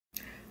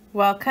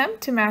Welcome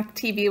to Math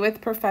TV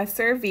with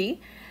Professor V.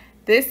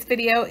 This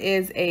video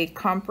is a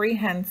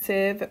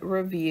comprehensive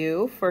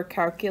review for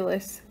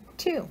Calculus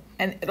 2,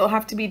 and it'll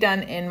have to be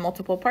done in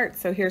multiple parts.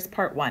 So here's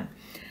part 1.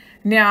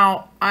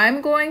 Now,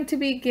 I'm going to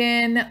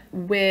begin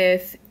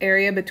with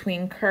area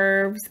between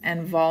curves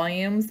and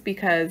volumes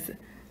because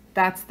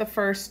that's the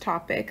first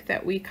topic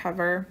that we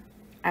cover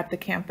at the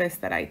campus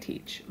that I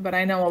teach. But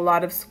I know a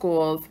lot of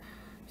schools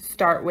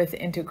start with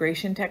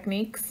integration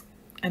techniques,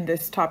 and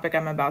this topic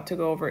I'm about to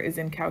go over is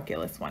in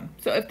Calculus 1.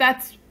 So if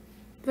that's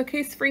the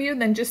case for you,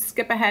 then just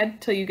skip ahead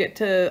till you get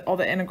to all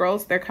the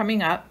integrals. They're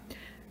coming up.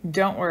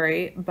 Don't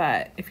worry,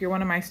 but if you're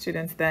one of my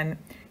students, then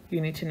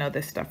you need to know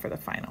this stuff for the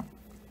final.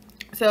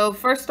 So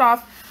first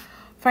off,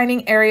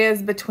 finding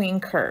areas between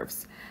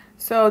curves.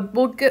 So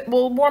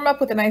we'll warm up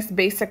with a nice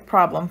basic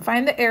problem.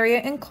 Find the area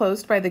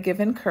enclosed by the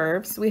given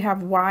curves. We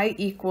have y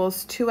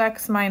equals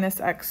 2x minus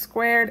x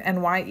squared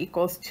and y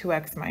equals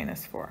 2x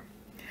minus 4.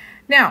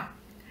 Now,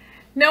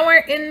 nowhere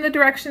in the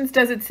directions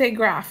does it say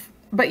graph,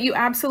 but you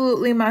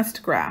absolutely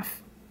must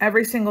graph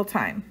every single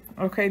time.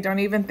 Okay, don't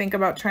even think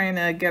about trying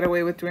to get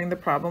away with doing the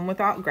problem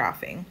without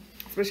graphing,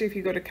 especially if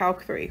you go to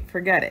Calc 3,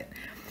 forget it.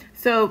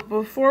 So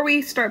before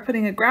we start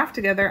putting a graph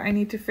together, I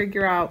need to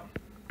figure out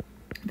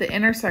the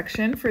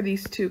intersection for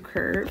these two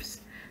curves.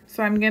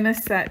 So I'm going to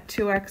set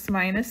 2x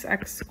minus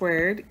x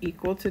squared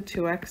equal to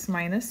 2x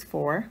minus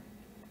 4.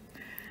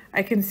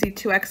 I can see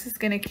 2x is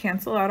going to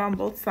cancel out on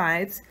both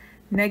sides.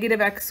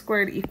 Negative x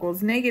squared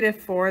equals negative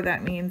 4.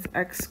 That means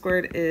x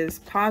squared is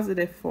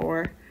positive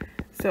 4.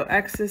 So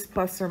x is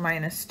plus or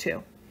minus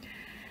 2.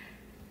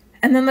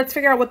 And then let's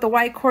figure out what the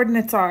y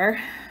coordinates are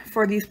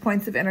for these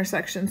points of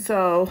intersection.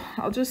 So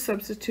I'll just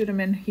substitute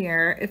them in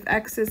here. If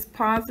x is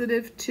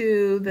positive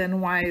 2, then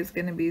y is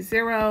going to be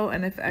 0.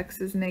 And if x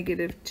is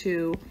negative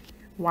 2,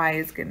 y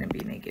is going to be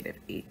negative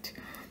 8.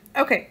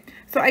 Okay,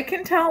 so I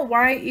can tell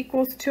y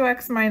equals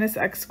 2x minus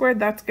x squared.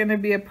 That's going to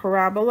be a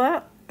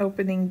parabola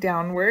opening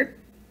downward.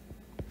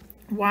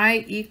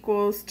 Y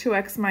equals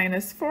 2x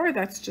minus 4.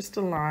 That's just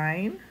a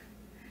line.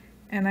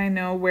 And I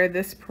know where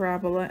this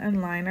parabola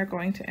and line are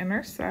going to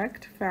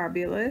intersect.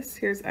 Fabulous.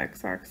 Here's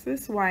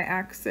x-axis,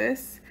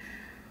 y-axis,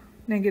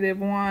 negative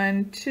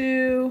 1,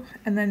 2,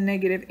 and then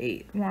negative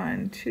 8.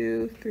 1,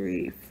 2,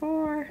 3,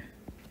 4,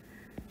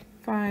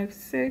 5,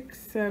 6,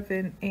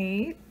 7,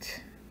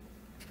 8.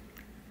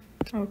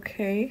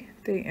 Okay,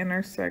 they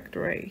intersect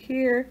right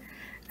here.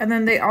 And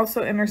then they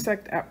also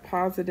intersect at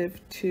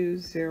positive 2,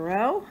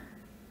 0.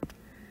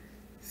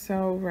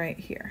 So right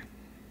here.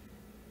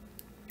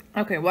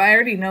 Okay, well, I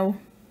already know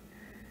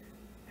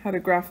how to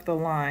graph the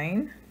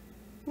line.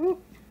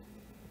 Whoop.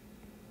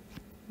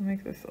 I'll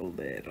make this a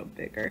little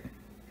bigger.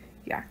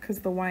 Yeah, because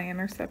the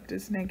y-intercept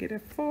is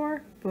negative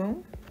 4.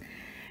 Boom.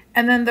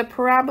 And then the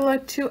parabola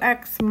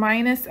 2x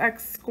minus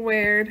x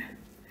squared.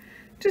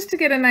 Just to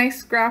get a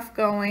nice graph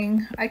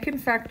going, I can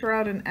factor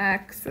out an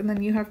x, and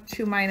then you have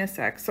 2 minus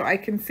x. So I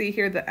can see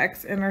here the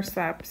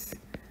x-intercepts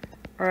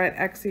are at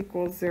x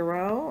equals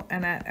 0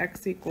 and at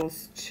x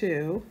equals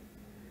 2.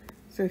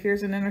 So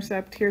here's an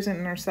intercept, here's an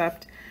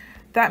intercept.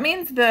 That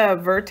means the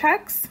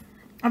vertex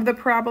of the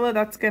parabola,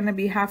 that's going to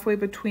be halfway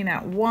between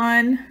at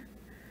 1.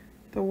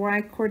 The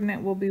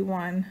y-coordinate will be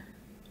 1.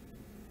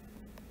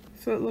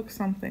 So it looks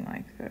something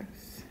like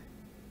this.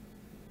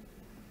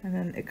 And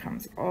then it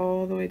comes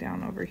all the way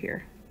down over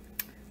here.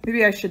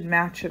 Maybe I should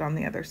match it on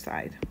the other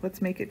side.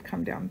 Let's make it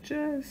come down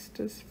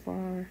just as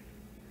far.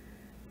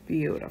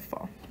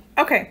 Beautiful.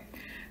 Okay,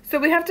 so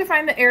we have to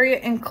find the area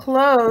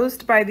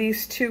enclosed by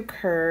these two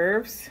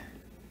curves.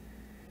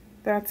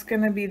 That's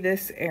going to be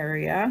this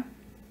area.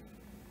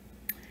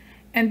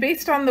 And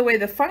based on the way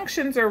the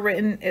functions are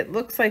written, it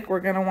looks like we're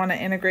going to want to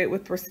integrate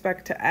with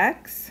respect to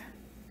x,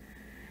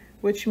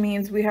 which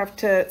means we have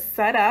to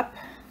set up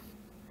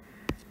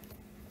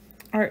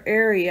our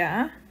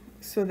area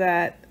so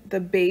that the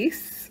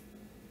base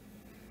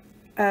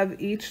of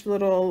each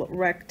little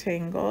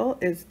rectangle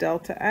is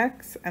delta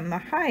x, and the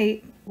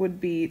height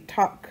would be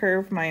top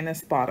curve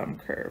minus bottom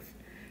curve.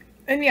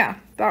 And yeah,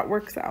 that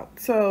works out.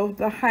 So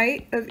the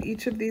height of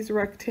each of these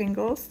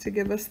rectangles to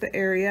give us the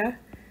area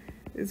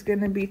is going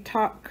to be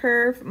top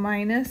curve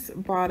minus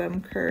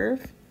bottom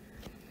curve.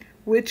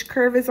 Which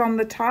curve is on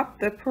the top?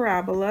 The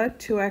parabola,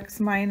 2x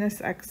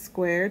minus x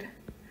squared,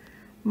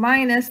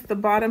 minus the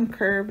bottom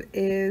curve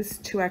is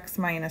 2x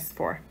minus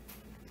 4.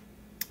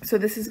 So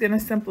this is going to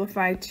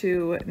simplify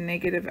to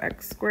negative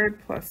x squared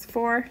plus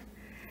 4.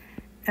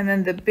 And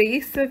then the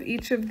base of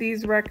each of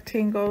these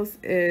rectangles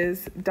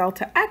is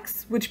delta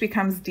x, which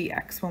becomes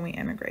dx when we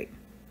integrate.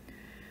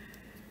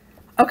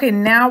 Okay,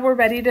 now we're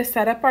ready to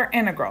set up our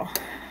integral.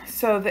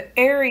 So the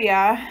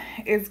area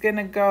is going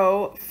to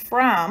go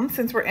from,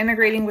 since we're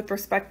integrating with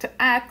respect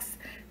to x,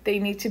 they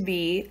need to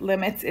be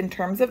limits in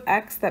terms of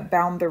x that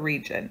bound the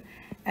region.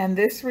 And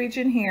this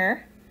region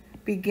here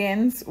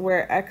begins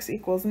where x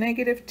equals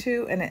negative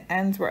 2, and it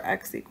ends where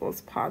x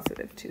equals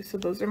positive 2. So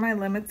those are my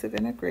limits of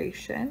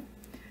integration.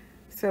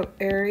 So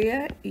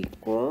area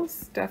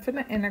equals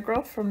definite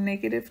integral from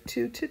negative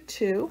 2 to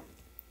 2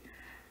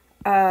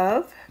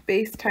 of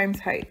base times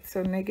height.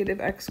 So negative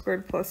x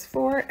squared plus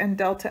 4, and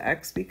delta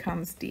x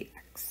becomes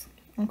dx.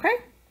 Okay?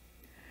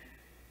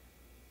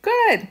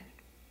 Good.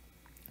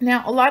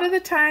 Now, a lot of the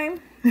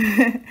time,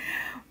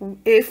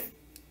 if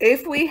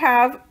we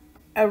have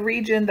a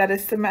region that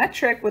is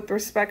symmetric with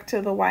respect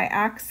to the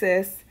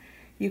y-axis,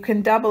 you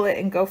can double it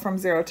and go from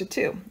 0 to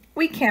 2.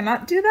 We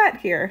cannot do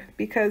that here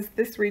because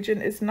this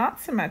region is not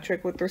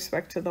symmetric with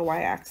respect to the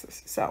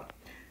y-axis. So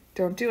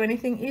don't do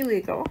anything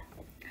illegal.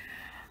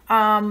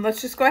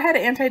 Let's just go ahead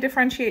and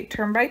anti-differentiate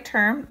term by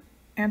term.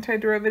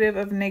 Antiderivative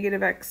of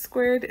negative x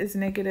squared is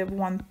negative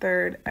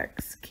 1/3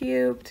 x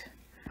cubed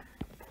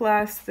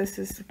plus, this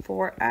is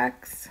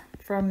 4x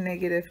from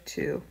negative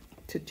 2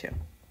 to 2.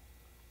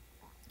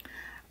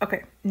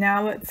 Okay,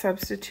 now let's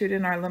substitute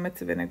in our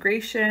limits of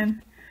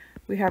integration.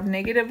 We have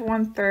negative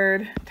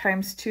 1/3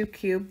 times 2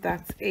 cubed,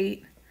 that's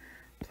 8,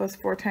 plus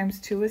 4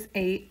 times 2 is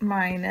 8,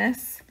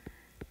 minus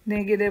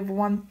negative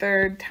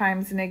 1/3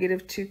 times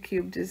negative 2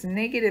 cubed is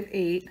negative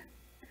 8,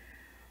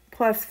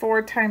 plus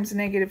 4 times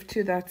negative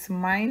 2, that's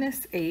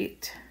minus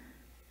 8.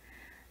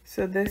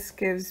 So this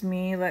gives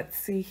me, let's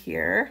see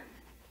here,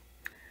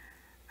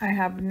 I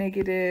have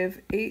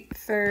negative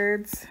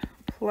 8/3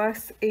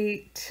 plus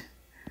 8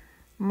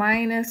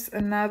 minus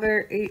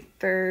another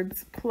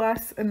 8/3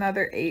 plus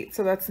another 8.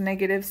 So that's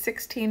negative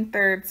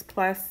 16/3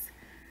 plus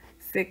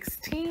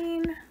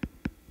 16.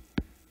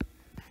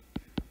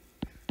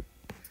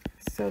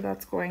 So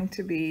that's going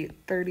to be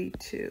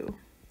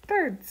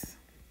 32/3.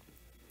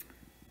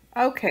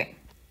 Okay.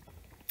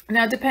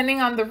 Now,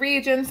 depending on the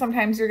region,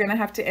 sometimes you're going to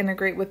have to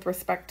integrate with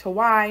respect to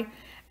y,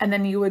 and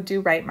then you would do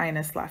right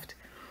minus left.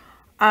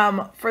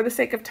 For the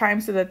sake of time,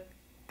 so that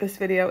this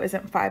video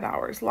isn't 5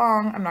 hours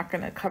long, I'm not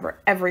going to cover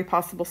every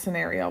possible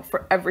scenario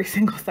for every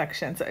single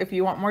section. So if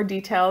you want more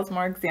details,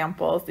 more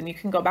examples, then you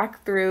can go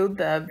back through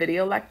the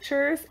video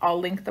lectures. I'll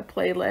link the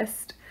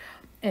playlist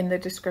in the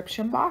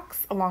description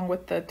box along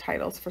with the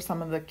titles for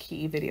some of the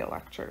key video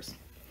lectures.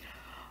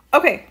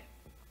 Okay,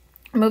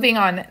 moving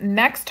on.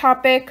 Next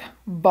topic,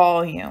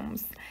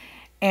 volumes.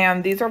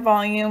 And these are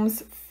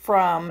volumes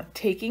from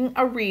taking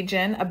a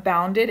region, a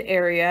bounded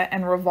area,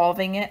 and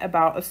revolving it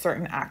about a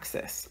certain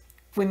axis.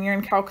 When you're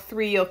in Calc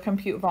 3, you'll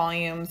compute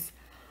volumes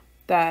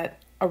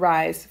that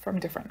arise from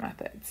different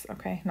methods,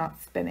 okay?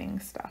 Not spinning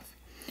stuff.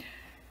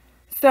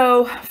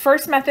 So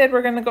first method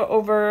we're going to go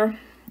over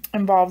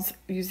involves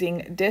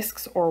using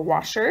discs or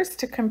washers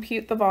to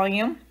compute the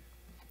volume.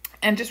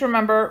 And just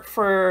remember,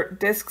 for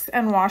discs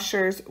and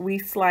washers, we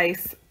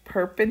slice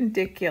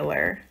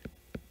perpendicular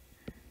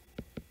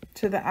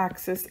to the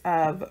axis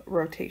of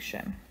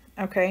rotation.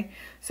 Okay,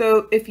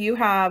 so if you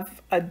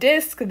have a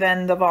disk,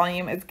 then the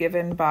volume is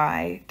given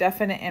by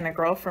definite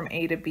integral from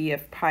a to b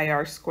of pi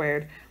r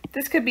squared.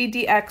 This could be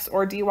dx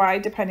or dy,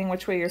 depending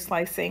which way you're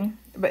slicing.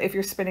 But if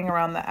you're spinning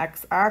around the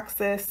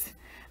x-axis,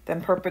 then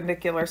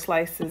perpendicular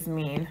slices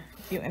mean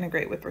you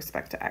integrate with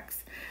respect to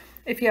x.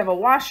 If you have a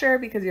washer,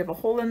 because you have a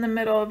hole in the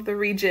middle of the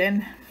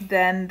region,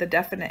 then the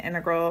definite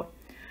integral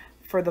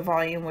for the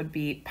volume would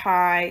be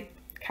pi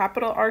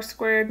capital R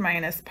squared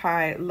minus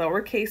pi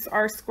lowercase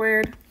r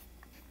squared.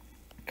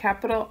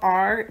 Capital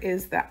R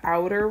is the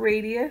outer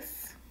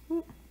radius.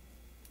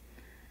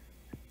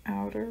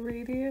 Outer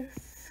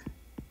radius.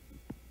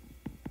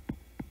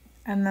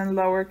 And then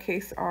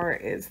lowercase r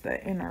is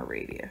the inner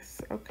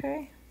radius,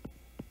 okay?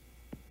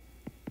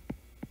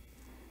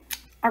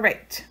 All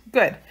right,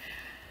 good.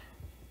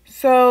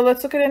 So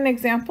let's look at an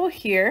example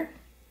here.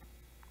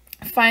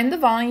 Find the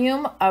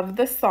volume of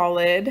the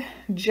solid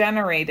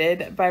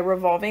generated by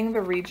revolving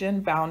the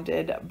region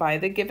bounded by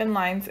the given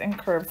lines and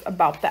curves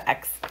about the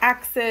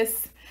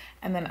x-axis,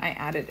 and then I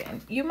added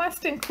in. You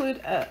must include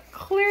a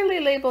clearly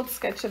labeled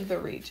sketch of the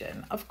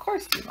region. Of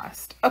course you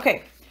must.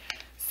 Okay,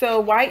 so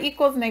y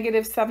equals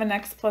negative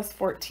 7x plus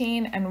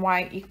 14 and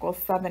y equals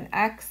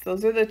 7x.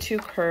 Those are the two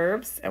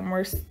curves, and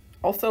we're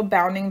also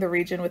bounding the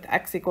region with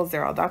x equals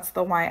 0. That's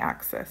the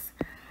y-axis.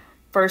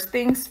 First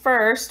things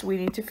first, we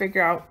need to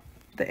figure out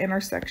the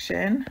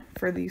intersection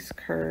for these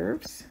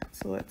curves.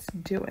 So let's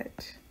do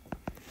it.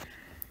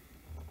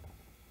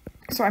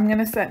 So I'm going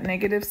to set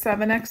negative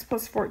 7x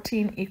plus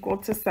 14 equal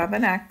to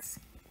 7x.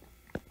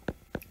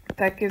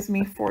 That gives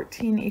me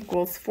 14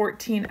 equals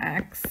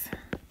 14x.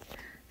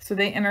 So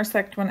they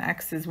intersect when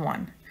x is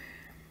 1.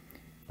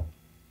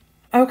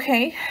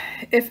 Okay,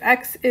 if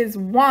x is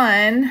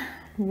 1,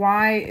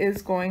 y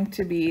is going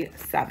to be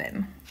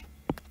 7.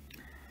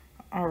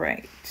 All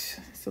right,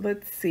 so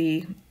let's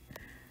see.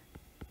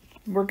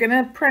 We're going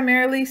to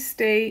primarily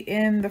stay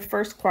in the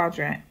first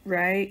quadrant,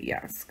 right?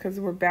 Yes, because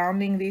we're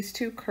bounding these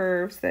two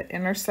curves that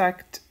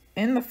intersect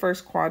in the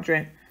first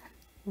quadrant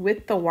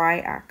with the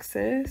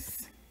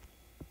y-axis.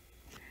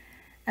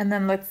 And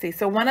then let's see.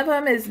 So one of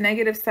them is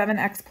negative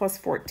 7x plus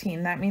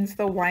 14. That means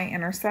the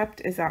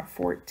y-intercept is at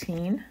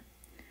 14.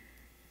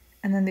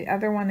 And then the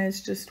other one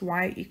is just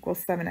y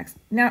equals 7x.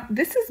 Now,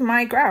 this is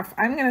my graph.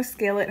 I'm going to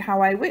scale it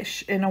how I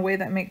wish in a way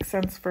that makes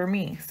sense for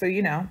me. So,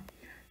 you know,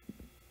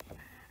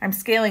 I'm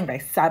scaling by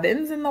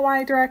 7s in the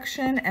y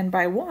direction and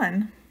by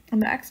 1 in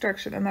the x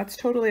direction, and that's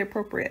totally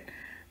appropriate.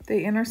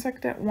 They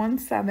intersect at 1,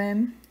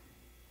 7.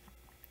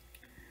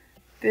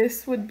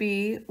 This would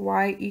be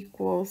y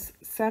equals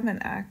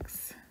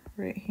 7x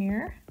right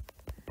here.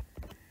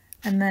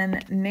 And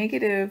then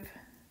negative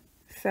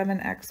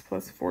 7x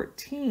plus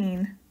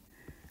 14,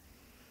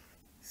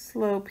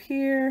 slope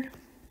here,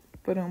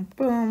 boom,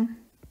 boom.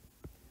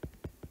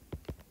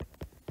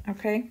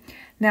 Okay,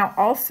 now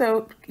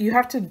also you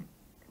have to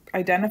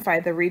identify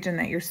the region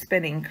that you're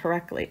spinning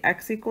correctly.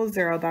 X equals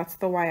 0, that's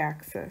the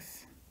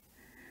y-axis.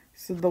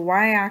 So the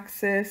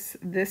y-axis,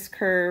 this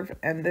curve,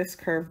 and this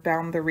curve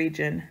bound the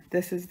region.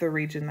 This is the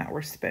region that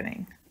we're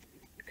spinning.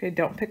 Okay,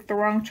 don't pick the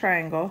wrong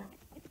triangle.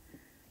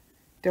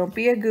 Don't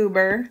be a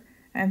goober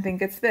and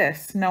think it's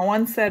this. No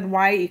one said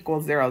y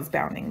equals 0 is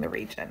bounding the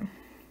region.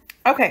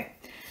 Okay,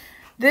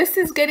 this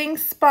is getting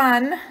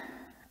spun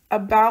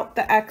about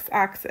the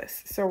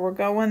x-axis. So we're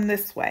going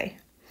this way.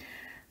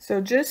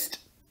 So just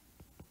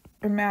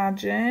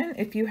imagine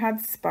if you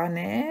had spun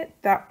it,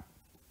 that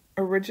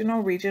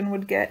original region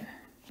would get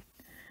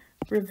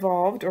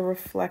revolved or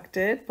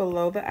reflected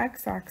below the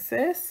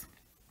x-axis.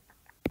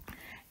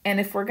 And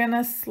if we're going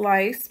to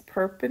slice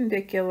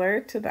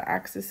perpendicular to the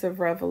axis of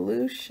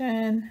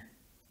revolution,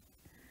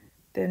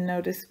 then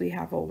notice we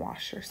have a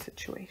washer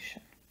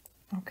situation.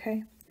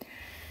 Okay.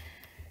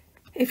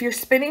 If you're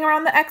spinning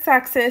around the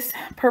x-axis,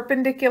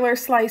 perpendicular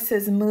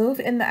slices move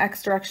in the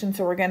x direction,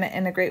 so we're going to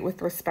integrate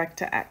with respect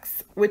to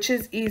x, which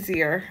is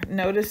easier.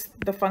 Notice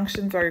the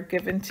functions are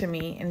given to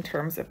me in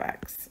terms of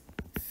x.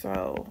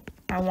 So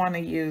I want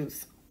to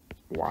use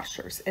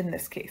washers in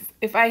this case.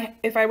 If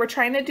I were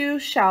trying to do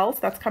shells,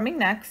 that's coming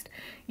next,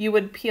 you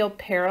would peel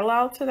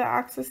parallel to the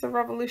axis of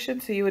revolution,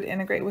 so you would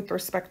integrate with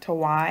respect to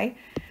y.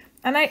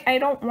 And I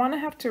don't want to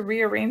have to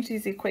rearrange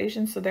these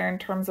equations so they're in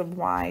terms of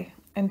y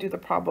and do the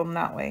problem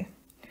that way.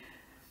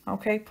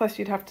 Okay, plus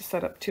you'd have to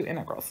set up 2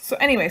 integrals. So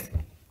anyways,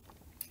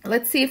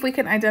 let's see if we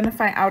can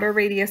identify outer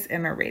radius,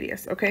 inner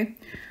radius, okay?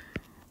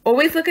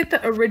 Always look at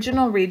the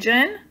original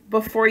region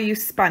before you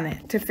spun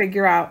it to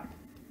figure out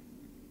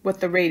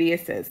what the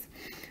radius is.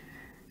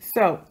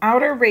 So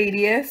outer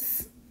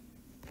radius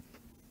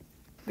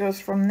goes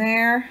from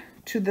there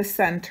to the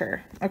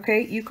center,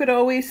 okay? You could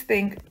always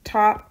think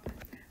top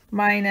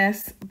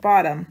minus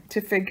bottom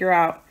to figure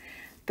out.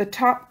 The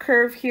top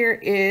curve here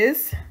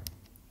is,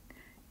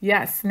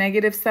 yes,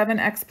 negative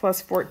 7x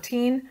plus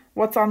 14.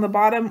 What's on the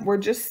bottom? We're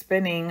just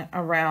spinning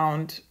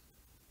around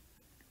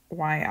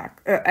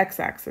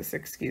x-axis,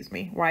 excuse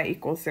me, y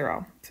equals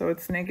 0. So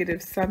it's negative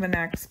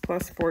 7x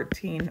plus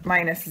 14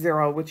 minus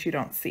 0, which you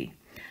don't see.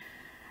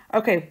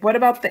 Okay, what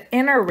about the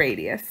inner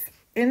radius?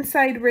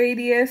 Inside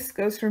radius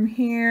goes from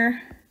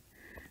here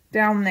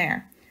down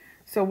there.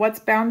 So what's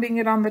bounding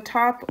it on the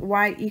top?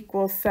 Y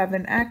equals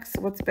 7x.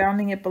 What's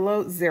bounding it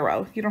below?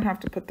 0. You don't have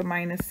to put the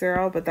minus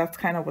 0, but that's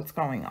kind of what's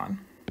going on.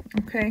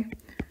 Okay.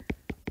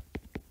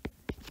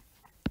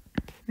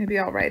 Maybe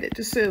I'll write it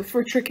just so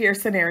for trickier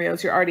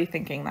scenarios, you're already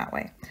thinking that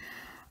way.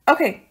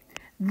 Okay,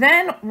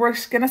 then we're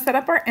going to set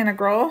up our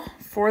integral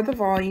for the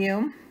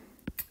volume.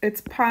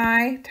 It's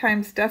pi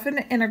times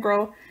definite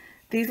integral.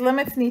 These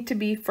limits need to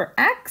be for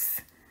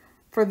x,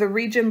 for the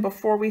region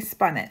before we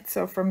spun it.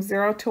 So from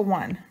 0 to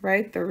 1,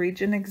 right? The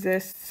region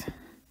exists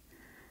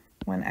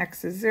when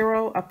x is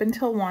 0 up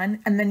until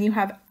 1. And then you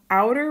have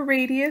outer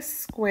radius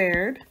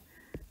squared.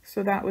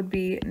 So that would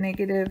be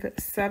negative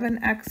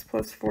 7x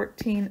plus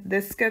 14.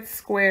 This gets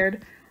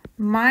squared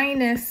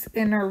minus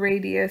inner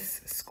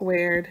radius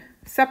squared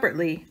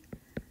separately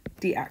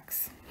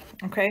dx.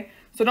 Okay,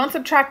 so don't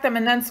subtract them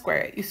and then square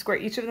it. You square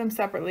each of them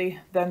separately,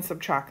 then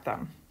subtract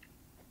them.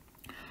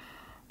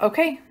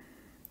 Okay,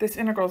 this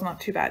integral is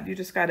not too bad. You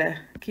just got to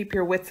keep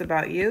your wits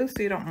about you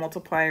so you don't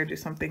multiply or do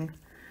something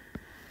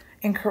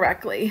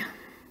incorrectly.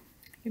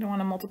 You don't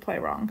want to multiply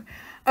wrong.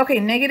 Okay,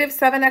 negative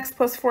 7x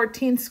plus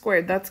 14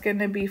 squared. That's going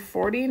to be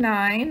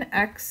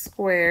 49x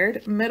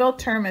squared. Middle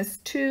term is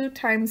 2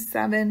 times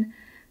 7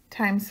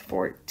 times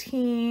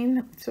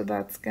 14. So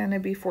that's going to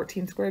be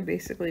 14 squared,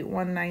 basically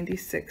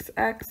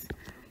 196x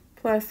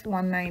plus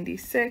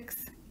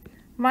 196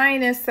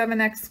 minus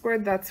 7x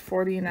squared. That's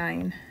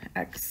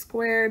 49x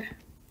squared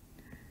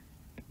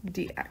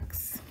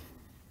dx.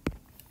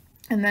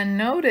 And then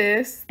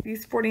notice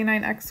these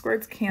 49x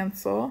squareds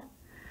cancel.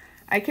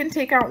 I can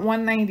take out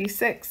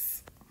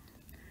 196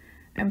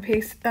 and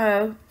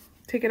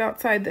take it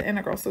outside the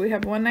integral. So we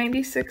have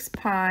 196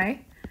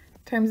 pi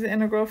times the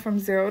integral from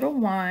 0 to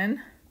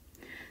 1,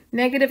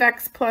 negative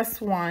x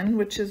plus 1,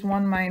 which is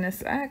 1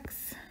 minus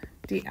x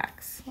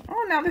dx.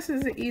 Oh, now this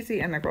is an easy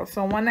integral.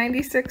 So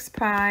 196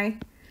 pi,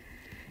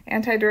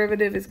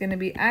 antiderivative is going to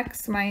be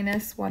x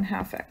minus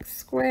 1/2 x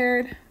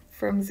squared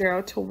from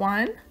 0 to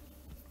 1.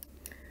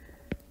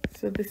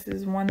 So this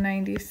is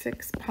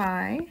 196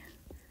 pi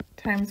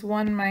times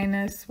 1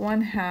 minus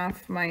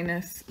 1/2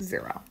 minus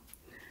 0.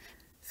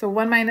 So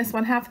 1 minus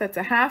 1/2, that's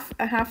a half.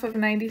 A half of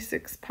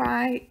 96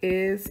 pi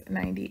is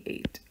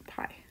 98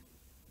 pi.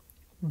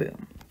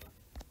 Boom.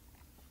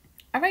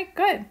 All right,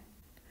 good.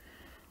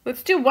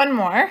 Let's do one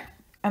more,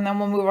 and then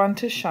we'll move on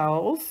to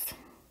shells.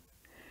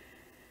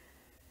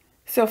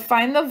 So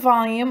find the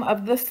volume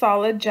of the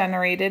solid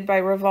generated by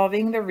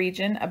revolving the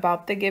region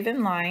about the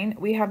given line.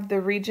 We have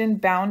the region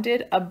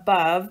bounded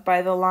above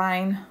by the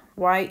line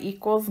y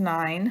equals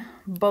 9,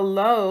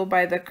 below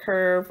by the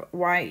curve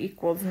y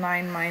equals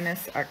 9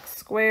 minus x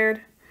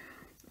squared,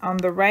 on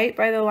the right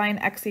by the line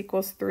x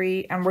equals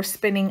 3, and we're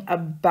spinning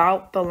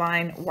about the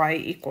line y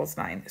equals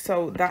 9.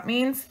 So that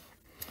means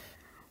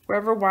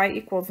wherever y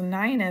equals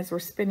 9 is, we're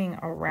spinning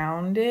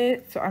around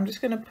it. So I'm just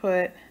going to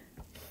put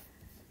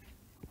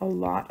a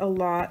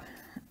lot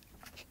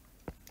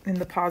in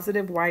the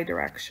positive y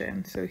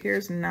direction. So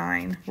here's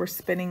 9, we're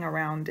spinning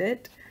around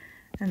it.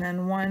 And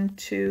then 1,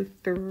 2,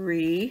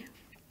 3.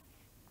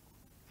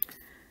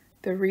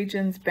 The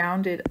region's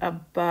bounded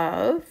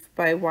above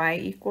by y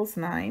equals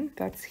 9,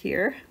 that's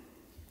here.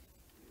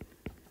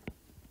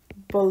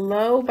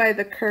 Below by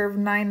the curve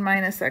 9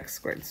 minus x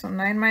squared. So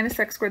 9 minus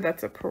x squared,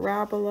 that's a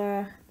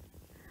parabola.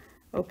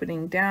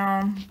 Opening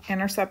down,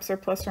 intercepts are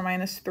plus or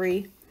minus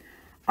 3.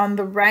 On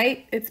the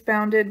right, it's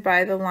bounded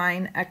by the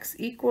line x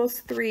equals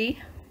 3.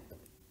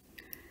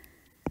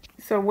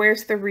 So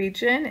where's the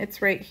region?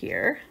 It's right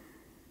here.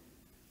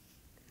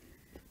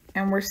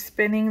 And we're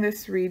spinning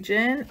this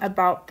region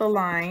about the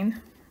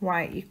line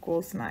y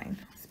equals 9,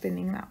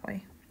 spinning that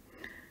way.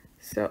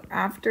 So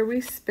after we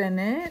spin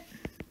it,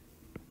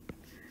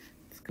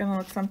 it's going to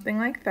look something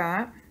like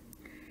that.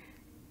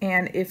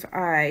 And if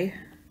I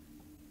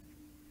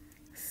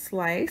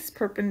slice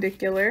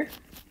perpendicular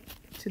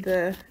to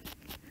the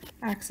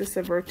axis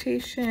of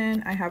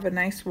rotation, I have a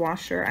nice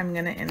washer I'm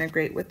going to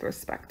integrate with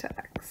respect to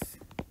x.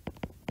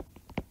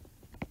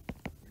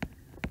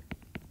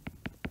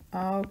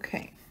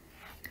 Okay,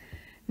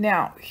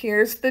 now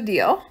here's the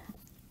deal.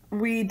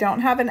 We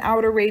don't have an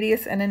outer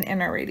radius and an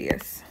inner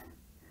radius.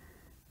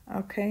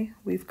 Okay,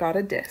 we've got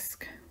a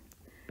disk.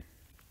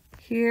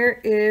 Here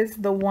is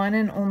the one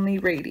and only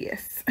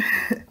radius.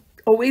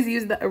 Always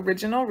use the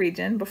original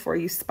region before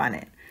you spun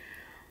it.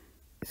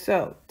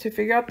 So to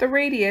figure out the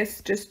radius,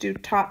 just do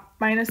top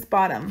minus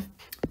bottom.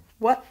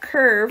 What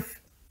curve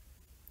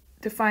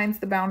defines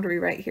the boundary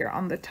right here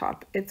on the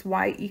top? It's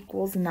y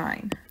equals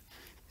 9.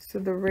 So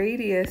the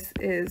radius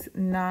is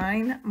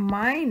 9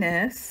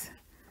 minus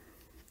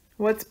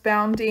what's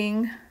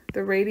bounding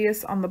the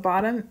radius on the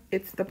bottom?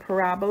 It's the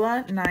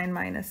parabola 9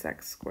 minus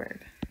x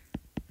squared.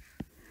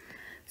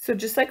 So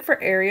just like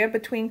for area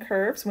between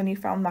curves, when you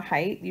found the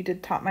height, you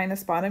did top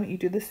minus bottom, you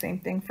do the same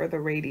thing for the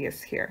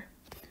radius here.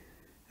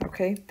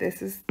 Okay,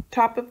 this is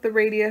top of the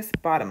radius,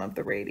 bottom of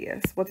the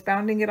radius. What's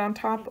bounding it on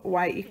top?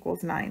 Y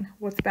equals 9.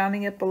 What's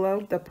bounding it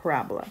below? The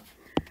parabola.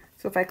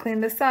 So if I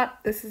clean this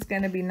up, this is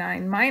going to be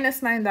 9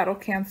 minus 9. That'll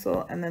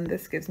cancel, and then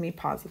this gives me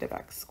positive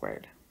x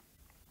squared.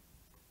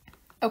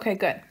 Okay,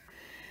 good.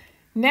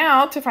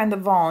 Now to find the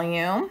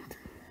volume,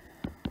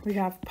 we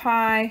have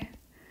pi.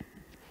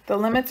 The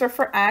limits are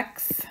for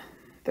x.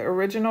 The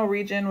original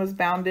region was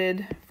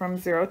bounded from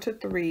 0 to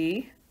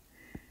 3.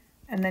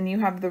 And then you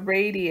have the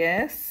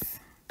radius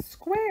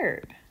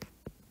squared.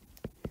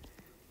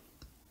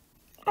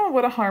 Oh,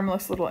 what a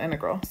harmless little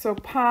integral. So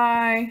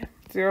pi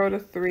 0 to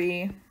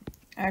 3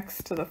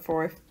 x to the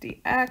 4th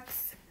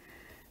dx.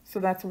 So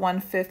that's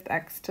 1/5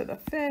 x to the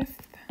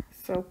 5th.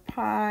 So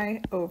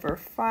pi over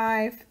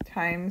 5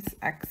 times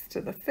x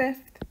to the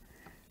 5th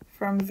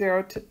from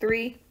 0 to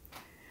 3.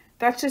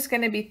 That's just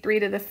going to be 3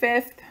 to the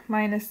 5th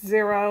minus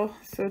 0.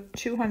 So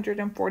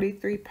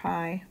 243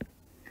 pi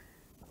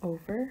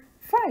over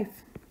 5.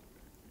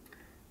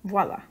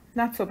 Voila,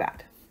 not so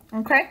bad.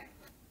 Okay,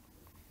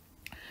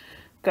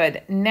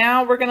 good.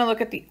 Now we're going to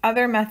look at the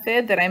other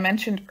method that I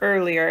mentioned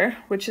earlier,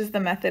 which is the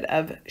method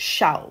of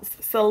shells,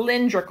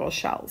 cylindrical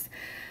shells.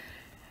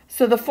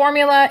 So the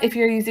formula, if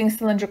you're using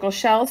cylindrical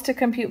shells to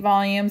compute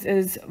volumes,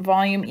 is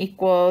volume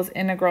equals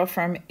integral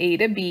from a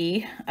to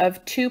b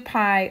of 2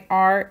 pi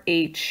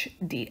RH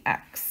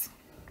dx.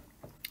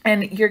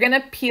 And you're going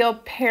to peel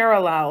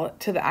parallel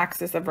to the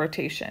axis of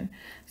rotation.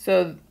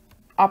 So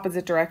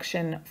opposite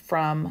direction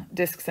from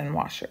discs and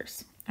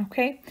washers.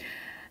 Okay,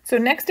 so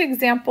next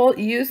example,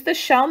 use the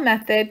shell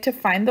method to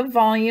find the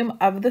volume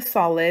of the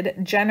solid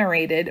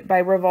generated by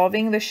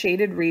revolving the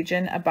shaded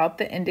region about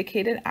the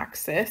indicated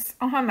axis.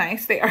 Oh, how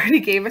nice. They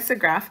already gave us a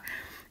graph.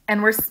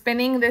 And we're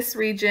spinning this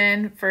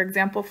region, for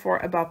example, for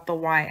about the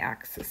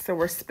y-axis. So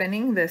we're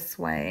spinning this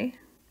way.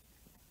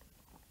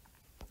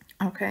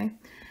 Okay.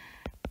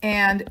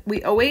 And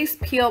we always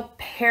peel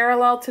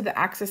parallel to the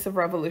axis of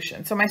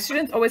revolution. So my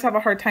students always have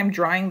a hard time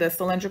drawing the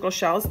cylindrical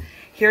shells.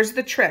 Here's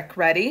the trick.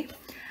 Ready?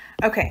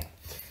 Okay.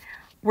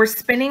 We're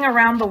spinning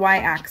around the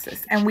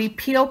y-axis and we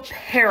peel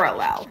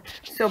parallel.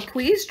 So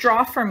please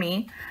draw for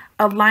me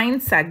a line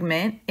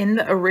segment in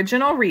the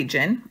original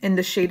region, in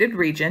the shaded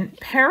region,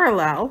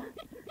 parallel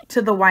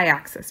to the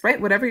y-axis, right?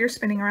 Whatever you're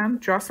spinning around,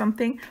 draw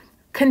something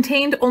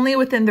contained only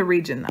within the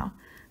region though.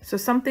 So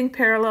something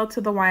parallel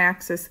to the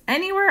y-axis,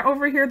 anywhere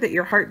over here that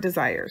your heart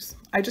desires.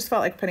 I just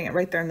felt like putting it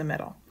right there in the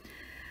middle.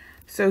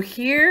 So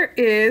here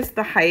is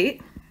the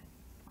height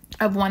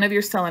of one of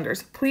your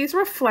cylinders. Please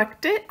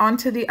reflect it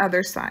onto the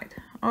other side.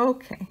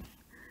 Okay,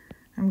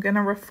 I'm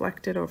gonna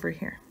reflect it over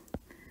here.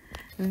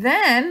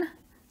 Then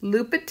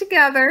loop it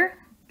together,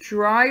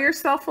 draw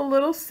yourself a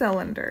little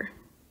cylinder.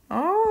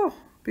 Oh,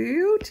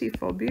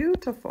 beautiful,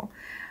 beautiful.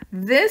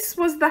 This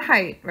was the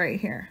height right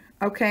here,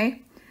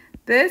 okay?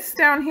 This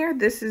down here,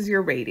 this is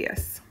your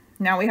radius.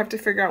 Now we have to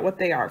figure out what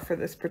they are for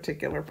this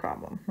particular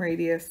problem,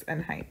 radius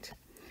and height.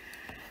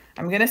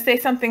 I'm gonna say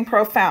something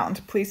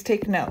profound, please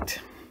take note.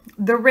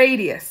 The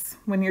radius,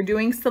 when you're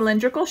doing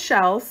cylindrical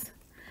shells,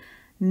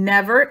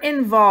 never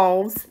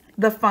involves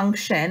the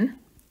function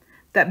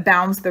that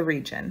bounds the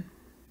region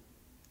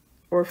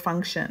or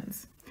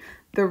functions.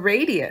 The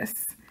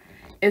radius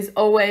is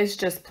always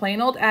just plain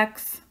old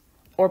x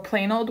or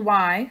plain old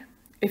y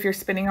if you're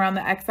spinning around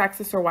the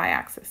x-axis or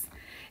y-axis.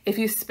 If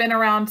you spin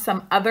around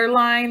some other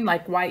line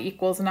like y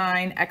equals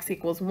 9, x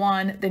equals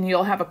 1, then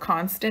you'll have a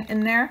constant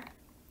in there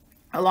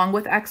along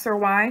with x or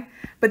y,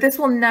 but this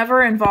will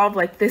never involve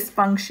like this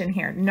function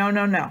here. No,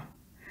 no, no.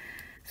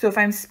 So if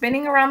I'm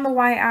spinning around the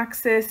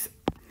y-axis,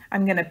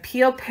 I'm going to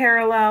peel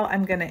parallel.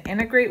 I'm going to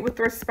integrate with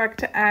respect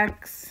to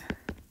x.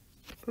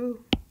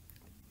 Ooh.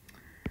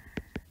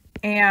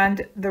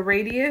 And the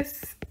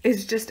radius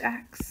is just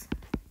x.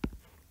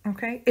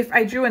 Okay. If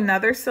I drew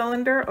another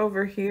cylinder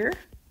over here,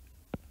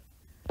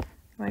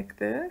 like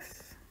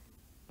this,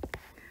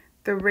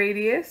 the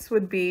radius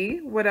would be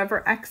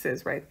whatever x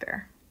is right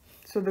there.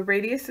 So the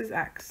radius is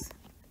x.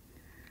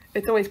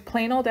 It's always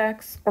plain old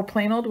x or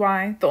plain old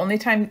y. The only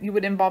time you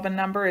would involve a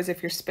number is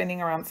if you're spinning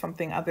around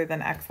something other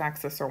than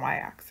x-axis or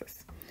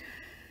y-axis.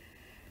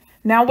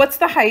 Now what's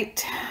the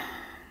height?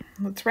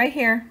 It's right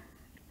here.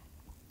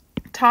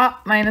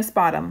 Top minus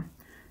bottom.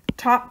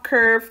 Top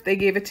curve, they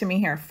gave it to me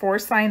here, 4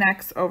 sine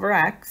x over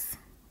x.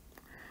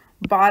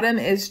 Bottom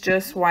is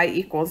just y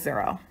equals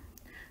 0.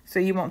 So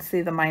you won't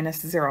see the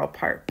minus 0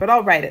 part, but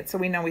I'll write it so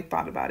we know we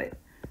thought about it.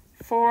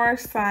 4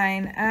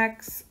 sine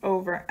x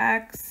over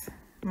x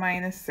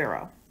minus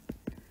 0.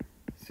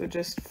 So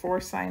just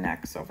 4 sine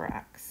x over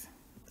x.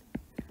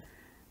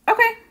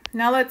 Okay,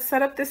 now let's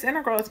set up this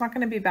integral. It's not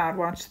going to be bad.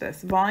 Watch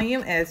this.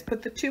 Volume is,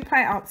 put the 2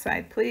 pi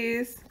outside,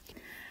 please.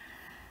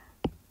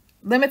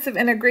 Limits of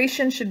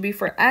integration should be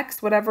for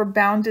x, whatever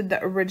bounded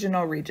the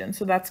original region.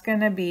 So that's going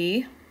to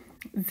be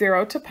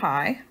 0 to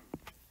pi.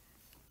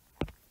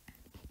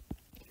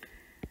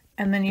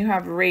 And then you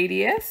have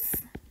radius,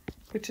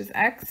 which is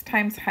x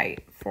times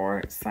height,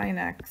 4 sine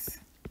x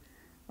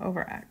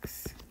over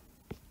x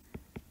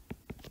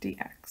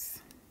dx.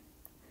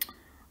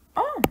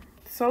 Oh,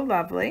 so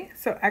lovely.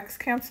 So x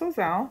cancels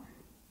out.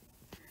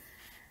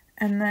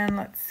 And then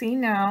let's see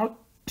now,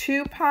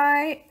 2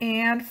 pi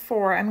and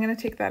 4, I'm going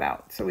to take that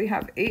out. So we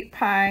have 8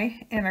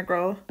 pi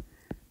integral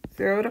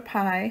 0 to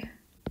pi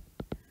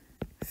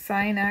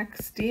sine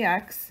x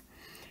dx.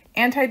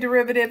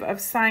 Antiderivative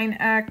of sine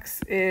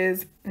x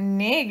is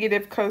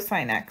negative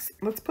cosine x.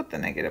 Let's put the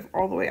negative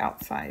all the way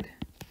outside.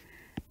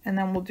 And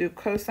then we'll do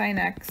cosine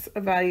x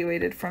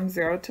evaluated from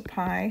 0 to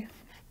pi.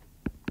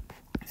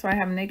 So I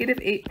have negative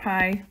 8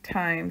 pi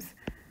times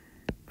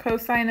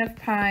cosine of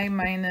pi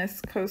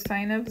minus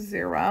cosine of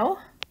 0.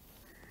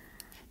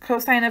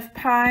 Cosine of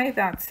pi,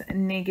 that's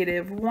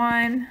negative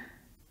 1.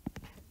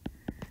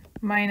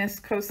 Minus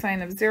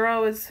cosine of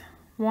 0 is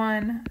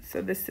 1.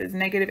 So this is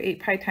negative 8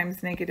 pi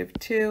times negative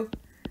 2,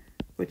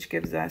 which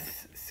gives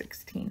us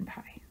 16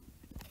 pi.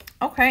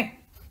 Okay,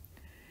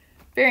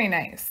 very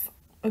nice.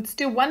 Let's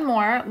do one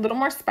more, a little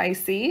more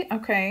spicy.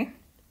 Okay.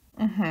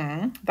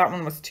 That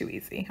one was too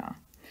easy, huh?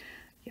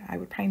 Yeah, I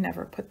would probably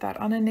never put that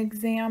on an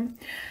exam.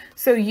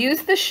 So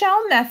use the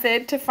shell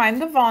method to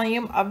find the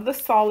volume of the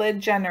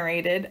solid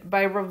generated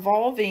by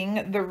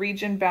revolving the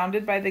region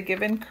bounded by the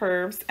given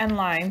curves and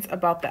lines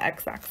about the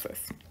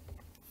x-axis.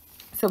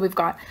 So we've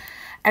got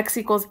x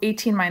equals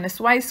 18 minus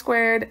y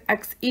squared,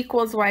 x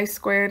equals y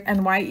squared,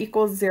 and y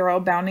equals 0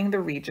 bounding the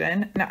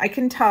region. Now I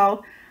can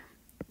tell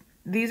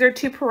these are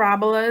two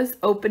parabolas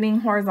opening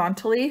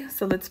horizontally,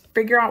 so let's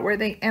figure out where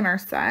they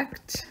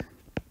intersect.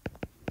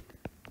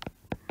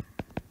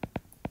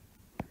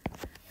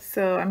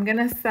 So I'm going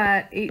to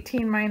set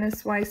 18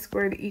 minus y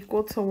squared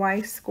equal to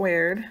y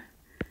squared.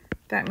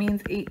 That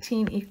means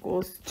 18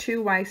 equals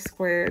 2y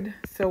squared.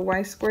 So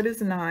y squared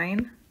is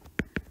 9.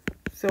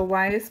 So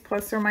y is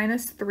plus or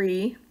minus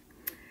 3.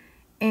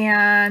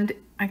 And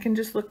I can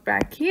just look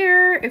back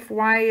here. If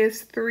y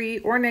is 3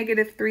 or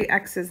negative 3,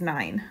 x is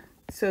 9.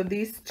 So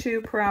these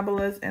two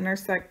parabolas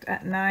intersect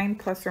at 9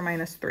 plus or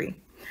minus 3.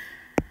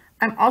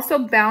 I'm also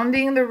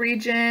bounding the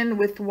region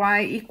with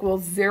y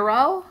equals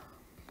 0.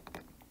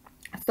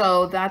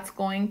 So that's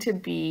going to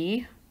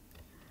be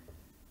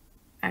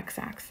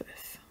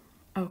x-axis.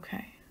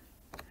 Okay.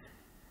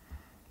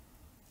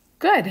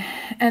 Good.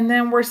 And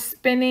then we're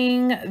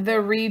spinning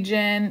the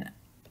region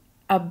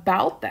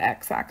about the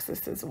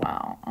x-axis as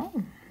well.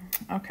 Oh,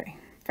 okay.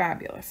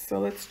 Fabulous. So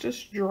let's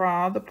just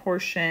draw the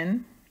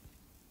portion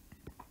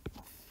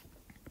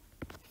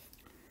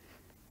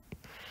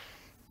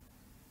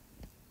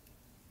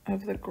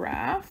of the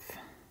graph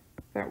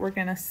that we're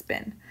going to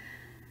spin.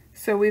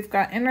 So we've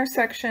got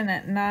intersection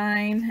at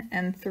 9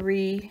 and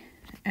 3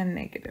 and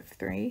negative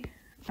 3.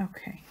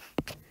 Okay.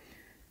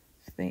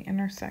 So they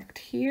intersect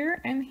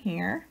here and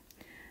here.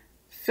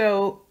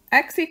 So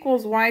x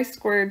equals y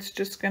squared is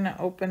just going to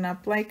open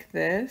up like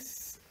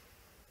this.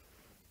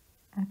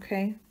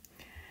 Okay.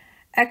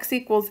 X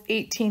equals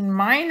 18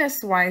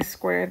 minus y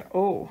squared.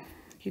 Oh,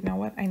 you know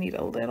what? I need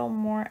a little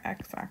more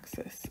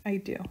x-axis. I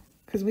do.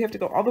 Because we have to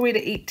go all the way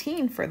to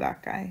 18 for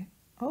that guy.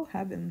 Oh,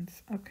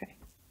 heavens. Okay.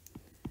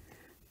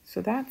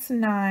 So that's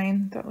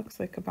 9. That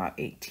looks like about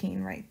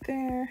 18 right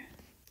there.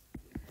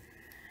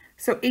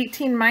 So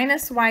 18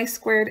 minus y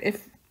squared,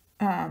 if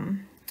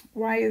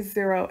y is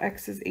 0,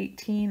 x is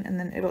 18, and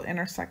then it'll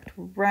intersect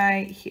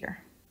right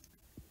here.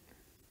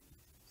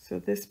 So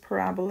this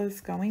parabola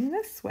is going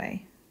this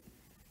way.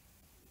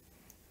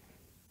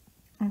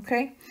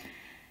 Okay,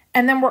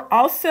 and then we're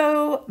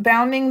also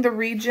bounding the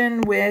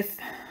region with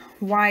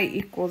y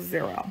equals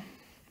 0.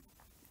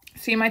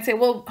 So you might say,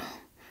 well,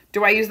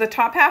 do I use the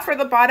top half or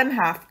the bottom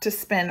half to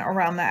spin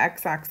around the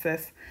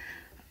x-axis?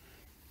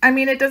 I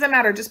mean, it doesn't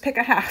matter, just pick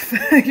a half.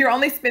 You're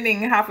only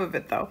spinning half of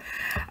it though.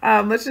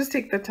 Let's just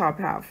take the top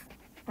half,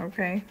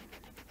 okay?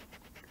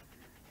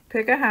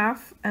 Pick a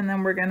half, and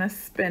then we're gonna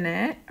spin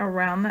it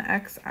around the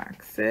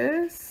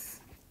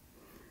x-axis.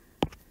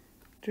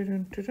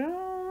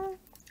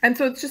 And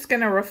so it's just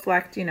going to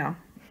reflect, you know,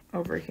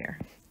 over here.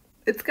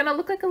 It's going to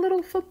look like a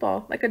little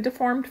football, like a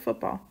deformed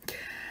football.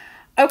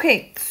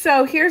 Okay,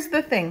 so here's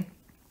the thing.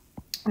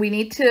 We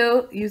need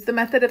to use the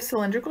method of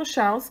cylindrical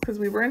shells because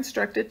we were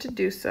instructed to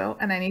do so,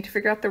 and I need to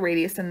figure out the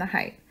radius and the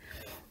height.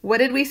 What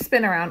did we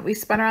spin around? We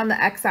spun around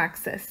the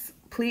x-axis.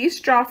 Please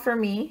draw for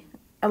me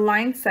a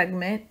line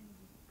segment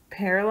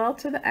parallel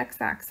to the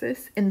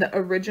x-axis in the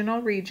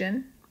original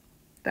region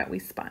that we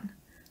spun.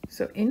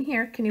 So in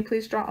here, can you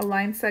please draw a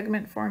line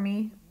segment for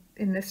me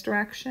in this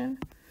direction?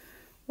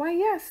 Why,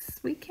 yes,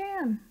 we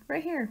can.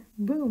 Right here.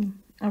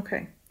 Boom.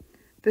 Okay.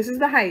 This is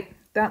the height.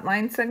 That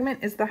line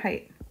segment is the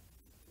height.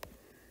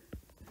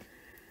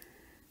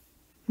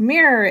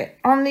 Mirror it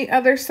on the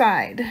other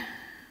side.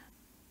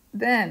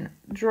 Then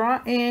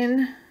draw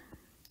in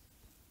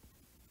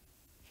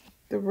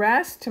the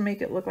rest to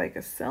make it look like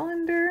a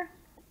cylinder.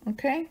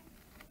 Okay.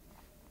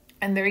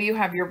 And there you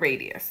have your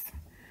radius.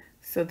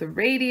 So the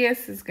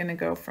radius is going to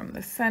go from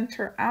the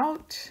center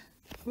out.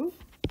 Ooh.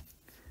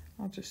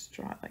 I'll just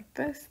draw it like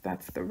this.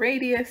 That's the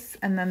radius,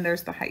 and then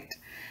there's the height.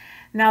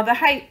 Now the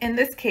height in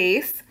this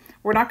case,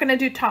 we're not going to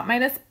do top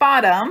minus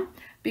bottom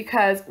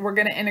because we're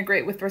going to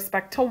integrate with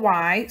respect to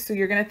y. So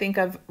you're going to think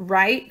of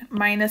right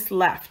minus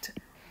left.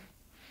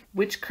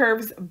 Which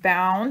curves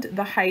bound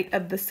the height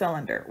of the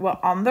cylinder? Well,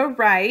 on the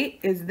right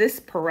is this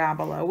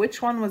parabola.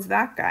 Which one was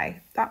that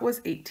guy? That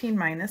was 18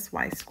 minus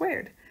y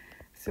squared.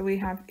 So we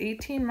have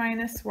 18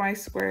 minus y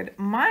squared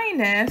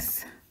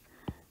minus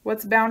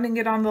what's bounding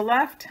it on the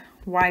left?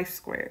 Y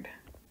squared.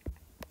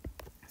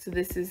 So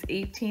this is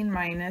 18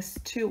 minus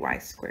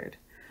 2y squared.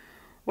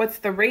 What's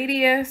the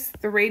radius?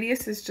 The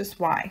radius is just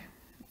y,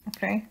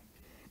 okay?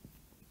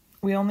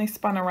 We only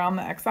spun around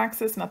the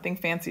x-axis, nothing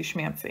fancy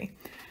schmancy.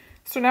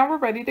 So now we're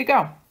ready to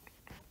go.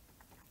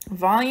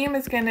 Volume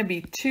is going to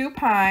be 2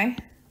 pi.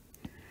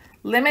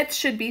 Limits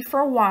should be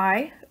for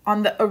y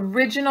on the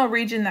original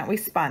region that we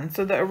spun.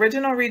 So the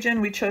original region,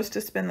 we chose to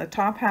spin the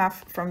top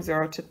half from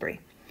 0 to 3.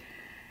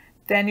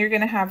 Then you're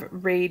going to have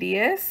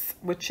radius,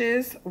 which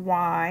is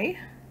y,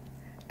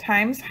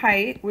 times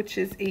height, which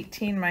is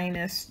 18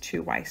 minus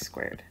 2y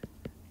squared,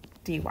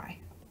 dy.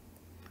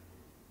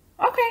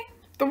 Okay,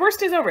 the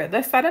worst is over.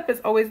 The setup is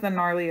always the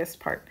gnarliest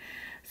part.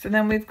 So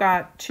then we've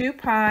got 2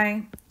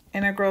 pi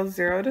integral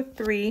 0 to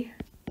 3.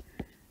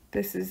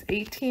 This is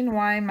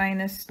 18y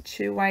minus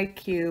 2y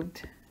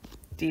cubed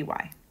dy.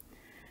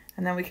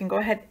 And then we can go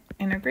ahead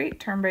and integrate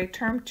term by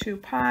term, 2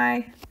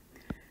 pi.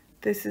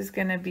 This is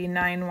going to be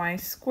 9y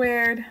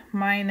squared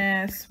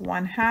minus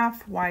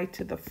 1/2 y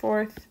to the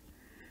 4th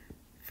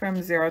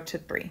from 0 to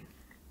 3.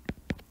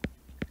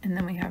 And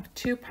then we have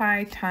 2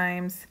 pi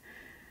times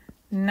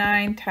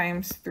 9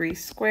 times 3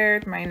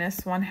 squared minus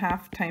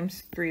 1/2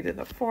 times 3 to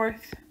the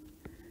 4th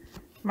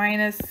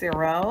minus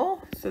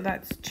 0. So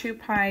that's 2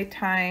 pi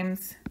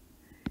times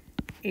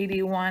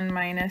 81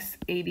 minus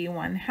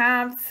 81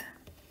 halves.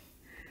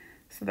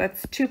 So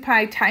that's 2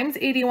 pi times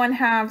 81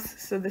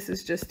 halves. So this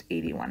is just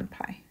 81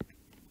 pi.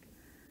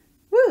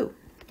 Woo!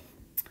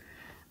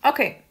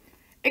 Okay,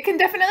 it can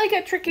definitely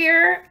get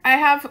trickier. I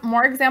have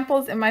more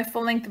examples in my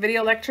full-length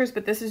video lectures,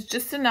 but this is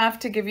just enough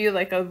to give you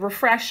like a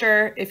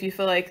refresher. If you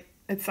feel like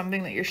it's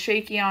something that you're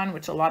shaky on,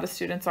 which a lot of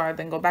students are,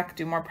 then go back and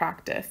do more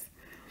practice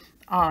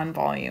on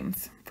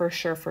volumes, for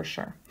sure, for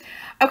sure.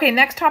 Okay,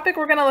 next topic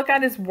we're gonna look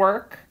at is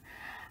work.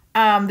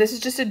 This is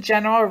just a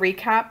general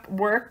recap.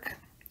 Work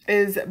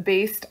is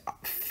based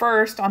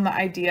first on the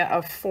idea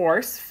of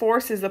force.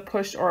 Force is a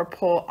push or a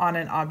pull on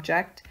an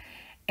object.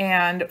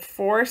 And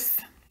force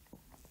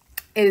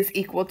is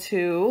equal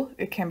to,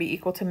 it can be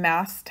equal to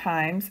mass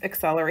times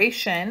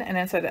acceleration. And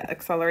instead of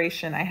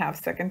acceleration, I have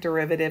second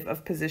derivative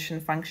of position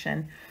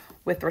function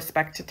with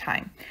respect to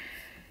time.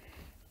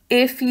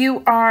 If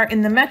you are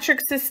in the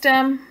metric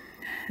system,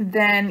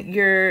 Then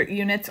your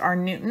units are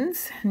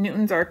newtons.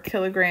 Newtons are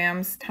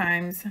kilograms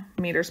times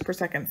meters per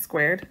second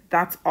squared.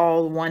 That's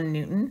all 1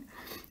 newton.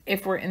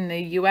 If we're in the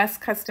US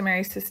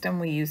customary system,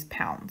 we use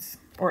pounds,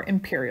 or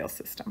imperial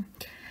system.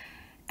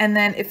 And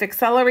then if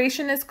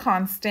acceleration is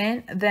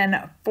constant,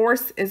 then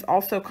force is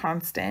also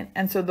constant.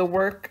 And so the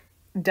work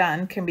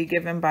done can be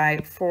given by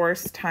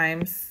force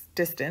times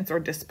distance or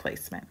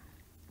displacement.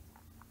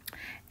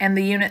 And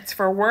the units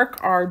for work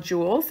are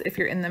joules if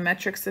you're in the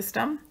metric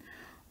system,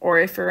 or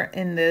if you're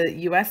in the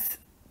US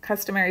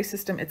customary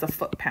system, it's a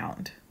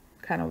foot-pound.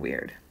 Kind of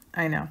weird,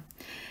 I know.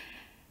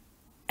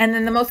 And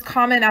then the most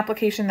common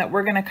application that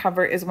we're going to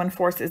cover is when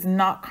force is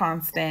not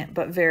constant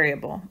but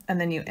variable. And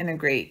then you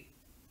integrate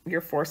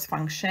your force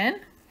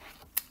function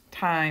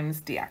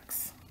times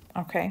dx,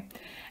 okay?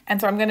 And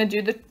so I'm going to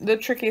do the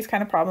trickiest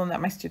kind of problem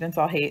that my students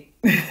all hate.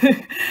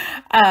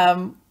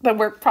 The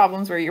work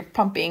problems where you're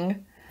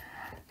pumping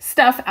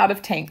stuff out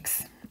of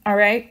tanks, all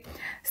right?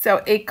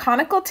 So a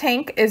conical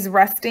tank is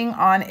resting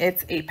on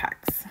its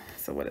apex.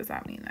 So what does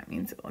that mean? That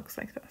means it looks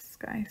like this,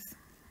 guys.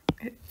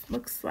 It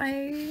looks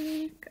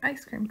like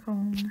ice cream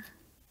cone.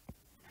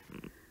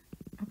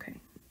 Okay.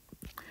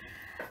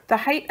 The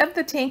height of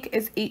the tank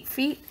is 8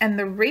 feet and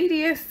the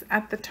radius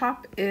at the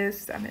top is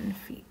 7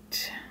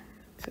 feet.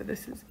 So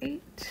this is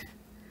 8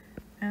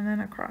 and then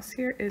across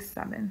here is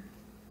 7.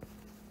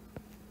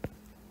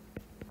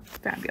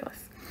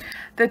 Fabulous.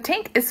 The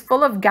tank is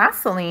full of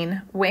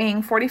gasoline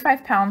weighing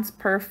 45 pounds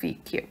per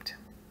feet cubed.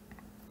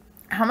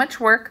 How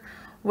much work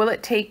will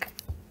it take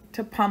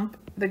to pump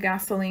the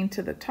gasoline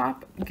to the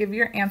top? Give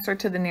your answer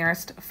to the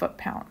nearest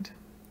foot-pound.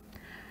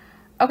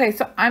 Okay,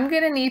 so I'm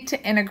going to need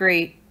to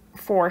integrate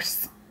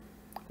force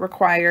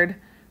required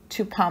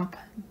to pump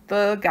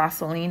the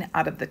gasoline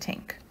out of the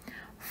tank.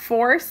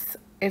 Force,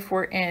 if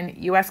we're in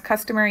US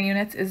customary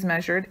units, is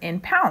measured in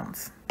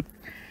pounds.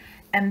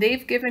 And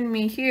they've given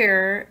me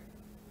here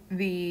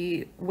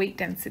the weight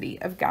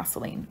density of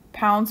gasoline,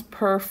 pounds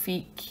per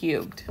feet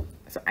cubed.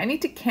 So I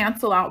need to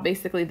cancel out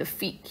basically the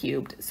feet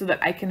cubed so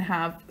that I can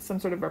have some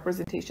sort of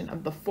representation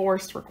of the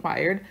force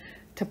required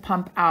to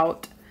pump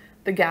out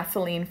the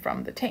gasoline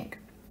from the tank.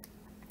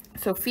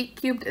 So feet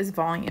cubed is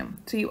volume.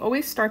 So you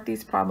always start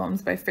these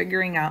problems by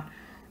figuring out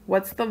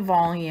what's the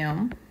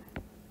volume,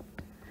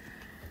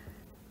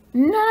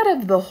 not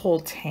of the whole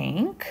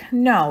tank,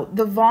 no,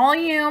 the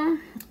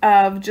volume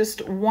of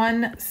just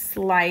one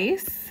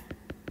slice.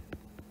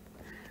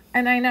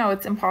 And I know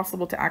it's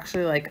impossible to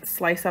actually like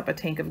slice up a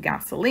tank of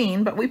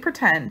gasoline, but we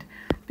pretend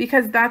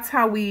because that's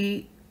how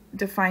we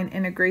define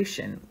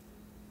integration.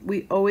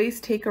 We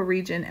always take a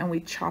region and we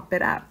chop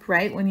it up,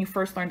 right? When you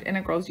first learned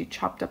integrals, you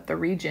chopped up the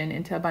region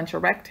into a bunch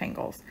of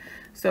rectangles.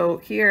 So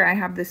here I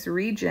have this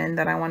region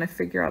that I want to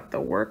figure out the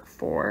work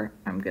for.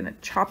 I'm going to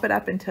chop it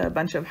up into a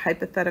bunch of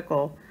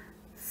hypothetical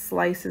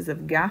slices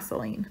of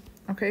gasoline.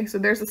 Okay, so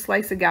there's a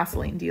slice of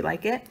gasoline. Do you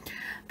like it?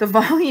 The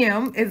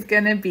volume is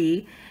going to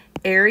be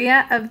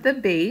area of the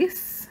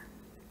base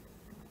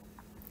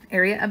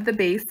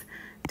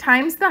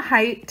times the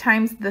height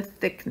times the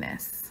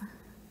thickness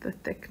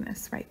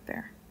right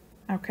there.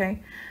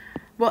 Okay,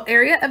 well,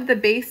 area of the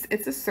base,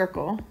 it's a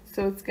circle,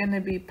 so it's going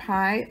to be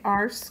pi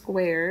r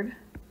squared,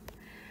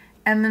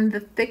 and then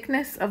the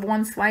thickness of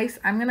one slice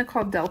I'm going to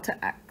call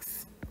delta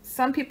x.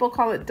 Some people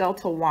call it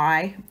delta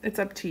y. It's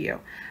up to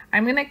you.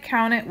 I'm going to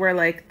count it where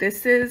like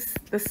this is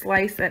the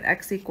slice at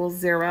x equals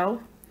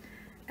 0,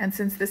 and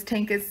since this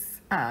tank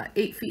is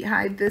 8 feet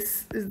high,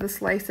 this is the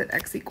slice at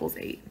x equals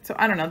 8. So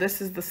I don't know,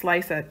 this is the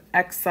slice at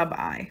x sub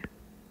I.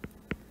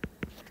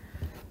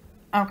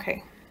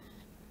 Okay.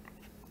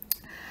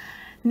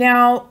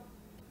 Now,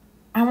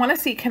 I want to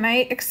see, can I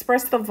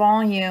express the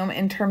volume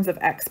in terms of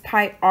x,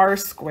 pi r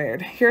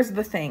squared? Here's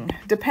the thing.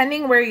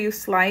 Depending where you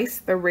slice,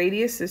 the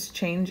radius is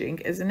changing,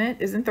 isn't it?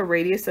 Isn't the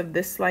radius of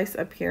this slice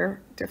up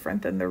here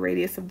different than the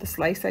radius of the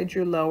slice I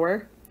drew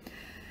lower?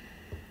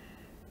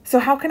 So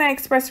how can I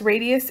express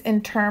radius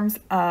in terms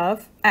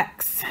of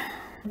x?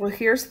 Well,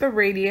 here's the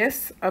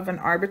radius of an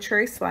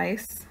arbitrary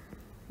slice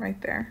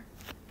right there.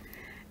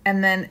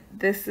 And then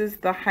this is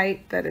the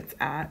height that it's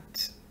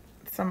at,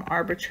 some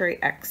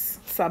arbitrary x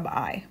sub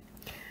I.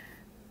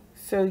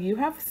 So you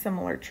have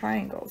similar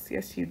triangles.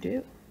 Yes, you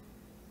do.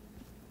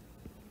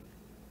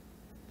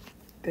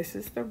 This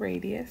is the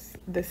radius,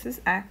 this is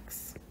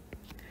x,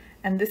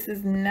 and this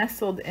is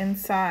nestled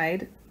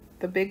inside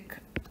the big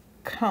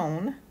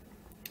cone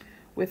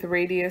with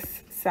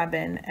radius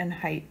 7 and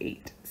height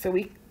 8. So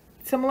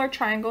similar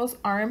triangles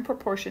are in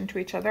proportion to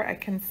each other. I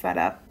can set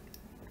up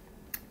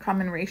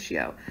common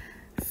ratio.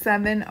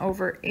 7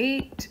 over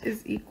 8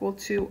 is equal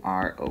to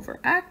r over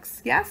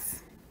x.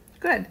 Yes?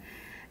 Good.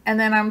 And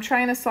then I'm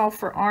trying to solve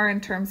for r in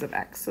terms of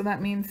x. So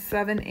that means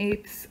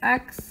 7/8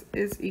 x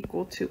is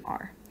equal to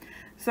r.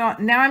 So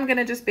now I'm going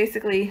to just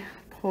basically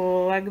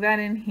plug that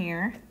in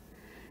here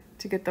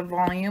to get the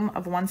volume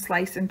of one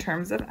slice in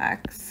terms of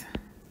x.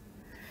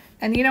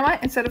 And you know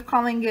what? Instead of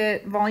calling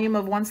it volume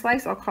of one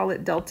slice, I'll call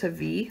it delta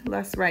V,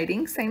 less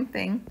writing, same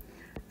thing.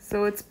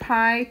 So it's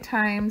pi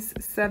times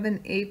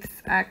 7/8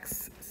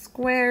 x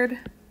squared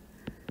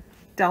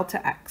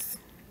delta x.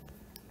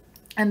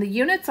 And the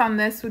units on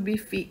this would be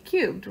feet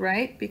cubed,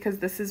 right? Because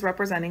this is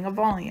representing a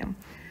volume.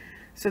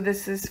 So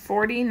this is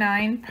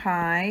 49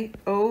 pi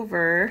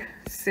over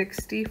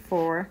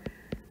 64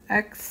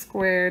 x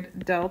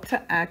squared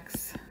delta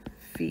x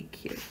feet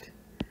cubed.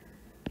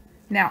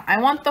 Now I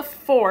want the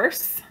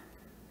force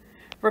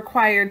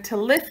required to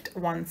lift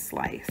one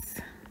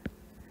slice.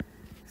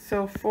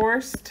 So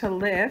force to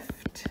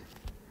lift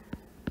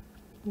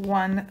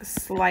one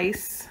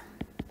slice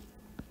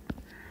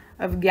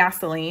of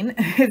gasoline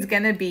is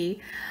going to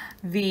be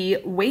the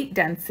weight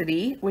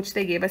density, which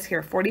they gave us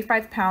here,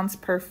 45 pounds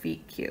per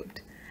feet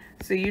cubed.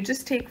 So you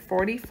just take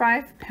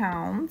 45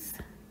 pounds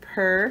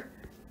per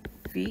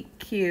feet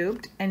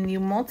cubed and you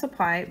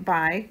multiply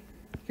by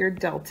your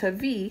delta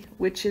V,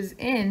 which is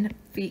in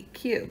feet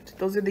cubed.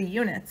 Those are the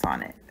units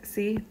on it.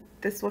 See,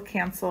 this will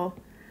cancel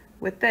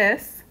with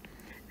this.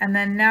 And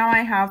then now I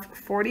have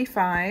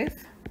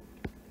 45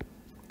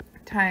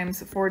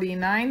 times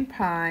 49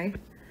 pi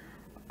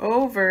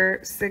over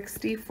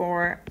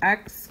 64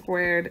 x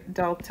squared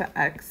delta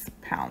x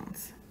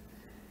pounds.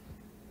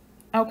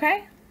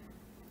 Okay?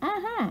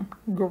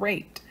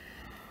 Great.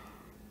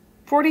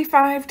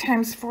 45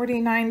 times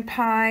 49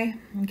 pi,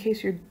 in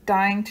case you're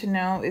dying to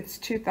know, it's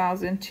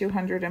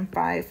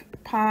 2,205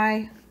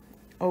 pi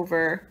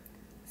over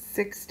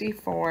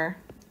 64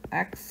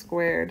 x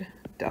squared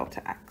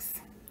delta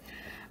x.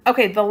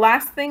 Okay, the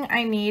last thing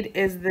I need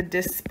is the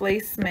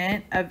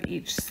displacement of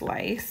each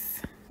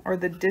slice, or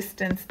the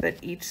distance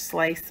that each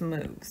slice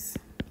moves.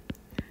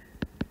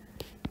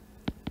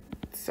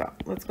 So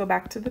let's go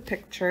back to the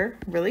picture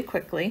really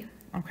quickly,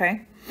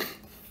 okay?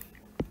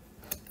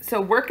 So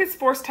work is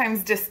force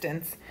times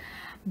distance.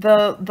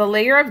 The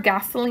layer of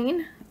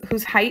gasoline,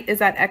 whose height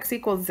is at x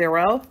equals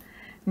 0,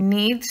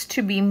 needs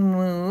to be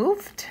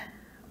moved,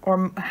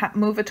 or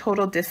move a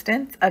total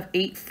distance of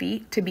 8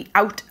 feet to be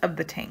out of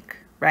the tank,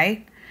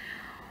 right?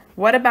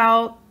 What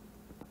about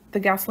the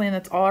gasoline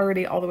that's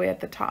already all the way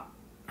at the top?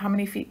 How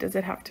many feet does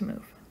it have to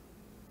move?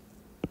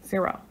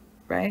 0,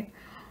 right?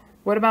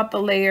 What about the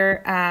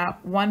layer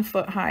at 1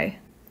 foot high?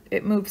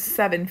 It moves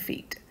 7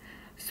 feet.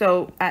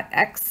 So at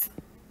x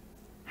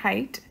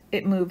height,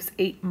 it moves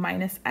 8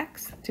 minus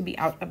x to be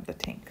out of the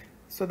tank.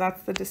 So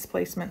that's the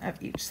displacement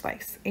of each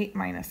slice, 8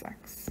 minus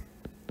x.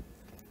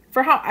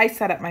 For how I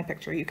set up my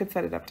picture, you could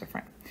set it up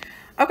different.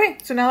 Okay,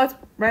 so now let's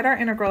write our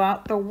integral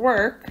out. The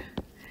work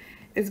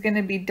is going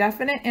to be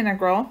definite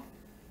integral.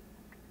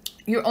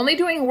 You're only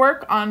doing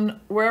work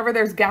on wherever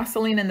there's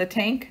gasoline in the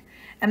tank,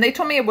 and they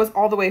told me it was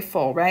all the way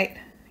full, right?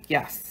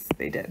 Yes,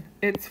 they did.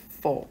 It's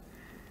full.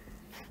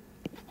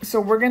 So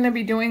we're going to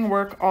be doing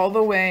work all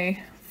the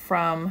way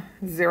from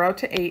 0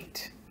 to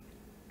 8.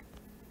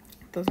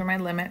 Those are my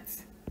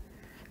limits.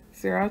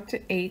 0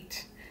 to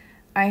 8.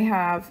 I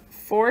have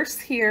force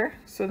here,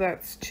 so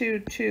that's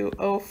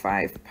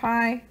 2,205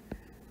 pi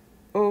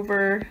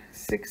over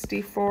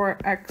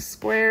 64x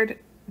squared.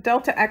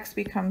 Delta x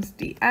becomes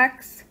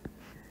dx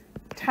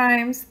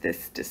times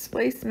this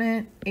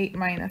displacement, 8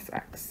 minus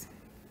x.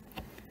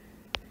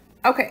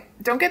 Okay,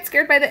 don't get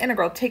scared by the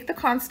integral. Take the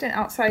constant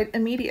outside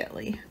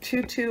immediately.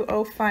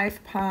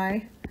 2,205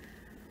 pi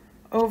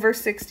over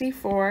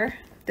 64.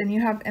 Then you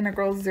have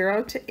integral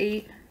 0 to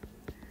 8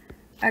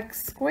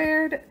 x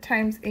squared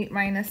times 8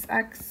 minus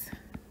x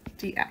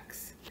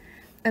dx.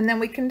 And then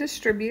we can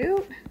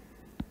distribute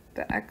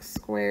the x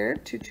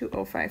squared,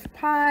 2,205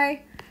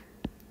 pi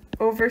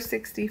over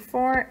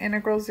 64,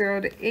 integral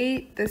 0 to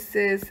 8. This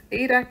is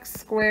 8x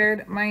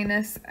squared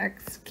minus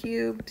x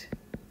cubed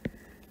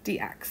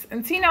dx.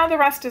 And see, now the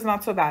rest is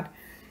not so bad.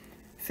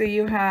 So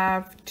you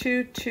have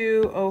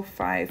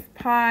 2,205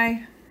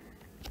 pi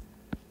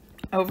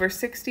over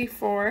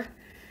 64.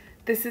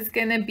 This is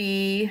going to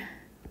be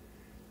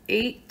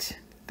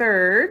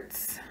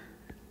 8/3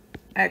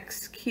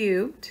 x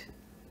cubed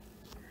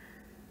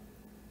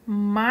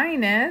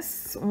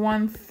minus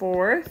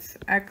 1/4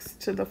 x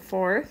to the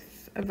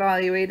 4th,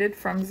 evaluated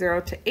from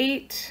 0 to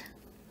 8.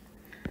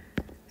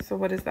 So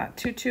what is that?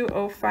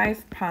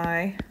 2,205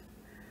 pi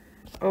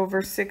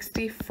over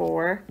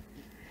 64.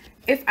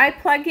 If I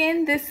plug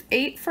in this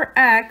 8 for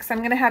x, I'm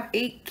going to have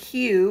 8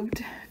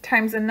 cubed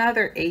times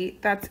another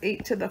 8. That's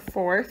 8 to the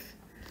 4th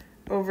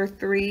over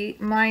 3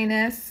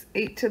 minus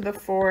 8 to the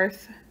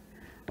 4th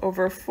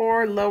over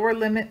 4, lower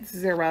limit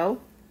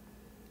 0.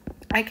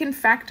 I can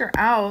factor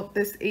out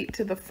this 8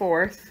 to the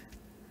 4th.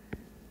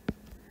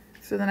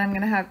 So then I'm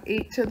going to have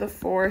 8 to the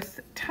 4th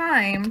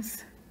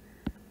times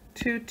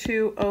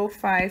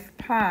 2,205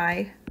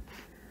 pi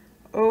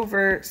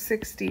over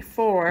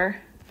 64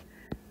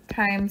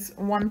 times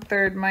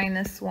 1/3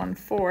 minus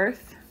 1/4.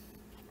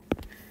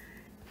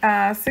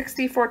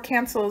 64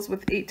 cancels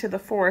with 8 to the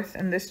 4th,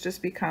 and this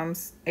just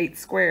becomes 8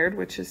 squared,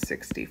 which is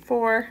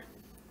 64.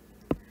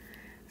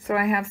 So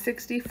I have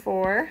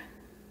 64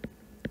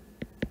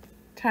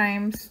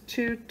 times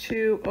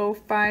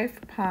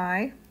 2,205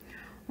 pi.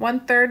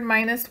 1/3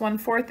 minus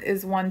 1/4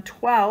 is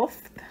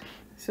 1/12.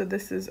 So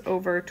this is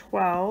over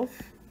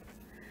 12.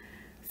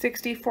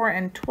 64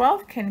 and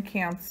 12 can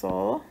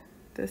cancel.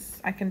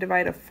 This, I can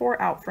divide a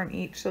 4 out from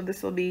each, so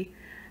this will be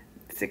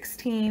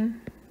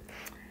 16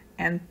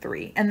 and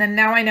 3. And then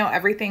now I know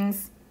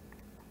everything's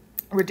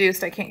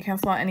reduced. I can't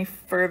cancel out any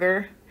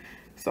further.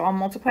 So I'll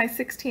multiply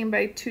 16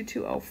 by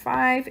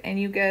 2205, and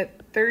you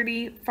get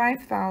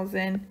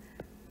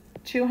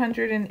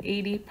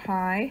 35,280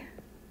 pi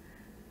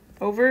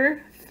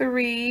over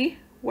 3.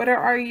 What are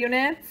our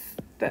units?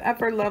 The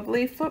ever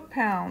lovely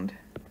foot-pound.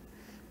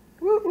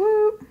 Woo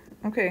woo.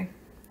 Okay,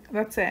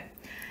 that's it.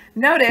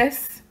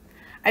 Notice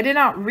I did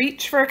not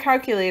reach for a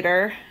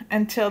calculator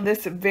until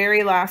this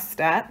very last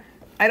step.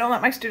 I don't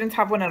let my students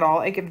have one at all.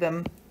 I give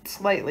them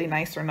slightly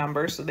nicer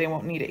numbers so they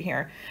won't need it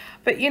here.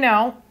 But you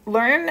know,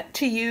 learn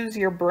to use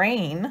your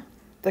brain,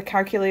 the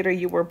calculator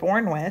you were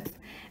born with,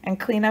 and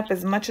clean up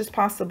as much as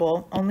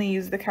possible. Only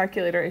use the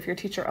calculator if your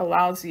teacher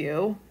allows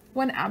you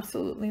when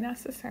absolutely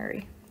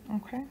necessary.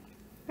 Okay,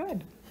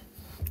 good.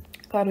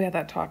 Glad we had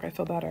that talk. I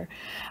feel better.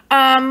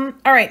 All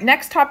right,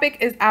 next topic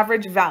is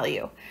average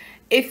value.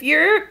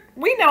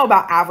 We know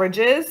about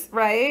averages,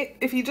 right?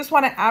 If you just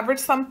want to average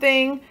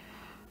something,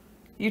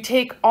 you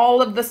take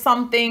all of the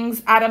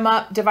somethings, add them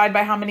up, divide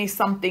by how many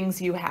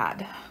somethings you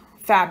had.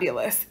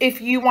 Fabulous. If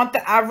you want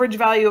the average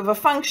value of a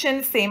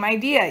function, same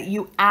idea.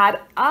 You add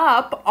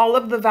up all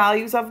of the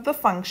values of the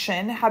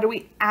function. How do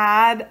we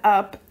add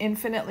up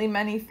infinitely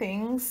many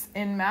things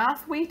in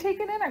math? We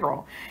take an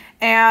integral.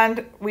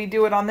 And we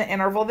do it on the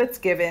interval that's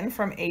given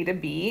from a to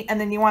b.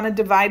 And then you want to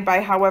divide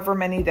by however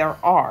many there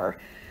are.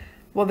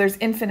 Well, there's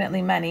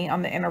infinitely many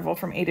on the interval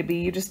from a to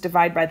b. You just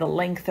divide by the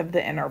length of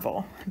the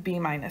interval, b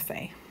minus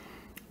a.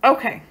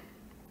 Okay.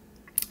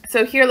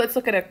 So here, let's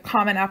look at a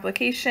common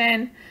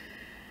application.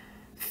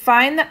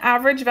 Find the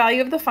average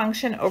value of the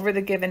function over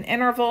the given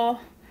interval.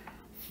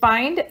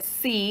 Find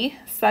c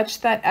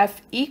such that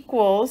f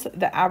equals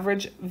the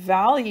average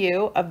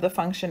value of the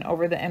function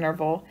over the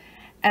interval.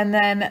 And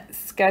then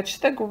sketch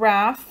the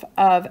graph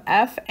of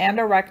f and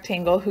a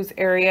rectangle whose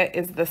area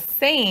is the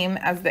same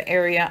as the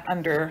area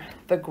under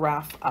the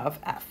graph of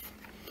f.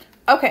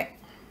 Okay,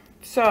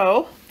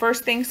 so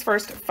first things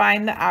first,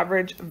 find the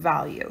average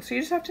value. So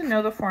you just have to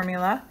know the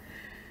formula.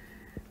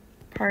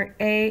 Part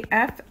A,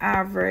 f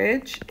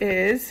average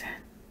is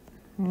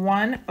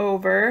 1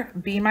 over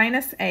b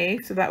minus a,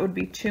 so that would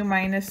be 2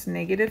 minus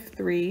negative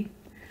 3,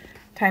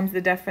 times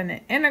the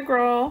definite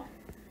integral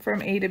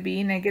from a to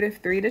b, negative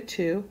 3 to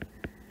 2,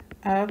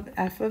 of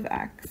f of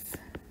x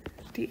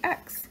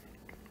dx.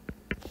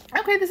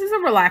 Okay, this is a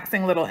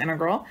relaxing little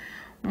integral.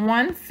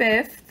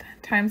 1/5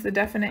 times the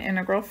definite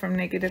integral from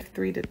negative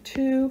 3 to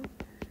 2,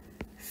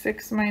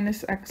 6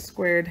 minus x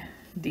squared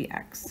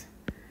dx.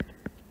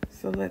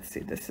 So let's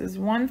see, this is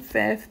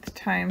 1/5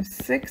 times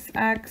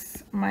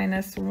 6x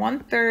minus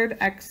 1/3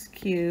 x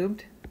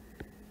cubed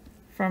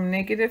from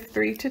negative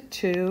 3 to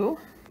 2.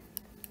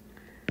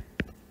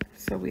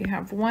 So we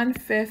have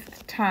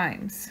 1/5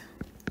 times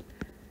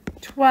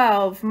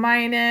 12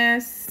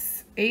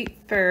 minus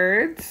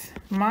 8/3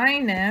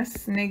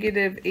 minus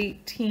negative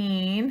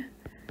 18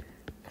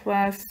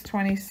 plus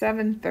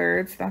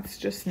 27/3, that's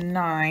just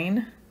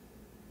 9.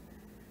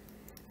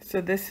 So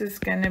this is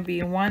going to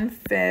be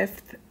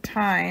 1/5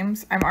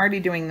 times, I'm already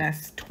doing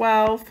this,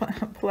 12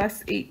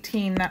 plus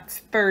 18,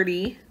 that's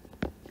 30.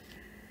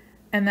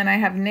 And then I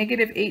have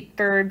negative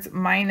 8/3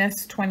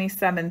 minus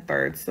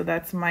 27/3, so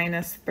that's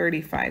minus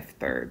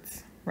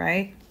 35/3,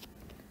 right?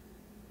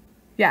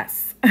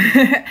 Yes.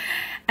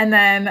 And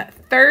then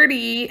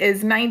 30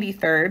 is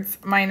 90/3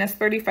 minus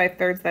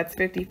 35/3, that's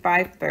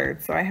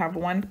 55/3. So I have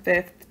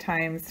 1/5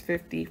 times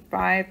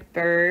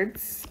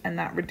 55/3, and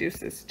that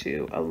reduces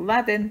to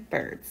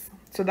 11/3.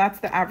 So that's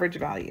the average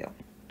value.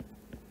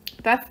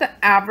 That's the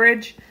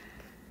average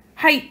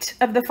height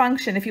of the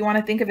function, if you want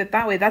to think of it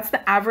that way. That's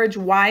the average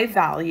y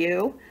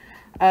value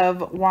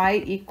of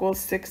y equals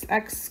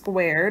 6x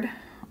squared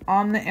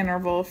on the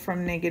interval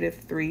from negative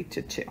 3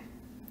 to 2.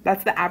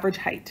 That's the average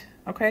height.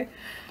 Okay,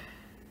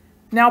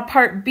 now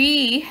part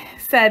B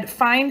said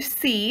find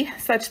c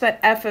such that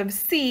f of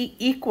c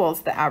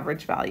equals the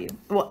average value.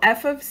 Well,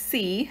 f of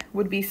c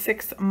would be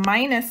 6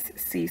 minus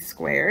c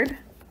squared,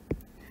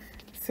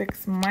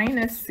 6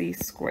 minus c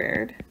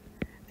squared,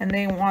 and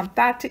they want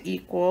that to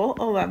equal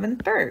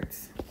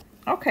 11/3.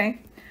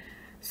 Okay,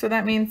 so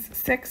that means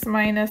 6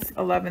 minus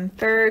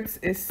 11/3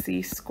 is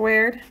c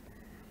squared.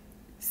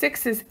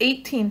 6 is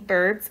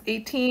 18/3.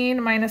 18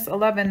 minus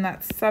 11,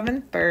 that's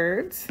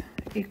 7/3,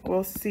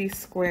 equals c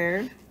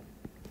squared.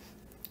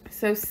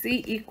 So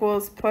c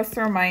equals plus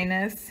or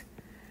minus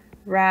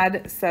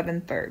rad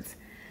 7/3.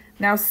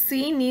 Now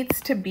c needs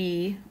to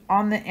be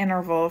on the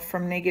interval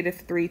from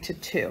negative 3 to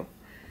 2.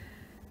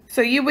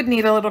 So you would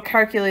need a little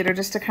calculator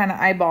just to kind of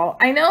eyeball.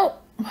 I know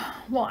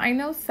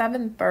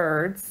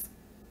 7/3,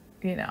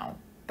 you know,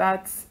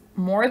 that's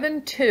more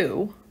than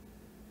 2.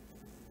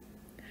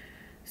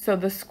 So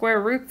the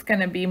square root's going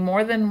to be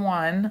more than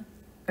 1.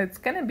 It's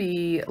going to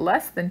be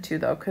less than 2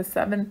 though, because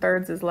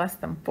 7/3 is less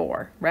than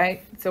 4,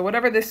 right? So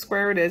whatever this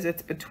square root is,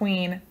 it's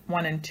between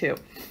 1 and 2.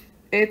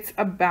 It's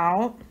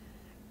about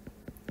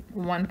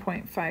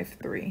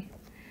 1.53.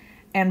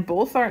 And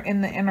both are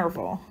in the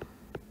interval.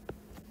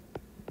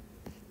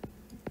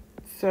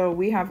 So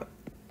we have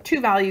two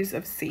values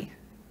of C.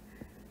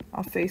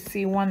 I'll say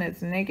C1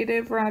 is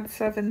negative rad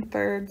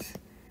 7/3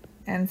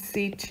 and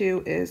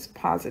C2 is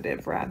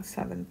positive rad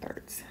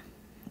 7/3.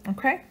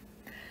 Okay.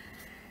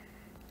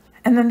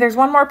 And then there's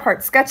one more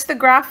part. Sketch the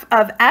graph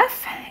of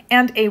F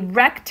and a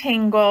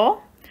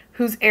rectangle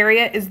whose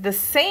area is the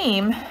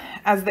same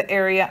as the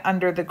area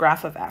under the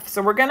graph of F.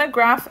 So we're going to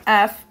graph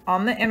F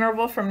on the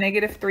interval from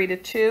 -3 to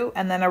 2,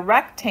 and then a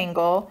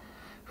rectangle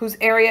whose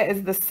area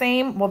is the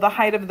same. Well, the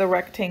height of the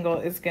rectangle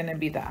is going to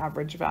be the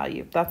average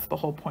value. That's the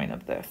whole point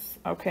of this.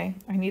 Okay,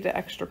 I need an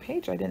extra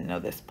page. I didn't know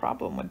this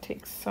problem would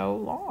take so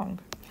long.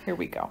 Here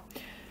we go.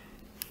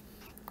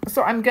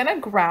 So I'm going to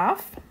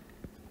graph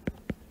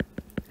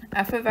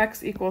f of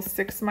x equals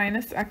 6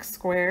 minus x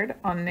squared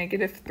on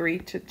 -3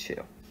 to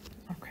 2.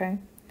 Okay,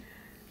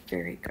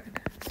 very good.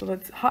 So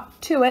let's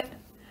hop to it.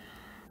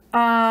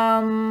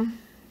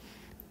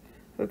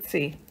 Let's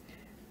see.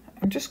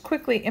 I'm just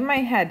quickly in my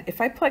head.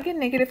 If I plug in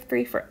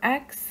 -3 for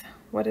x,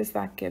 what does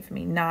that give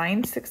me?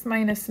 9. 6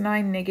 minus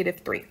 9,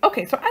 -3.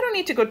 Okay, so I don't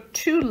need to go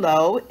too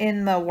low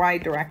in the y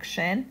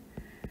direction.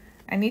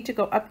 I need to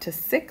go up to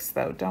 6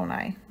 though, don't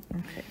I?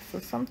 Okay, so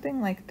something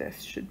like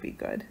this should be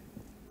good.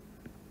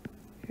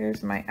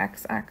 Here's my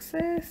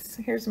x-axis,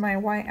 here's my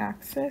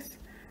y-axis.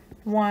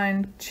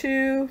 1,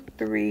 2,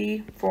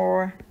 3,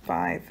 4,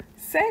 5,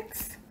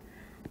 6.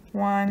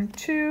 1,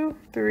 2,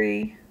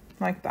 3,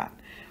 like that.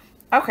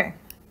 Okay.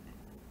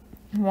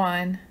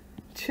 1,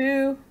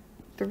 2,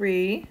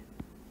 3.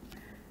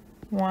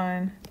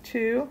 1,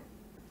 2.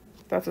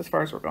 That's as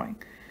far as we're going.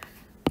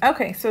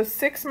 Okay, so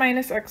 6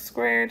 minus x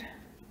squared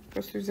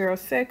goes through 0,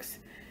 6.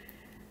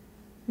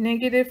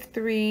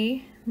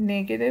 -3,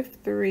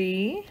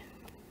 -3.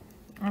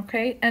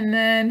 Okay, and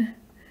then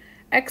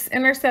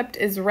x-intercept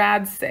is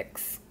rad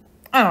 6.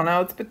 I don't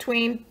know, it's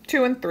between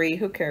 2 and 3.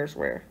 Who cares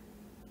where?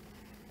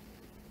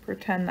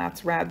 Pretend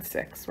that's rad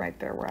 6 right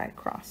there where I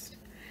crossed.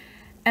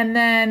 And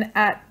then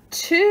at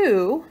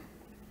 2,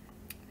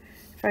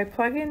 if I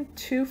plug in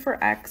 2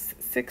 for x,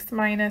 6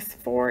 minus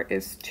 4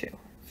 is 2.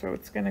 So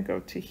it's going to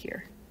go to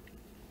here.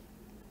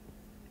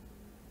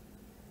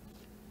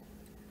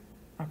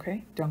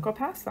 Okay, don't go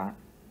past that.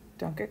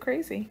 Don't get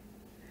crazy.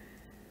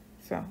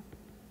 So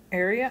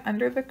area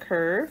under the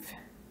curve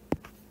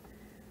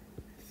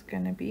is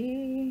going to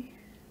be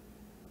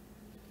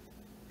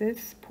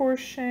this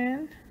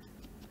portion.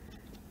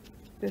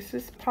 This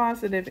is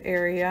positive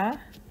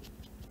area.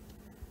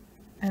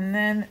 And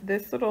then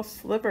this little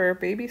sliver,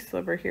 baby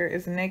sliver here,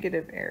 is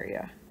negative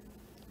area.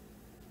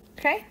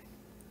 Okay,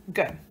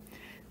 good.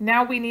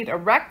 Now we need a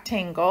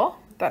rectangle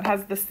that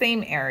has the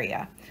same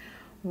area.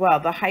 Well,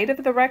 the height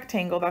of the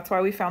rectangle, that's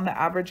why we found the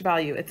average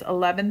value. It's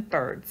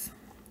 11/3.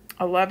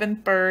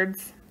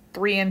 11/3,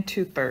 3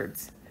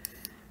 2/3.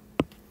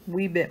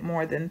 Wee bit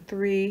more than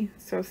 3.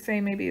 So say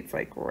maybe it's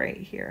like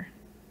right here.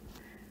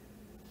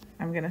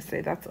 I'm going to say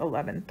that's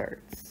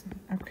 11/3.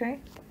 Okay.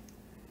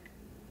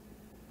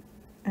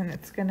 And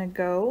it's going to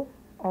go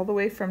all the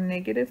way from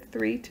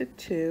 -3 to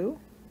 2.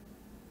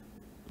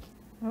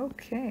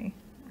 Okay.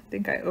 I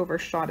think I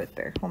overshot it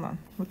there. Hold on.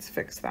 Let's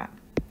fix that.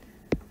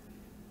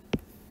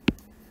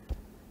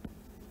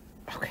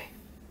 Okay.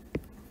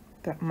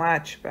 That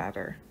much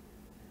better.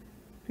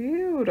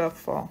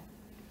 Beautiful.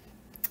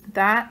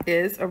 That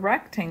is a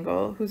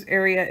rectangle whose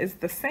area is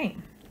the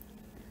same.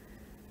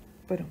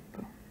 Boom,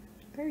 boom.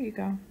 There you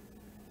go.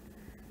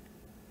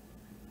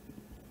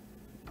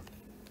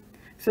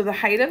 So the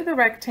height of the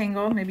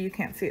rectangle, maybe you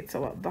can't see it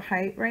so well, the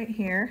height right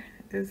here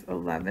is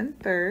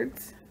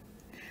 11/3.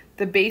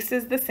 The base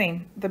is the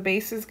same. The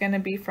base is going to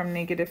be from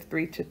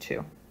 -3 to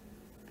 2.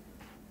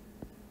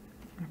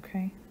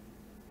 Okay,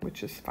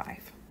 which is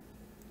 5.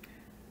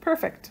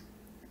 Perfect.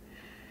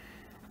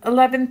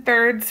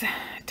 11/3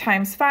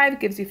 times 5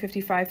 gives you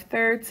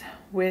 55/3,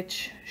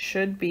 which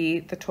should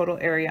be the total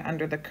area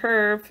under the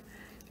curve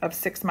of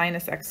 6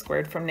 minus x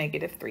squared from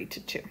 -3 to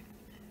 2.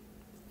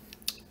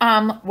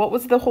 What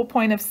was the whole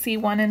point of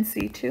C1 and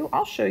C2?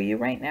 I'll show you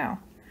right now.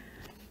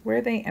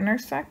 Where they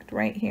intersect,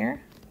 right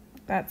here.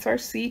 That's our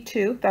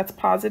C2. That's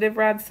positive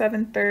rad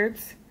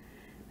 7/3.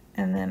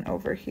 And then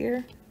over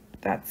here,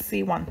 that's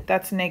C1.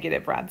 That's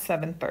negative rad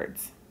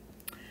 7/3.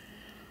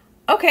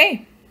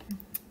 Okay,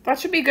 that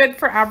should be good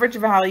for average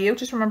value.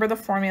 Just remember the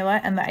formula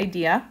and the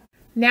idea.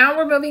 Now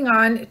we're moving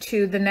on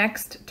to the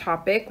next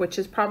topic, which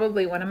is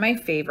probably one of my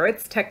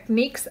favorites,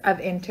 techniques of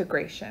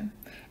integration.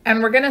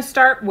 And we're going to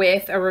start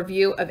with a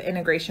review of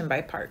integration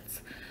by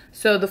parts.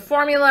 So the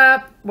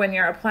formula when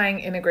you're applying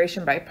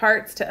integration by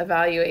parts to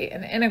evaluate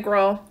an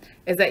integral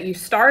is that you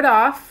start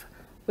off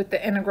with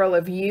the integral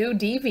of u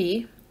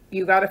dv.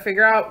 You got to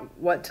figure out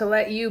what to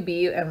let u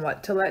be and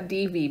what to let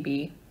dv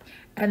be.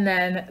 And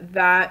then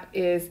that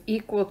is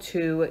equal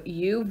to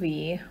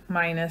uv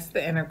minus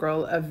the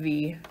integral of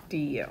v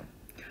du.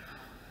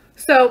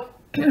 So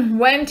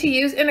when to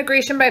use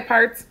integration by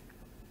parts,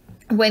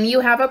 when you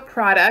have a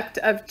product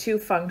of two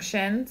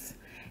functions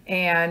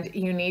and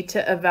you need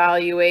to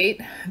evaluate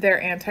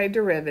their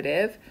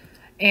antiderivative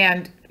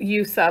and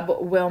u sub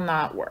will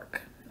not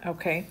work,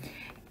 okay?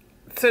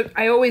 So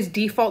I always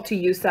default to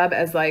u sub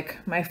as like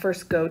my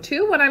first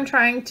go-to when I'm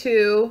trying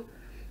to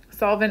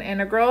solve an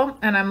integral.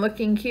 And I'm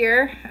looking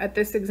here at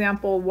this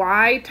example,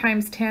 y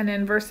times tan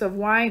inverse of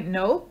y.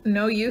 No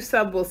u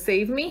sub will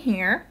save me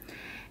here.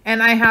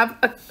 And I have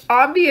an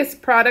obvious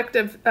product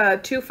of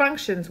two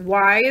functions.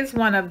 Y is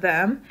one of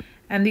them,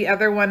 and the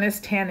other one is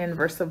tan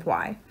inverse of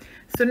y.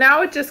 So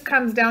now it just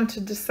comes down to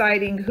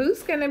deciding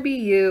who's going to be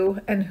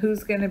u and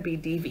who's going to be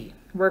dv.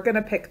 We're going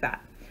to pick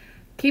that.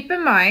 Keep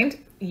in mind,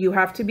 you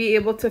have to be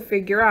able to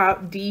figure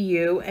out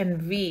du and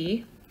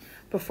v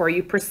before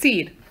you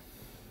proceed.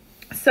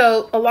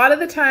 So a lot of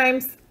the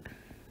times,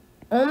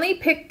 only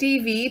pick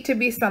dv to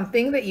be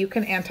something that you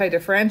can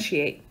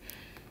anti-differentiate.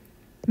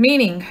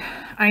 Meaning,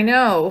 I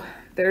know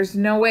there's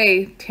no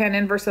way tan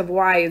inverse of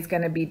y is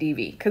going to be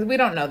dv, because we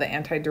don't know the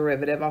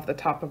antiderivative off the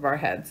top of our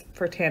heads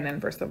for tan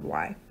inverse of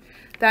y.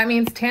 That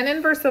means tan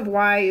inverse of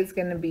y is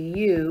going to be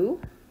u,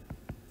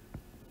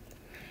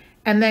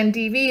 and then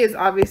dv is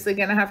obviously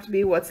going to have to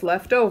be what's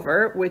left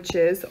over, which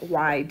is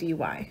y dy.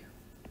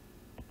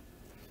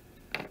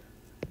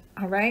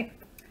 All right.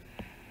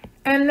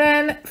 And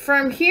then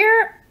from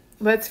here,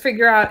 let's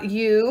figure out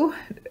du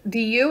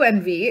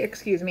and v,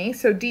 excuse me.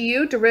 So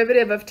du,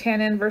 derivative of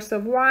tan inverse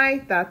of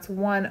y, that's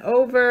 1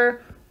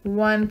 over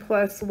 1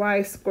 plus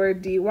y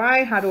squared dy.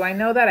 How do I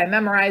know that? I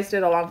memorized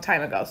it a long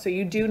time ago. So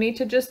you do need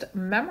to just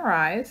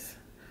memorize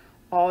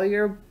all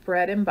your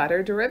bread and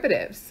butter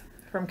derivatives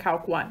from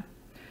Calc 1.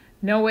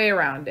 No way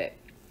around it.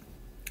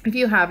 If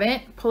you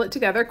haven't, pull it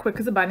together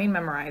quick as a bunny,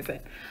 memorize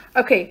it.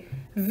 Okay,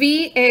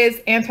 v is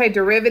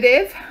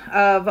antiderivative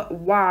of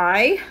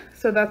y.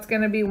 So that's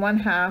going to be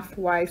 1/2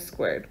 y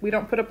squared. We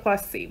don't put a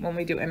plus c when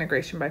we do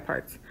integration by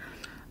parts.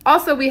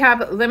 Also, we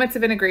have limits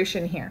of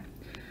integration here.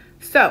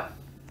 So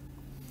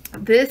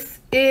this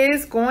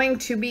is going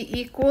to be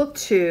equal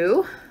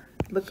to,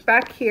 look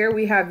back here,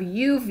 we have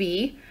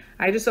uv.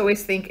 I just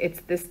always think it's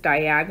this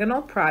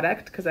diagonal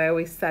product because I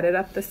always set it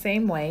up the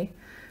same way.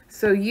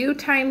 So u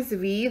times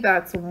v,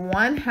 that's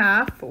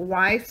 1/2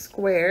 y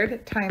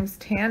squared times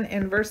tan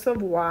inverse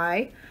of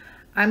y.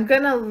 I'm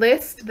going to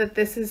list that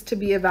this is to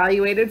be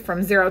evaluated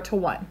from 0 to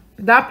 1.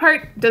 That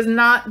part does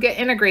not get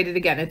integrated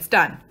again. It's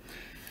done.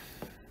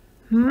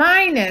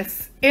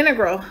 Minus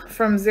integral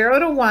from 0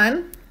 to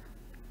 1.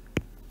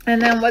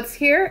 And then what's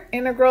here?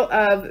 Integral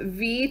of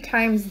v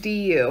times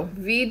du.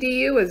 v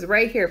du is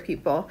right here,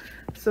 people.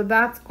 So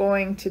that's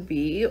going to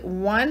be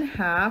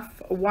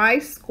 1/2 y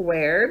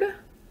squared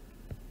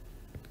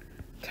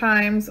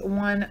times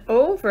 1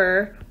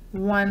 over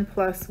 1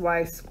 plus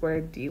y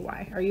squared dy.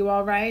 Are you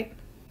all right?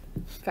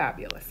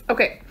 Fabulous.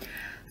 Okay,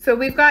 so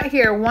we've got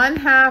here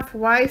 1/2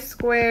 y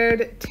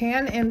squared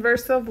tan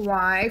inverse of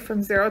y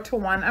from 0 to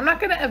 1. I'm not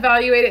going to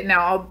evaluate it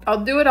now.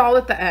 I'll do it all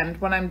at the end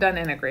when I'm done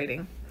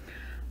integrating.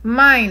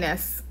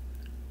 Minus,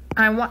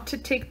 I want to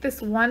take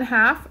this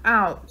 1/2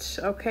 out,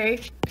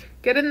 okay?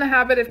 Get in the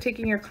habit of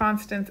taking your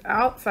constants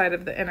outside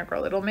of the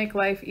integral. It'll make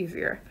life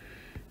easier.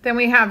 Then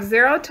we have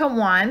 0 to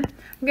 1.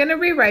 I'm going to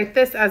rewrite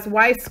this as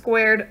y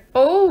squared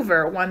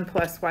over 1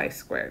 plus y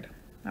squared,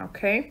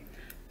 okay?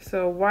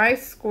 So y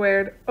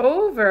squared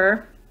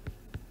over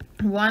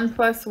 1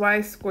 plus y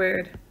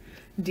squared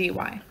dy.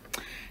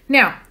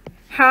 Now,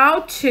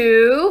 how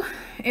to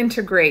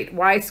integrate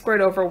y squared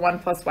over 1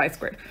 plus y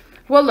squared?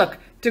 Well, look,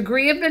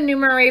 degree of the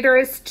numerator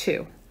is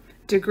 2.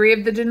 Degree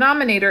of the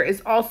denominator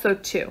is also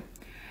 2.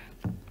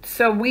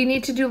 So we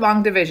need to do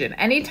long division.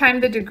 Anytime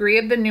the degree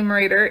of the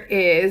numerator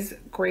is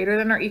greater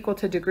than or equal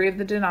to degree of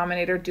the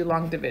denominator, do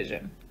long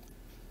division.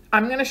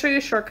 I'm going to show you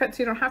a shortcut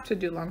so you don't have to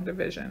do long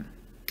division.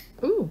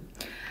 Ooh.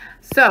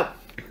 So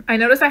I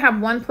notice I have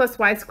 1 plus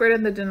y squared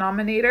in the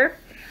denominator.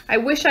 I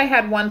wish I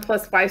had 1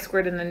 plus y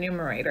squared in the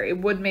numerator. It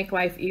would make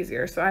life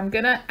easier. So I'm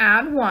going to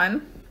add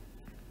 1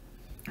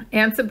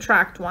 and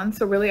subtract 1.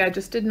 So really I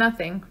just did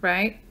nothing,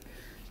 right?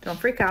 Don't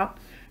freak out.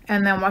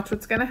 And then watch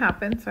what's going to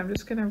happen. So I'm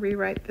just going to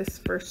rewrite this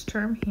first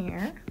term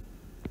here.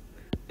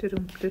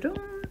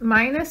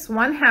 Minus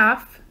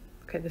 1/2.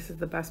 Okay, this is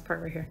the best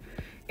part right here.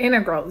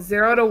 Integral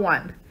 0 to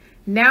 1.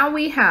 Now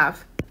we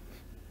have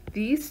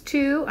these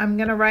two. I'm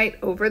going to write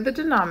over the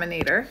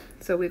denominator.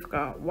 So we've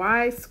got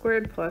y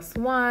squared plus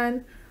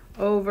 1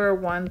 over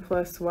 1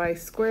 plus y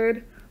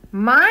squared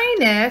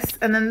minus,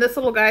 and then this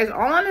little guy's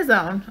all on his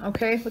own.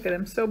 Okay, look at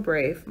him, so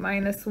brave.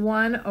 Minus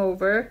 1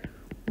 over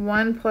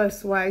 1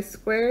 plus y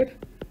squared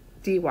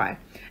dy.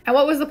 And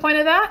what was the point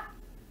of that?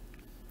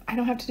 I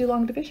don't have to do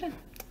long division.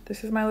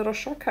 This is my little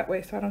shortcut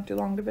way, so I don't do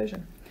long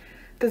division.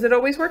 Does it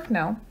always work?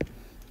 No.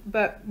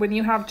 But when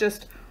you have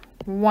just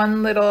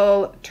one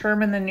little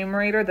term in the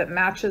numerator that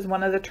matches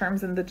one of the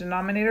terms in the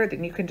denominator,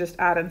 then you can just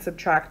add and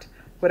subtract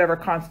whatever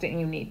constant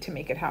you need to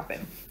make it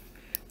happen.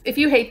 If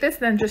you hate this,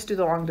 then just do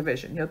the long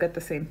division. You'll get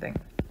the same thing.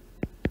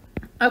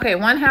 Okay,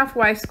 1/2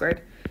 y squared.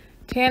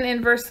 Tan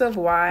inverse of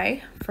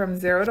y from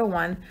 0 to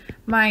 1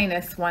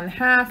 minus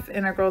 1/2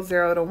 integral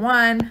 0 to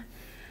 1.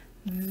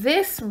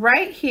 This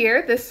right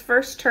here, this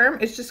first term,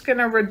 is just going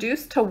to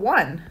reduce to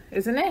 1,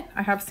 isn't it?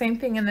 I have same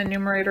thing in the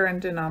numerator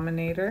and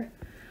denominator.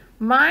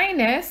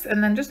 minus,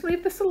 and then just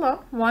leave this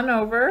alone, 1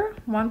 over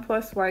 1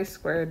 plus y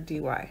squared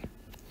dy.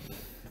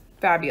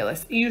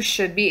 Fabulous. You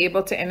should be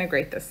able to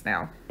integrate this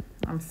now.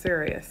 I'm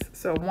serious.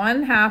 So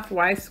 1/2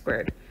 y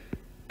squared,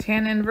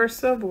 tan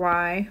inverse of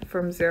y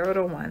from 0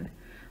 to 1,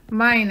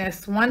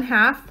 minus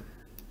 1/2,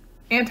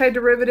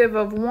 antiderivative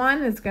of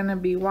 1 is going to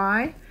be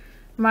y,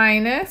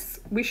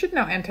 minus, we should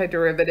know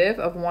antiderivative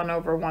of 1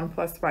 over 1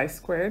 plus y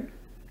squared.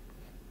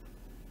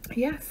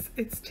 Yes,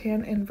 it's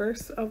tan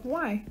inverse of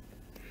y.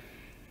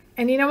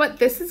 And you know what?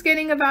 This is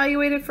getting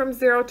evaluated from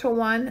 0 to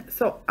 1,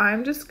 so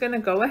I'm just going to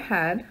go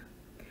ahead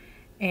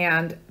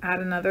and add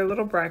another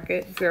little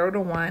bracket, 0 to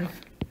 1,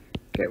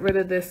 get rid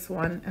of this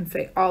one, and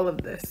say all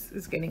of this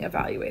is getting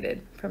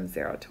evaluated from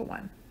 0 to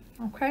 1.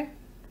 Okay?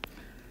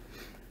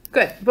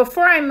 Good.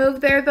 Before I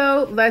move there,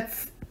 though,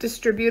 let's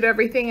distribute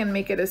everything and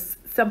make it as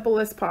simple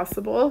as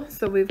possible.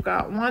 So we've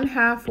got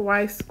 1/2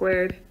 y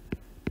squared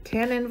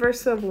tan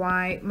inverse of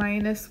y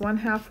minus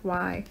 1/2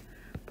 y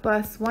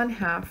plus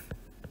 1/2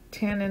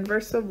 tan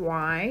inverse of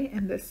y,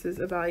 and this is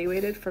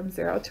evaluated from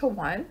 0 to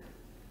 1.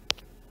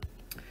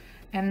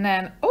 And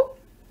then, oh,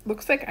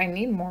 looks like I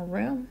need more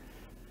room.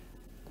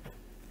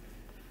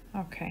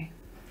 Okay,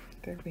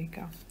 there we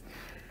go.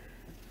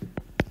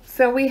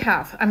 So we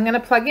have, I'm going to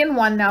plug in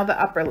 1 now,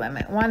 the upper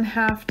limit.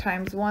 1/2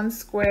 times 1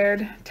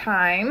 squared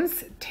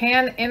times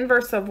tan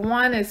inverse of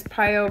 1 is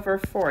pi over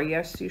 4.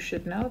 Yes, you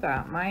should know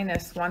that.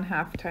 Minus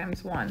 1/2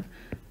 times 1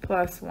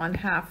 plus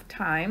 1/2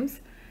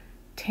 times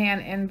tan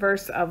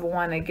inverse of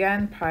 1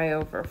 again, pi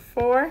over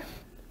 4.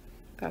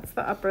 That's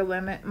the upper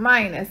limit.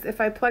 Minus, if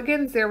I plug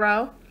in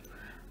 0,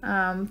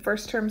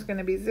 first term is going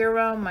to be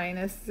 0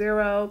 minus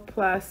 0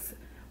 plus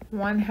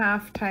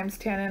 1/2 times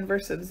tan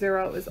inverse of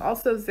 0 is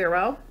also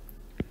 0.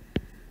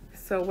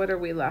 So what are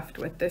we left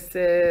with? This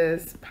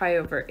is pi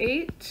over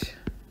 8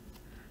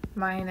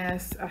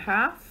 minus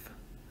 1/2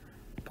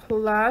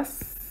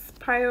 plus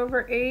pi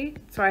over 8.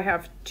 So I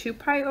have 2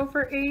 pi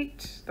over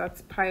 8.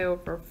 That's pi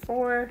over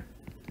 4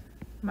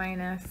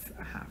 minus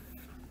 1/2.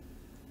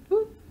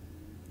 Ooh,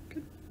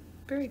 good.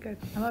 Very good.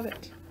 I love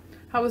it.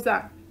 How was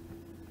that?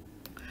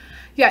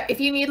 Yeah, if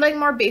you need like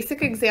more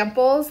basic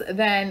examples,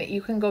 then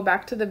you can go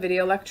back to the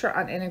video lecture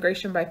on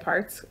integration by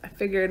parts. I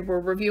figured we're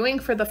reviewing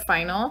for the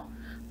final.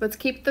 Let's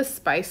keep the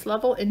spice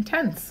level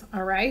intense,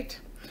 all right?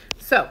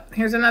 So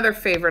here's another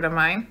favorite of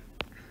mine.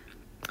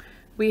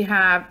 We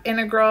have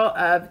integral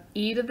of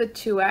e to the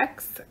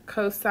 2x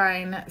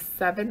cosine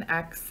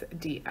 7x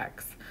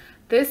dx.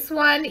 This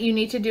one, you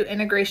need to do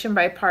integration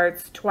by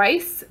parts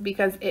twice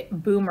because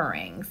it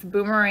boomerangs.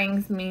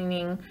 Boomerangs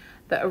meaning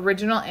the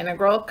original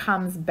integral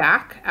comes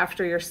back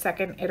after your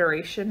second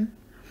iteration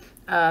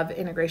of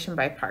integration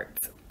by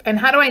parts. And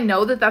how do I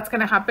know that that's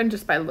going to happen?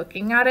 Just by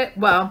looking at it?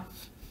 Well,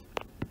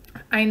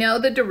 I know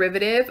the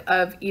derivative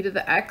of e to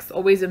the x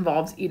always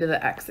involves e to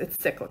the x.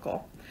 It's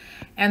cyclical.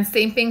 And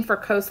same thing for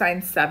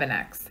cosine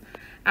 7x.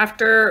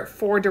 After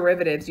 4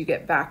 derivatives, you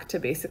get back to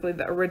basically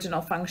the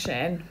original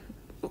function,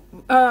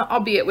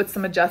 albeit with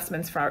some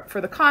adjustments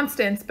for the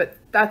constants, but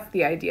that's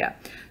the idea.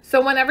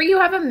 So whenever you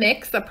have a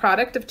mix, a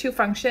product of 2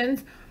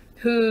 functions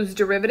whose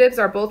derivatives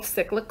are both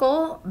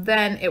cyclical,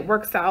 then it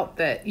works out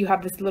that you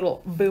have this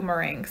little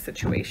boomerang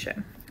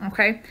situation,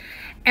 okay?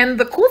 And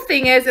the cool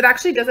thing is it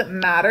actually doesn't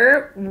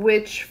matter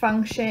which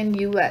function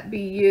you let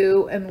be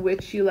u and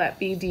which you let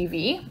be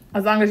dv,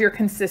 as long as you're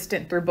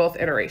consistent through both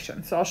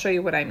iterations. So I'll show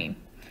you what I mean.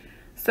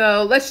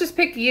 So let's just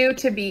pick u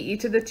to be e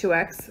to the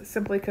 2x,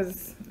 simply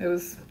because it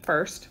was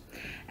first.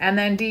 And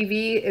then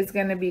dv is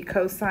going to be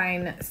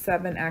cosine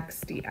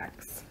 7x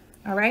dx.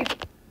 All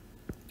right?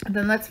 And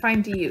then let's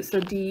find du.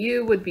 So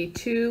du would be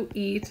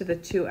 2e to the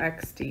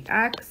 2x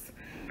dx.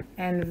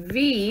 And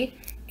v,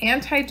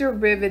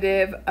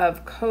 antiderivative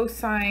of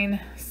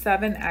cosine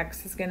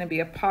 7x, is going to be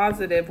a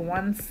positive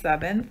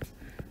 1/7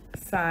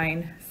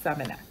 sine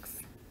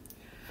 7x.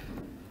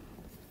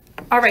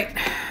 All right,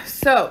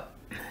 so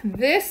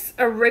this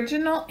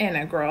original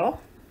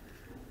integral,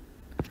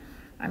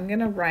 I'm going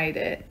to write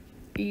it,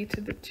 e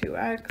to the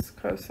 2x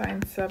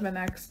cosine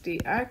 7x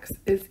dx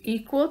is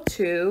equal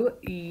to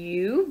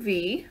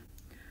uv.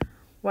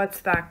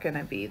 What's that going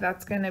to be?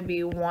 That's going to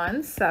be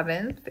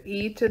 1/7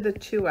 e to the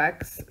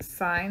 2x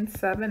sine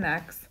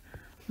 7x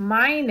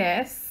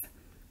minus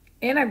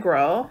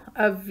integral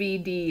of v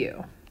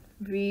du.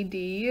 V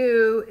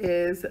du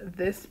is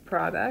this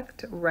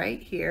product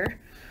right here.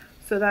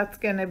 So that's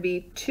going to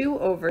be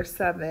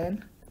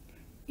 2/7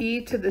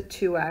 e to the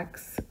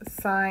 2x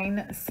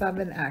sine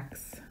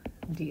 7x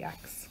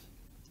dx.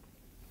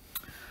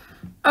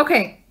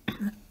 Okay.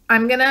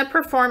 I'm going to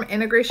perform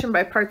integration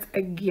by parts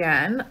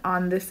again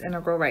on this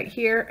integral right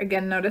here.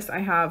 Again, notice I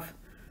have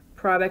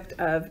product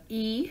of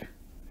e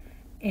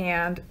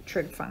and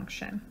trig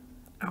function.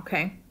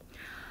 Okay.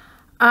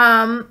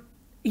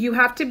 You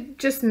have to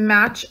just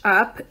match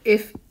up.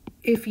 If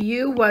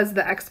u was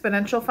the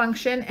exponential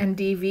function and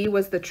dv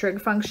was the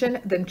trig function,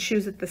 then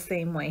choose it the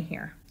same way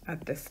here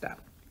at this step.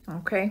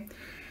 Okay.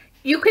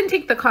 You can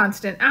take the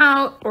constant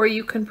out or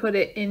you can put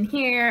it in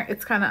here.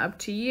 It's kind of up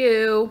to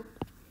you.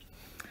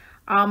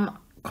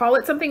 Call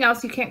it something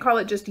else. You can't call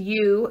it just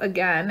u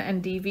again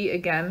and dv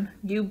again.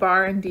 U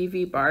bar and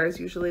dv bar is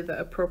usually the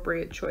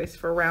appropriate choice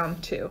for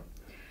round 2.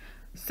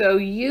 So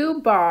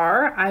u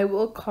bar I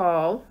will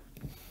call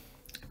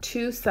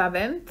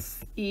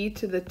 2/7 e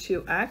to the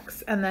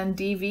 2x, and then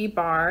dv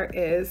bar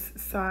is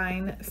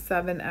sine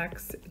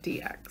 7x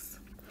dx.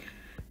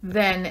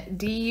 Then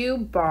du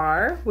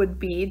bar would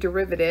be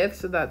derivative,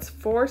 so that's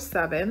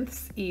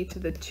 4/7 e to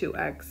the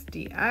 2x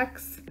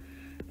dx,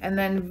 and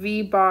then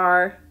v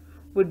bar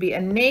would be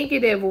a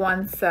negative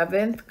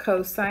 1/7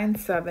 cosine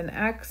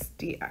 7x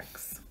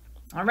dx.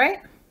 All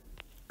right,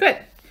 good.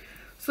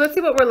 So let's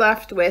see what we're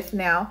left with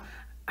now.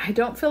 I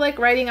don't feel like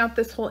writing out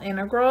this whole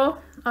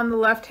integral on the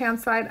left-hand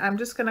side. I'm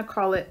just gonna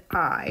call it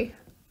I,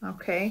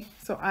 okay?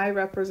 So I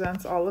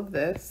represents all of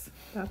this,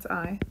 that's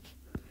I.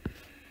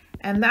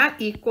 And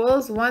that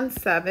equals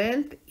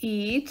 1/7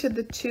 e to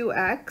the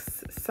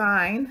 2x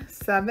sine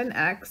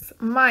 7x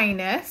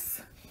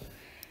minus,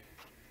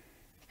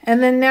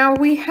 and then now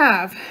we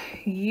have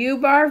u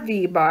bar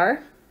v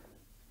bar,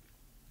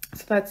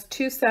 so that's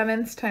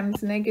 2/7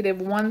 times negative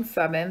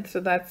 1/7, so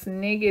that's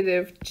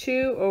negative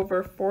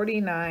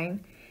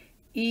 2/49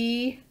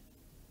 e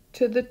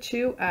to the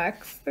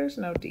 2x, there's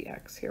no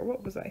dx here,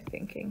 what was I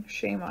thinking?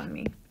 Shame on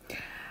me.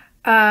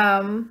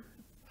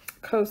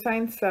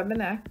 Cosine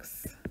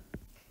 7x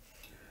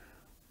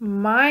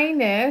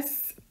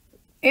minus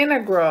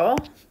integral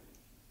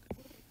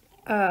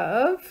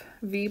of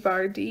v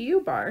bar du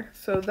bar.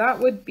 So that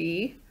would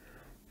be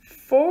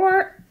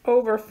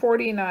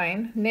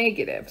 4/49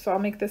 negative. So I'll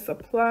make this a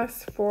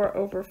plus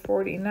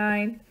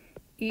 4/49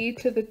 e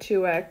to the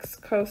 2x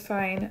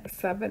cosine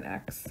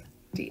 7x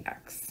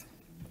dx.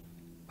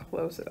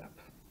 Close it up.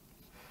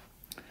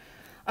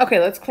 Okay,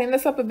 let's clean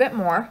this up a bit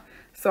more.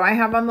 So I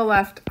have on the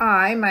left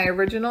I, my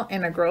original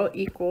integral,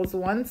 equals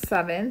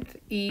 1/7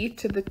 e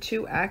to the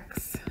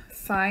 2x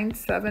sine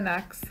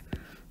 7x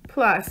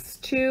plus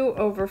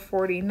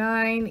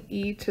 2/49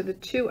 e to the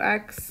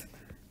 2x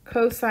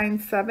cosine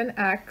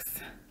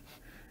 7x.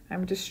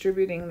 I'm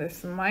distributing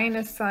this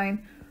minus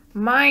sign,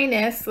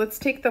 minus, let's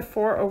take the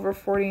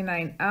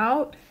 4/49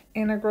 out,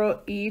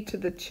 integral e to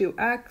the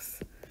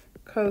 2x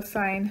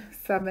cosine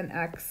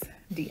 7x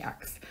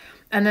dx.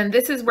 And then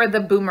this is where the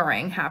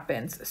boomerang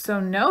happens. So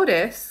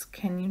notice,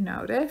 can you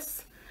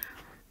notice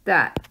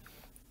that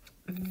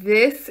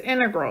this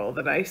integral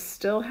that I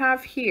still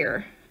have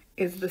here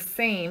is the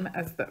same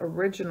as the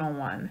original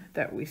one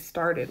that we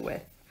started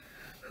with,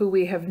 who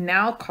we have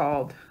now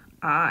called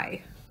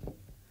I.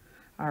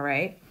 All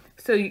right,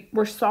 so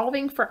we're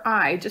solving for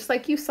I, just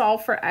like you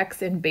solve for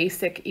x in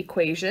basic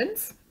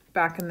equations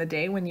back in the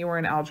day when you were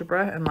in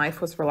algebra and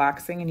life was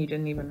relaxing and you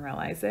didn't even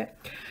realize it.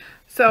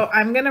 So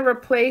I'm going to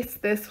replace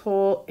this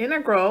whole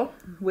integral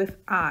with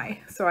I.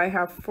 So I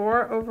have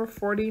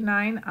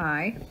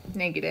 4/49I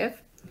negative,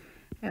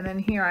 and then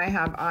here I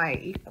have I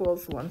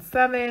equals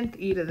 1/7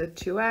 e to the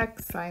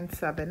 2x sine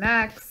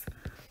 7x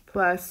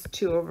plus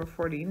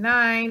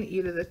 2/49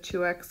 e to the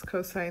 2x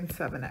cosine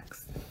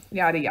 7x,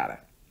 yada yada.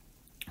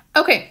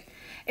 Okay,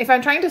 if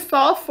I'm trying to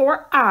solve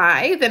for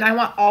I, then I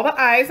want all the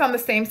i's on the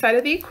same side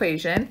of the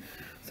equation.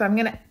 So I'm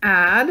going to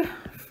add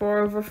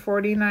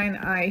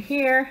 4/49I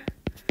here,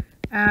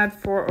 add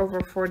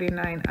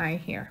 4/49I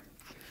here.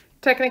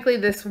 Technically,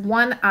 this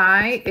one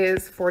I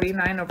is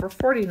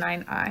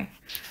 49/49I.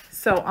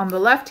 So on the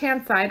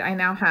left-hand side, I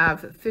now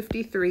have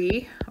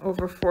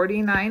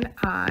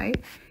 53/49I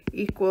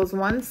equals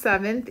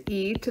 1/7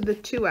 e to the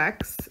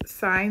 2x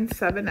sine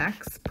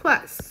 7x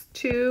plus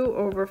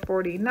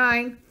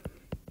 2/49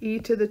 e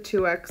to the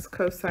 2x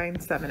cosine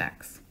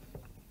 7x.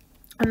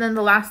 And then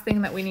the last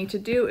thing that we need to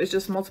do is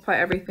just multiply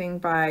everything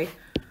by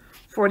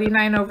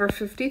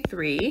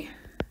 49/53.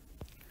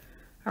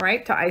 All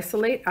right, to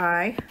isolate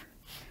I.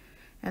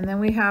 And then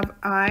we have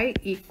I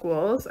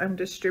equals, I'm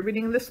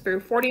distributing this through,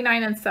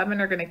 49 and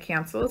 7 are going to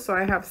cancel. So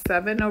I have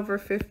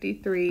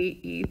 7/53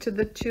 e to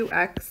the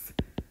 2x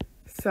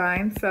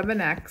sine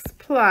 7x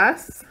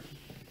plus,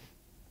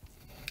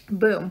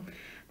 boom.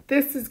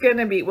 This is going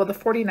to be, well, the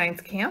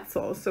 49's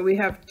cancel. So we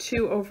have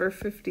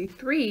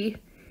 2/53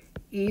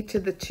 e to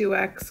the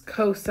 2x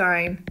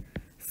cosine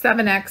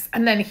 7x.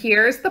 And then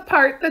here's the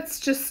part that's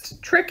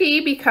just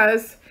tricky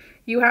because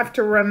you have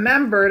to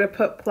remember to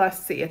put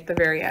plus c at the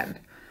very end.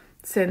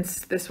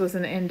 Since this was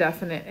an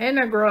indefinite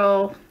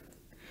integral,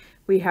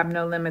 we have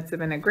no limits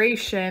of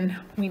integration,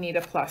 we need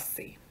a plus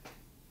c.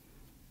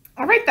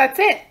 All right, that's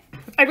it.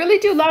 I really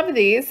do love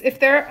these. If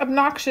they're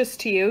obnoxious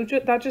to you,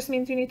 that just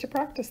means you need to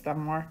practice them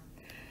more.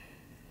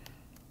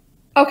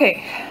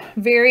 Okay,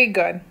 very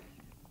good.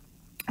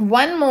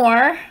 One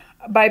more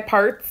by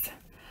parts.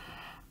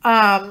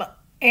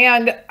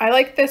 And I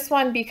like this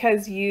one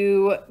because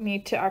you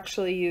need to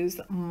actually use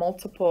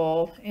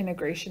multiple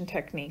integration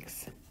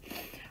techniques.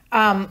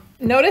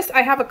 Notice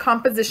I have a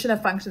composition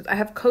of functions. I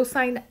have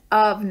cosine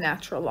of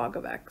natural log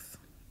of x.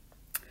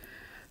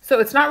 So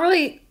it's not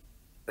really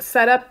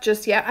set up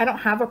just yet. I don't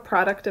have a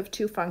product of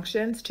two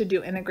functions to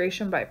do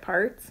integration by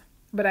parts.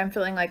 but I'm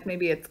feeling like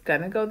maybe it's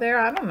gonna go there.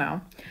 I don't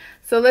know.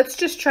 So let's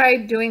just try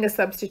doing a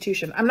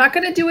substitution. I'm not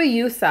gonna do a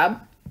u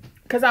sub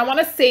because I want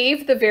to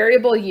save the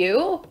variable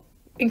u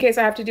in case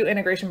I have to do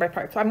integration by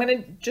parts. So I'm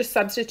gonna just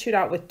substitute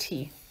out with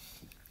t.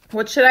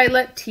 What should I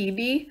let t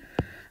be?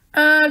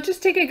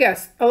 Just take a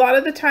guess. A lot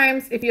of the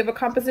times, if you have a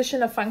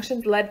composition of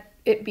functions, let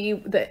it be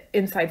the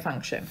inside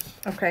function,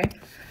 okay?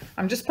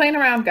 I'm just playing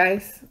around,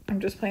 guys. I'm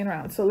just playing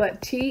around. So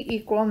let t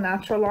equal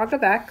natural log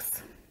of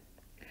x.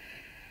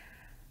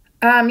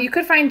 You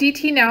could find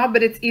dt now,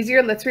 but it's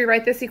easier. Let's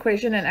rewrite this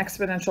equation in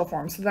exponential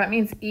form. So that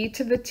means e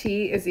to the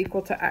t is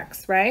equal to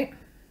x, right?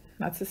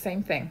 That's the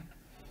same thing.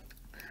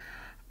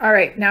 All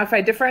right, now if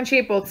I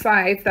differentiate both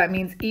sides, that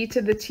means e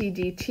to the t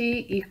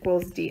dt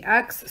equals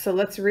dx. So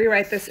let's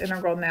rewrite this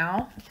integral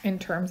now in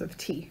terms of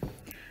t.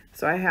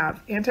 So I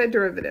have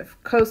antiderivative,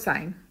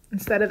 cosine.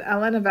 Instead of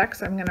ln of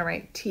x, I'm going to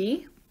write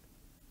t.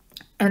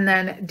 And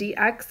then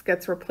dx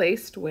gets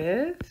replaced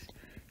with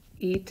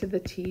e to the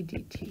t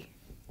dt.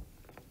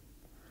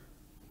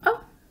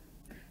 Oh,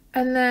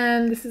 and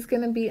then this is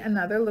going to be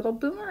another little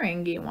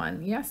boomerangy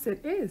one. Yes,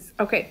 it is.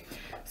 Okay,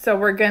 so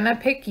we're going to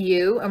pick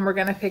u and we're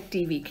going to pick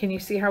dv. Can you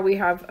see how we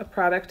have a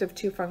product of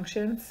two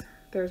functions?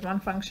 There's one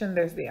function,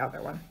 there's the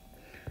other one.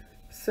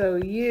 So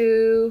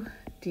u,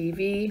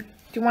 dv.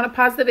 Do you want to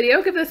pause the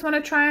video? Give this one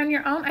a try on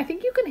your own. I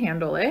think you can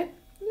handle it.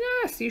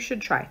 Yes, you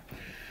should try.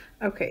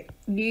 Okay,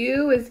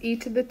 u is e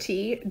to the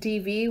t.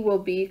 dv will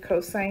be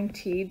cosine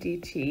t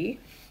dt.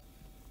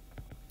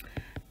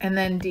 And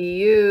then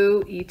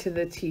du, e to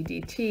the t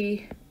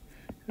dt.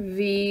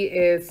 V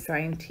is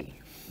sine t.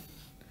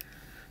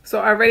 So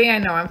already I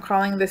know I'm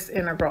calling this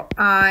integral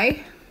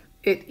I.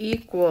 It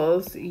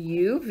equals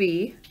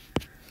uv.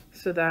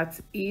 So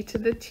that's e to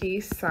the t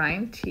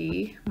sine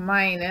t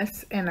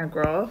minus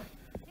integral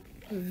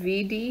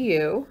v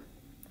du.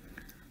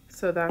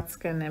 So that's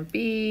going to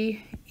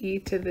be e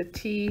to the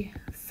t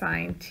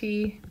sine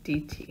t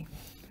dt.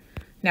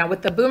 Now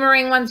with the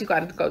boomerang ones, you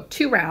got to go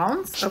 2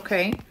 rounds,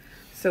 okay?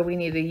 So we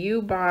need a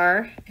u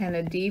bar and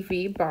a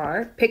dv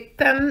bar. Pick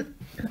them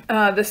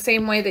the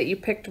same way that you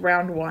picked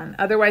round 1.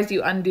 Otherwise,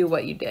 you undo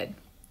what you did.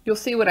 You'll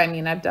see what I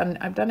mean. I've done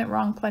it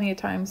wrong plenty of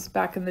times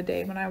back in the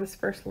day when I was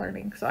first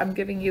learning. So I'm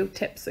giving you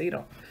tips so you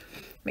don't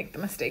make the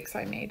mistakes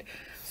I made.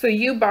 So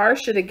u bar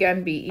should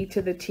again be e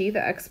to the t, the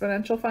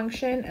exponential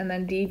function, and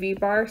then dv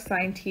bar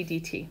sine t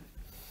dt.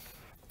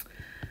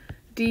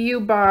 Du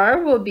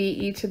bar will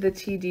be e to the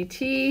t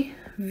dt.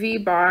 V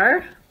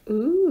bar,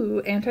 ooh,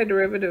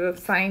 antiderivative of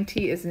sine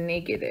t is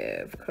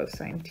negative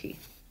cosine t.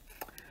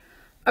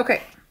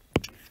 Okay,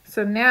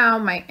 so now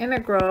my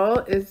integral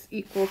is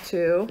equal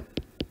to,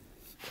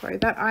 sorry,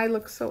 that I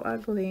looks so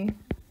ugly.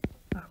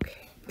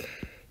 Okay,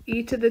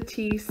 e to the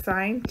t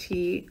sine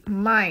t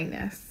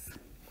minus,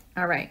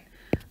 all right,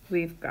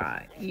 we've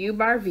got u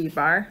bar v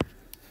bar,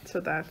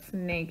 so that's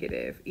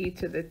negative e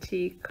to the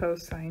t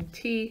cosine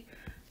t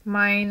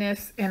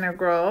minus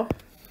integral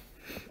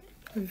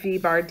v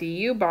bar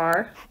du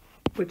bar,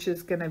 which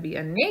is going to be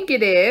a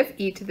negative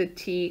e to the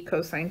t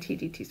cosine t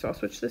dt. So I'll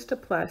switch this to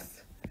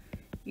plus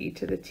e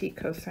to the t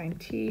cosine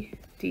t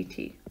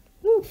dt.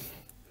 Woo.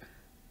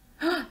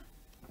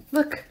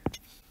 Look,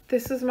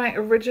 this is my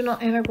original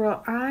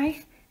integral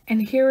I,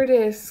 and here it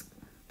is.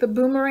 The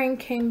boomerang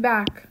came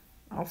back.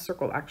 I'll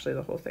circle actually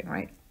the whole thing,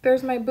 right?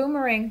 There's my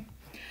boomerang.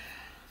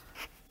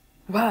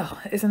 Well,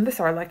 isn't this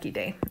our lucky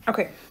day?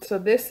 Okay, so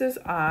this is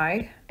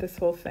I, this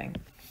whole thing.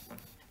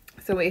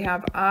 So we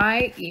have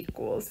I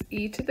equals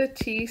e to the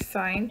t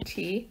sine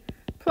t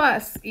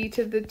plus e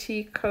to the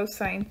t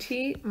cosine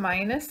t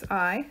minus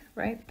I,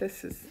 right?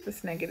 This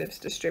negative's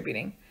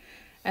distributing.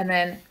 And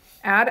then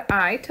add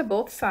I to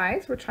both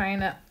sides. We're trying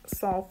to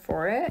solve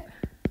for it.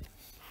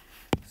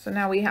 So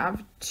now we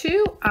have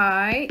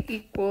 2I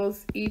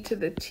equals e to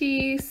the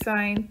t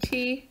sine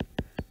t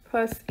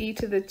plus e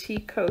to the t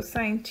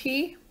cosine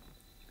t.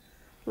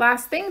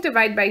 Last thing,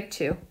 divide by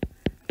 2.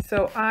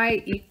 So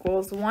I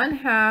equals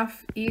 1/2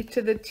 e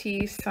to the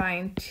t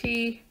sine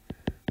t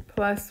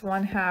plus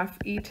 1/2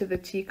 e to the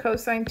t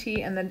cosine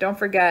t, and then don't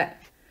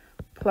forget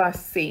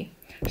plus c.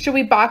 Should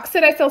we box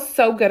it? I feel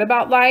so good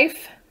about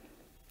life.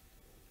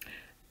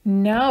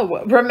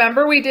 No,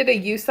 remember we did a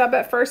u sub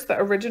at first. The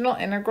original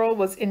integral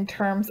was in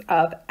terms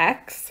of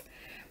x,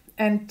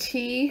 and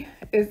t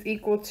is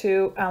equal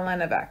to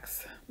ln of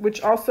x,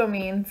 which also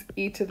means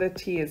e to the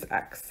t is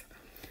x.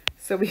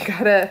 So we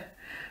gotta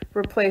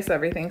replace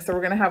everything. So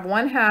we're gonna have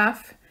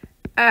 1/2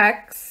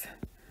 x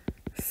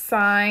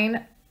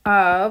sine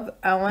of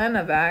ln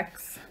of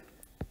x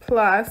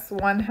plus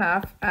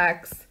 1/2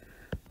 x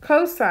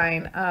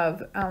cosine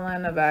of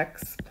ln of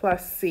x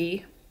plus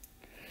c.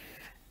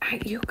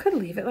 You could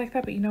leave it like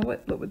that, but you know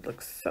what would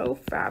look so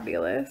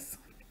fabulous?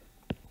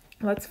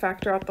 Let's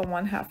factor out the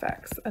 1/2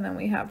 x, and then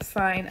we have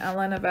sine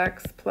ln of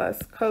x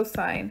plus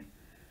cosine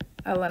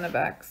ln of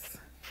x.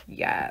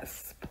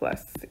 Yes,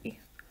 plus c.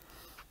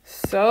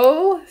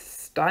 So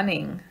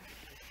stunning.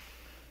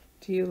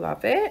 Do you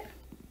love it?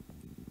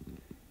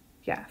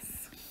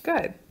 Yes,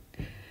 good.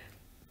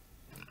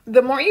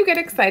 The more you get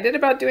excited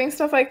about doing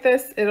stuff like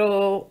this,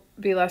 it'll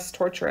be less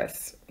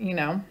torturous, you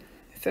know?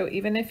 So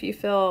even if you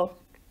feel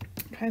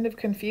kind of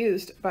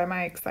confused by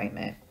my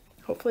excitement,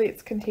 hopefully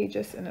it's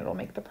contagious and it'll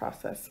make the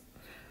process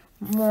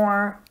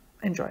more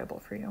enjoyable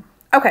for you.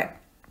 Okay,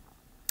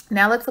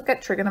 now let's look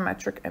at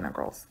trigonometric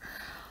integrals.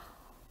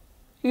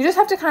 You just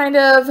have to kind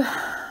of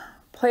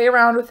play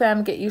around with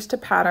them, get used to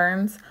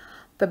patterns.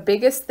 The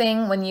biggest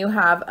thing when you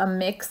have a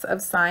mix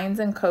of sines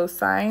and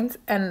cosines,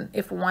 and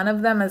if one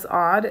of them is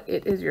odd,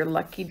 it is your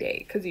lucky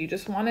day, because you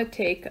just want to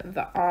take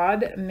the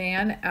odd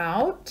man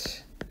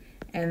out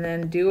and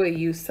then do a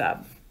u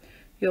sub.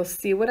 You'll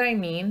see what I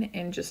mean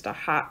in just a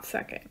hot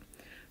second.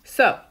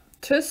 So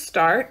to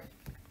start,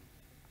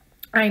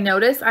 I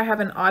notice I have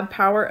an odd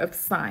power of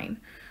sine.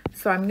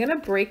 So I'm going to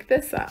break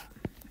this up.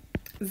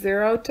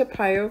 0 to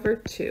pi over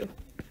 2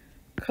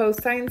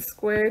 cosine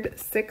squared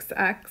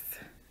 6x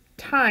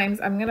times,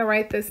 I'm going to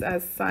write this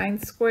as sine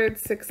squared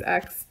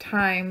 6x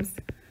times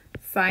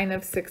sine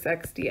of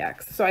 6x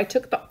dx. So I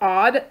took the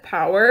odd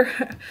power,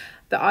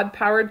 the odd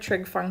powered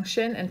trig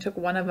function, and took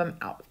one of them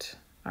out.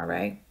 All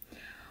right.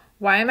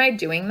 Why am I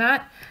doing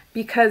that?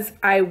 Because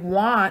I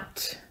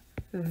want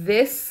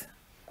this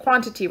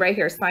quantity right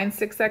here, sine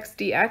 6x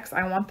dx,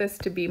 I want this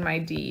to be my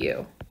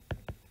du.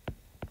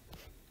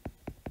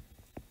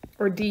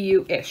 Or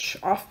du-ish.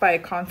 Off by a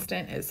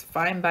constant is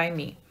fine by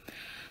me.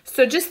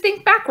 So just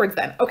think backwards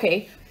then.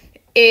 Okay,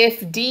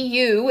 if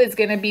du is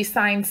going to be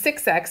sine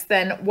 6x,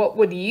 then what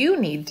would u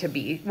need to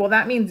be? Well,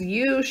 that means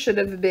u should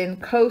have been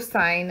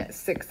cosine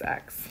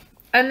 6x.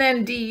 And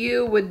then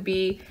du would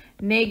be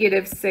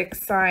negative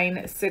 6 sine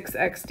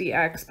 6x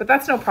dx. But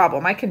that's no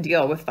problem. I can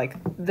deal with like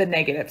the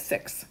negative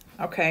 6.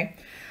 Okay,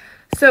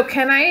 so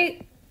can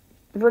I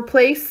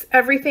replace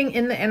everything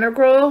in the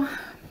integral,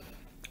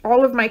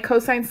 all of my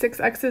cosine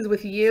 6x's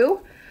with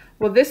u?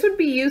 Well, this would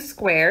be u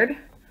squared.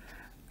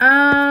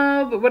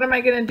 But what am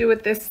I going to do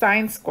with this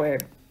sine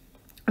squared?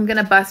 I'm going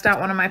to bust out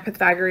one of my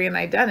Pythagorean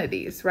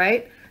identities,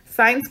 right?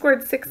 Sine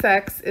squared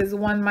 6x is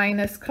 1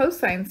 minus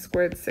cosine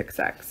squared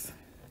 6x,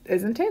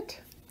 isn't it?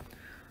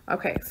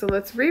 Okay, so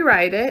let's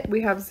rewrite it.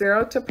 We have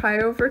 0 to pi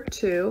over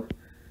 2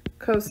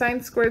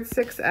 cosine squared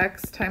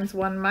 6x times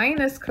 1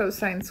 minus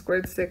cosine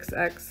squared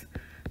 6x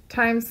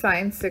times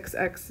sine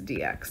 6x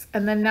dx.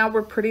 And then now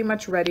we're pretty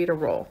much ready to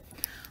roll.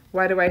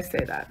 Why do I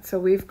say that? So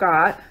we've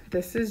got,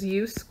 this is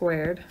u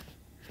squared.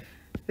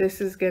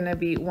 This is going to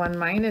be 1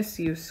 minus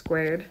u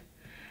squared.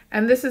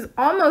 And this is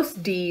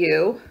almost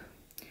du.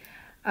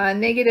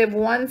 Negative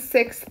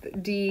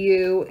 1/6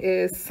 du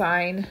is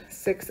sine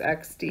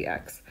 6x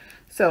dx.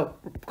 So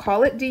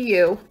call it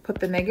du, put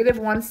the negative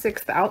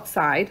 1/6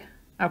 outside.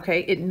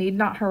 Okay, it need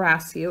not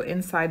harass you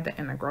inside the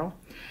integral.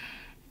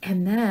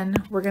 And then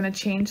we're going to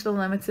change the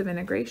limits of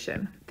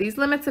integration. These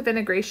limits of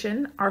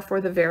integration are for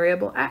the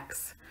variable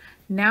x.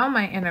 Now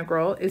my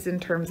integral is in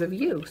terms of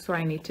u, so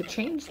I need to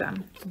change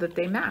them so that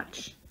they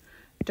match.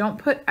 Don't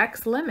put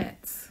x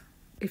limits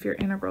if your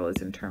integral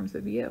is in terms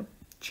of u.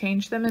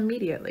 Change them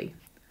immediately.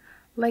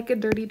 Like a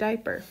dirty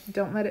diaper.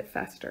 Don't let it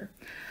fester.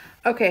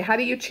 Okay, how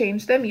do you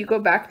change them? You go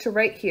back to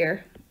right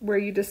here where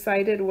you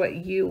decided what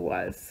u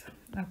was.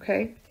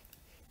 Okay,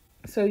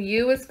 so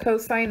u is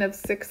cosine of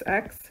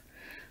 6x.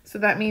 So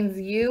that means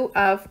u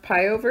of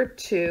pi over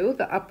 2,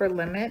 the upper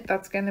limit,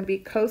 that's going to be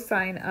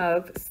cosine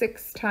of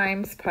 6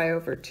 times pi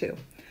over 2.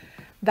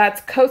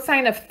 That's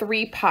cosine of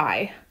 3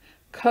 pi.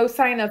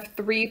 Cosine of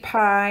 3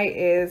 pi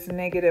is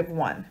negative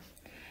 1.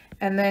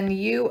 And then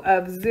u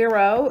of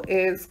 0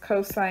 is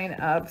cosine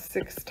of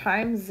 6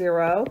 times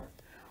 0.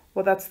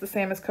 Well, that's the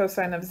same as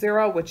cosine of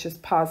 0, which is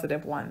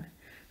positive 1.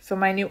 So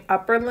my new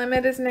upper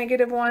limit is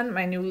negative 1.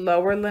 My new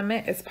lower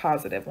limit is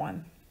positive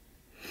 1.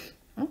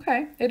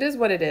 Okay, it is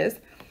what it is.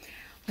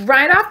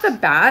 Right off the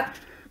bat,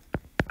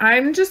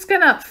 I'm just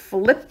going to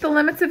flip the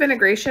limits of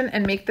integration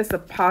and make this a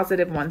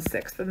positive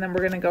 1/6. And then we're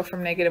going to go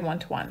from negative 1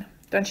 to 1.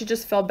 Don't you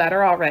just feel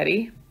better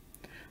already?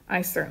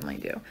 I certainly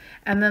do.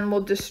 And then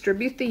we'll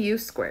distribute the u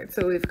squared.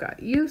 So we've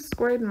got u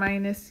squared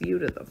minus u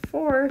to the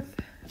 4th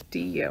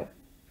du.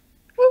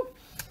 Woo,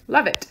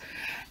 love it.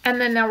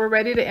 And then now we're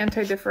ready to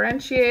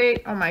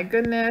anti-differentiate. Oh my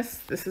goodness,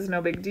 this is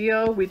no big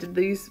deal. We did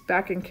these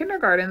back in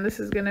kindergarten. This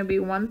is going to be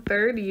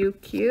 1/3 u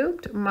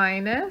cubed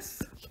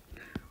minus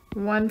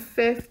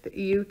 1/5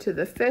 u to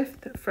the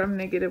 5th from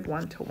negative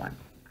 1 to 1.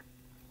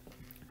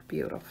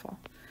 Beautiful.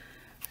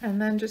 And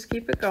then just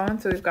keep it going.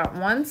 So we've got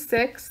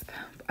 1/6.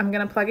 I'm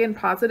going to plug in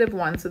positive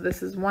 1. So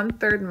this is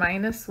 1/3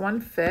 minus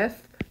 1/5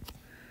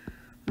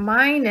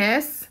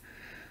 minus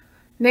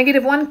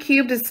negative 1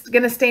 cubed is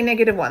going to stay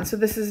negative 1. So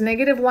this is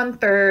negative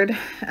 1/3.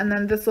 And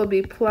then this will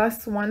be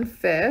plus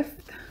 1/5.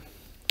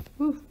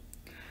 Woo.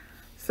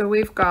 So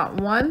we've got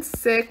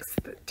 1/6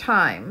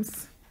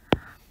 times.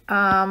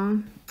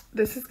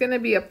 This is going to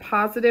be a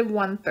positive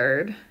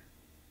 1/3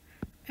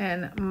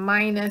 and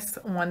minus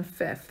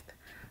 1/5.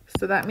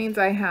 So that means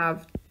I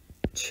have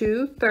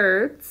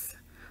 2/3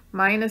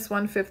 minus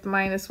 1/5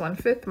 minus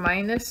 1/5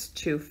 minus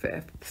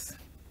 2/5.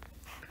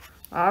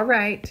 All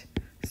right.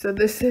 So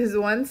this is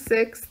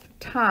 1/6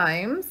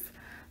 times,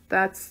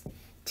 that's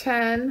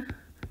 10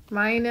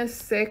 minus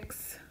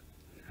 6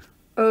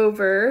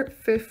 over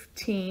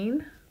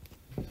 15.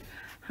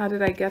 How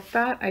did I get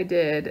that? I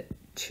did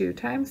 2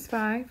 times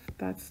 5,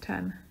 that's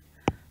 10,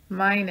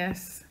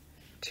 minus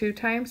 2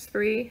 times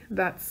 3,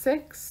 that's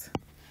 6,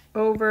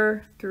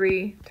 over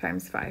 3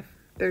 times 5.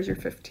 There's your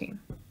 15.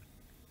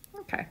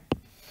 Okay.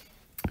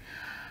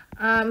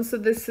 So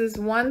this is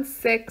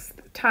 1/6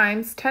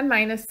 times 10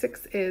 minus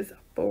 6 is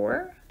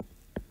 4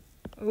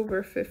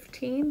 over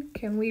 15.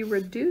 Can we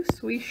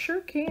reduce? We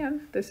sure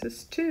can. This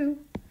is 2.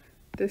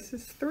 This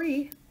is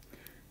 3.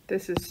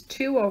 This is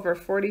 2 over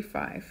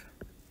 45.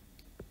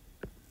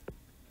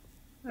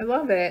 I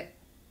love it.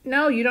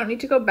 No, you don't need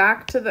to go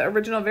back to the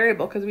original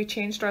variable because we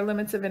changed our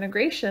limits of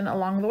integration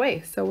along the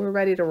way. So we're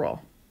ready to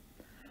roll.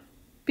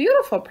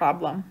 Beautiful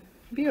problem.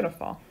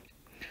 Beautiful.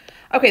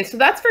 Okay, so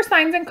that's for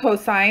sines and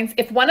cosines.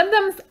 If one of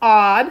them's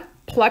odd,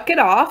 pluck it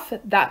off.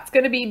 That's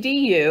going to be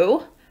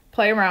du.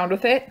 Play around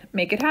with it.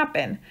 Make it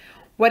happen.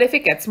 What if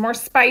it gets more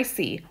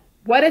spicy?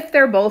 What if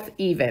they're both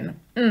even?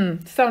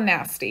 So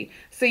nasty.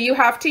 So you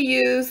have to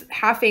use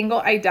half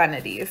angle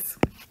identities.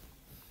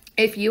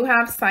 If you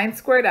have sine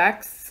squared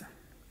x,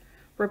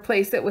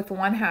 replace it with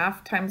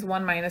 1/2 times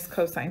 1 minus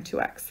cosine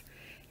 2x.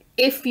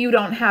 If you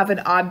don't have an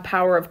odd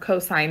power of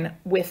cosine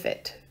with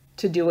it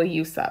to do a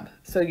u sub.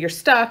 So you're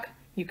stuck,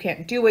 you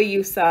can't do a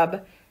u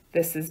sub,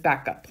 this is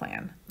backup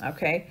plan,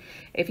 okay?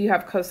 If you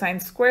have cosine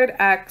squared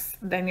x,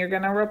 then you're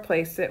gonna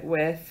replace it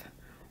with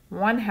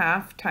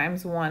 1/2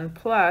 times 1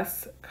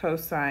 plus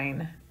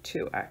cosine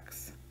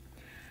 2x.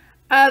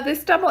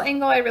 This double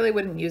angle, I really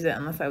wouldn't use it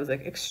unless I was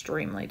like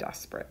extremely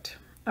desperate.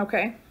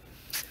 Okay,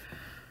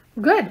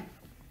 good.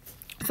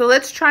 So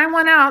let's try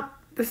one out.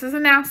 This is a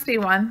nasty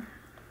one.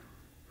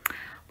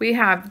 We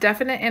have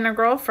definite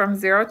integral from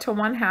 0 to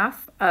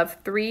 1/2 of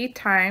 3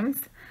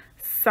 times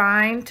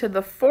sine to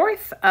the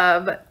 4th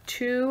of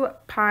 2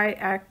 pi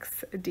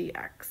x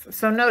dx.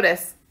 So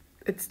notice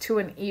it's to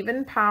an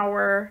even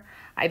power.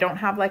 I don't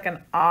have like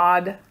an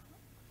odd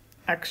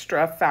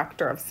extra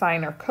factor of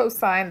sine or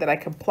cosine that I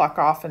can pluck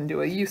off and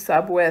do a u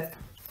sub with.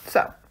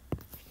 So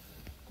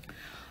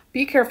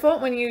be careful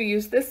when you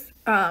use this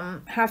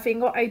half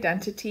angle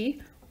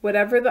identity.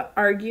 Whatever the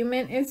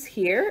argument is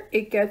here,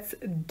 it gets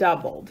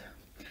doubled.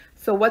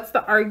 So what's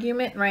the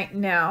argument right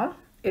now?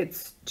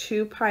 It's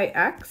 2 pi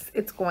x.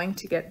 It's going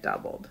to get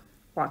doubled.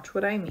 Watch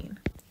what I mean.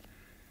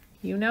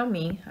 You know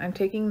me. I'm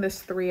taking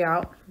this 3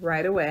 out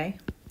right away.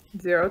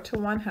 0 to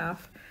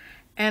 1/2.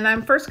 And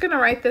I'm first going to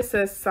write this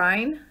as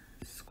sine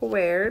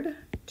squared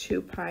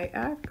 2 pi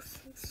x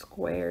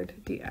squared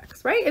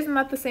dx, right? Isn't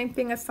that the same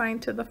thing as sine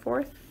to the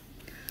 4th?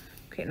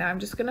 Okay, now I'm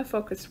just going to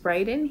focus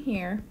right in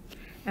here,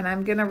 and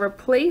I'm going to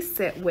replace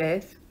it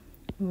with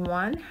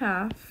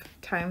 1/2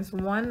 times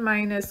 1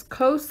 minus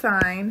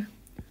cosine,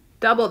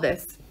 double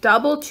this,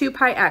 double 2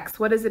 pi x.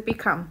 What does it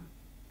become?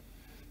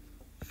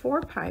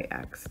 4 pi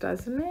x,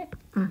 doesn't it?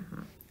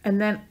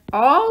 And then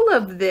all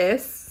of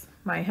this,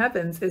 my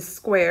heavens, is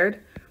squared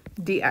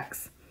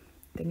dx.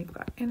 Then you've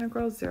got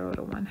integral 0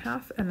 to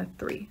 1/2 and a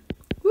 3.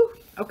 Woo,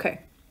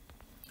 okay,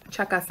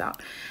 check us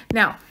out.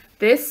 Now,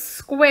 this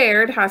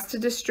squared has to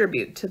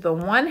distribute to the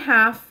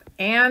 1/2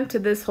 and to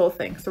this whole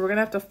thing. So we're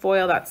gonna have to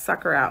FOIL that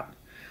sucker out.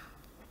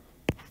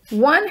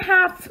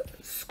 1/2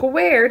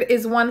 squared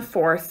is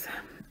 1/4.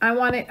 I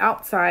want it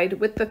outside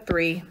with the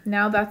 3.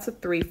 Now that's a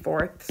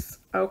 3/4.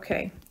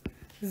 Okay,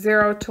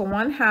 0 to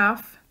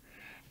 1/2.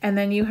 And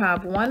then you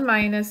have 1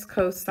 minus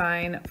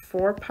cosine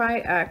 4 pi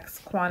x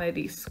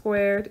quantity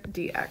squared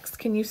dx.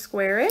 Can you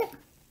square it?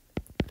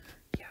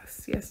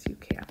 Yes, yes you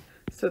can.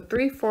 So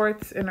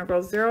 3/4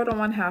 integral 0 to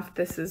 1/2.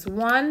 This is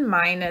 1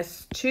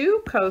 minus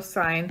 2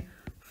 cosine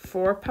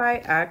 4 pi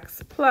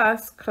x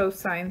plus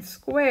cosine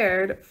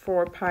squared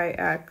 4 pi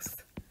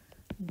x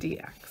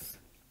dx.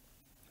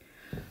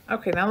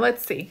 Okay, now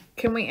let's see.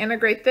 Can we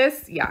integrate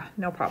this? Yeah,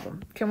 no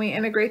problem. Can we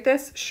integrate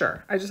this?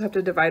 Sure. I just have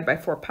to divide by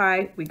 4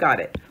 pi. We got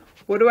it.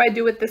 What do I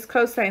do with this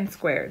cosine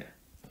squared?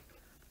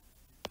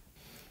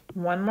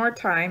 One more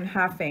time,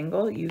 half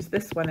angle, use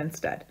this one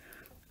instead.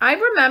 I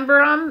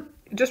remember,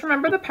 just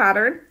remember the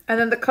pattern. And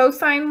then the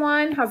cosine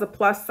one has a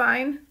plus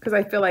sign because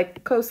I feel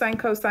like cosine,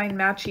 cosine,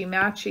 matchy,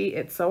 matchy.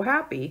 It's so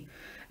happy.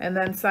 And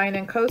then sine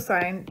and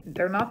cosine,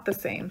 they're not the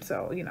same.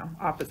 So, you know,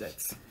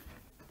 opposites.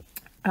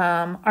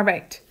 All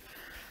right.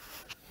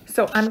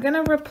 So I'm going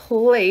to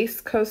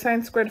replace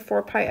cosine squared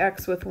 4 pi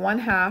x with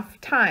 1/2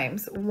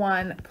 times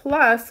 1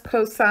 plus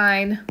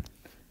cosine,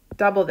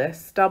 double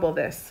this, double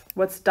this.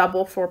 What's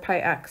double 4 pi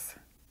x?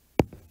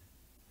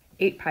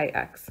 8 pi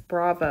x.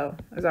 Bravo.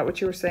 Is that what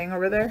you were saying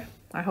over there?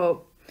 I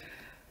hope.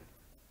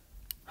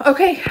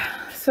 Okay,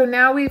 so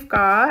now we've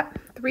got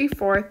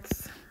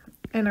 3/4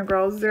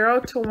 integral 0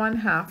 to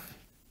 1/2.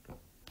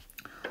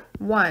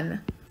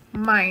 1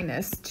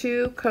 minus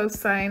 2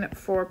 cosine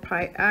 4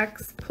 pi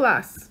x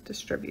plus,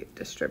 distribute,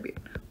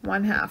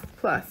 1/2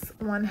 plus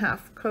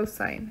 1/2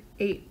 cosine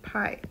 8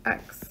 pi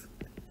x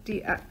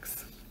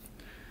dx.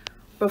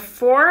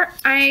 Before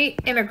I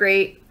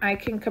integrate, I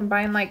can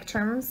combine like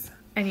terms,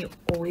 and you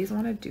always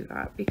want to do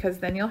that because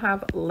then you'll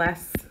have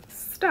less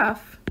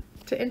stuff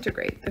to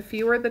integrate. The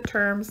fewer the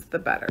terms, the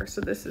better.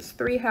 So this is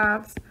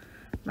 3/2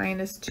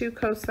 minus 2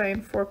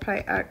 cosine 4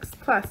 pi x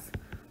plus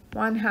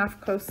 1/2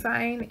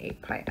 cosine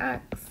 8 pi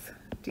x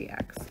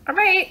dx. All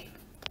right,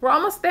 we're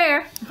almost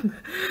there.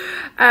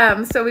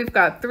 So we've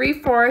got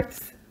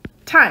 3/4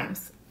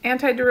 times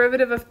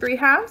antiderivative of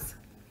 3/2.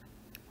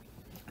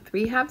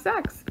 3/2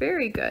 x,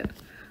 very good,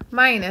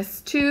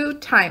 minus 2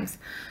 times.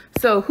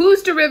 So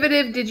whose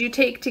derivative did you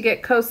take to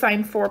get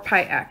cosine 4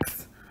 pi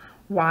x?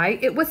 Why,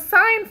 it was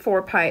sine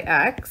 4 pi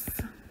x,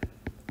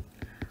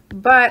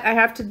 but I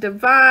have to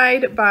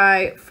divide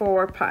by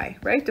 4 pi,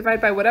 right?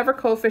 Divide by whatever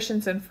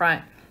coefficient's in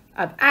front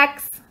of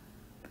x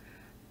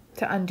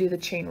to undo the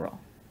chain rule.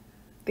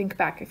 Think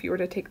back, if you were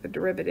to take the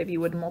derivative,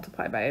 you would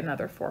multiply by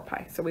another 4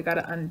 pi. So we got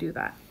to undo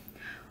that.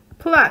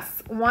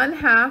 Plus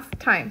 1/2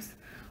 times.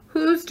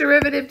 Whose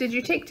derivative did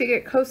you take to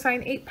get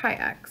cosine 8 pi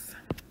x?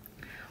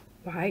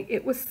 Why,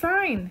 it was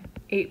sine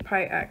 8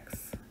 pi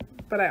x,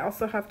 but I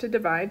also have to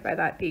divide by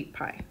that 8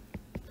 pi.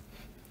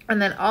 And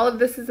then all of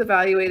this is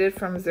evaluated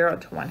from 0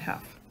 to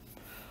 1/2.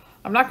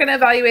 I'm not going to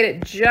evaluate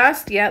it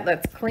just yet.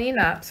 Let's clean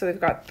up. So we've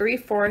got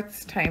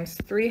 3/4 times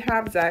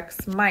 3/2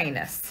 x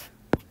minus,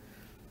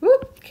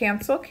 whoop,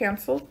 cancel,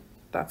 cancel.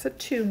 That's a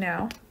 2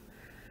 now.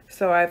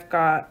 So I've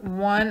got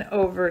 1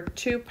 over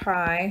 2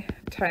 pi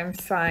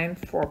times sine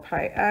 4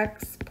 pi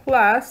x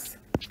plus,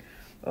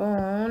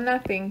 oh,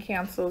 nothing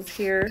cancels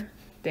here.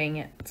 Dang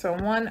it. So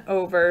 1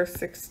 over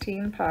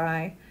 16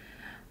 pi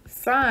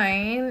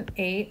sine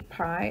 8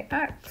 pi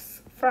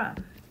x from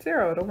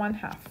 0 to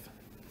 1/2.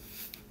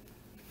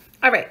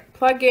 All right,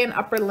 plug in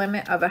upper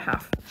limit of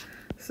 1/2.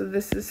 So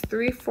this is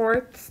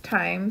 3/4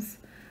 times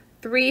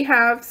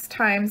 3/2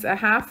 times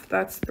 1/2,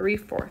 that's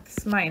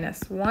 3/4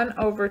 minus 1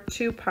 over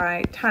 2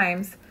 pi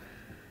times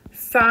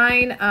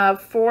sine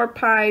of 4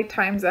 pi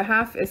times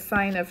 1/2 is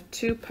sine of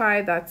 2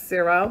 pi, that's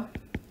 0,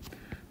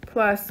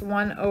 plus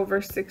 1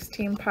 over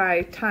 16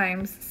 pi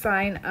times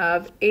sine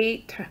of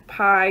 8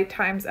 pi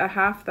times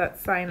 1/2,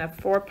 that's sine of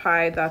 4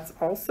 pi, that's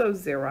also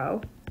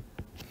 0.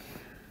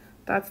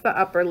 That's the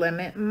upper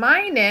limit,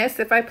 minus,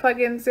 if I plug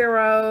in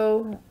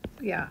 0,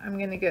 yeah, I'm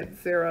going to get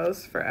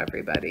zeros for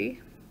everybody.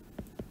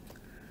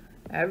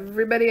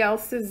 Everybody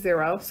else is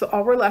 0. So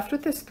all we're left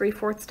with is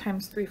 3/4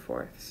 times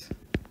 3/4.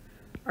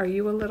 Are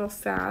you a little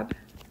sad?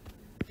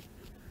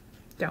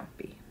 Don't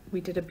be. We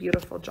did a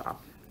beautiful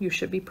job. You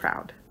should be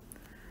proud.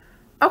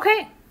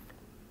 Okay.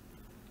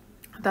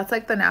 That's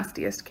like the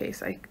nastiest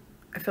case I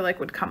feel like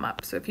would come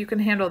up. So if you can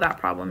handle that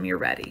problem, you're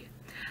ready.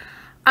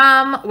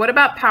 What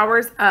about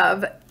powers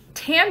of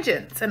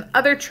tangents and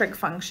other trig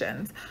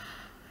functions?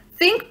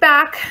 Think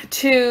back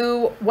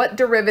to what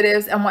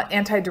derivatives and what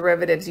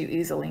antiderivatives you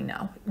easily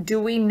know. Do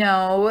we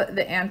know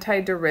the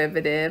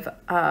antiderivative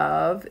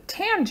of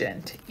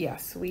tangent?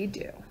 Yes, we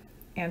do.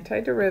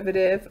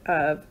 Antiderivative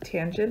of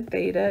tangent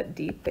theta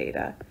d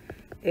theta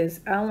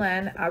is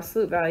ln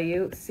absolute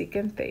value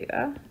secant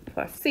theta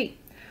plus c.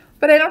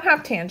 But I don't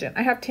have tangent.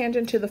 I have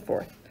tangent to the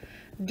 4th.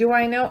 Do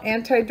I know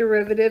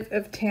antiderivative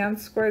of tan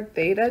squared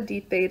theta d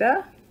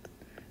theta?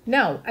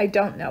 No, I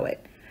don't know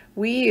it.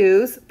 We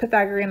use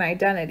Pythagorean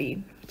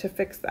identity to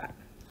fix that.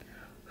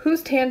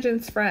 Who's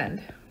tangent's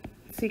friend?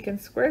 Secant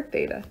squared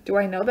theta. Do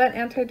I know that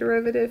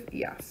antiderivative?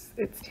 Yes,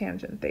 it's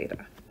tangent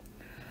theta.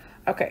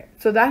 Okay,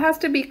 so that has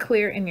to be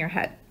clear in your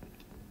head.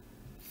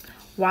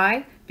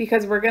 Why?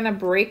 Because we're going to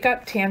break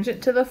up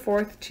tangent to the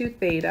 4th to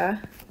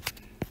theta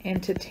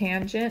into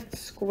tangent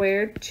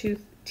squared to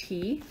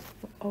t.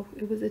 Oh,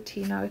 it was a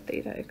t, not a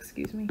theta,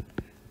 excuse me.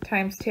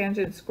 Times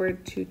tangent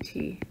squared to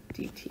t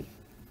dt.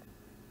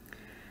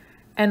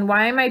 And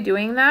why am I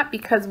doing that?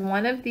 Because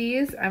one of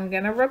these I'm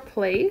going to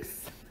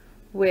replace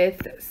with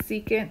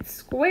secant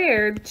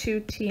squared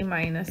 2t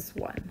minus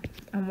 1.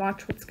 And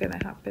watch what's going to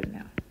happen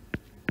now.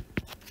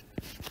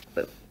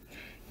 Boom.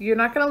 You're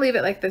not going to leave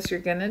it like this.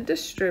 You're going to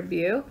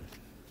distribute.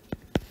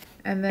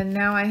 And then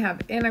now I have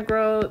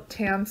integral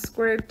tan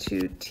squared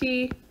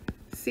 2t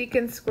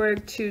secant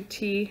squared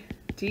 2t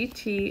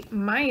dt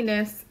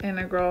minus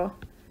integral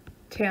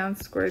tan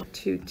squared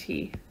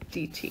 2t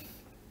dt.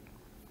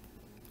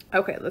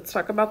 Okay, let's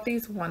talk about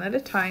these one at a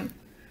time.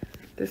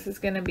 This is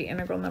going to be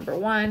integral number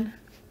 1.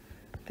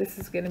 This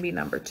is going to be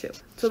number 2.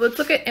 So let's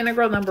look at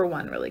integral number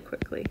 1 really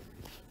quickly.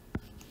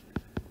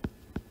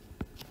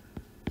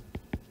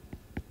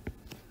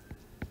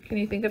 Can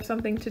you think of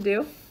something to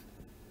do?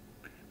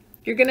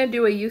 You're going to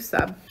do a u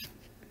sub.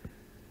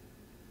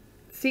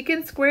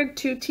 Secant squared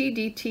 2t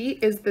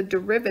dt is the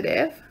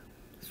derivative,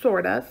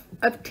 sort of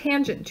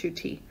tangent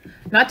 2t.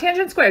 Not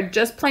tangent squared,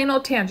 just plain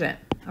old tangent.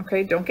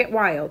 Okay, don't get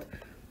wild.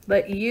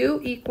 Let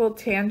u equal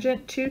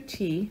tangent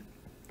 2t,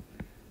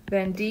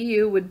 then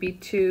du would be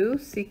 2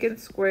 secant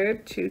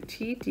squared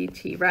 2t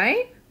dt,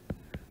 right?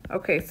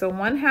 Okay, so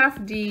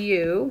 1/2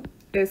 du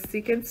is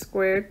secant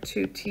squared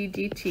 2t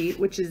dt,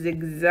 which is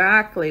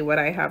exactly what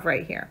I have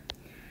right here.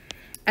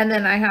 And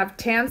then I have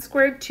tan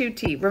squared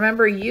 2t.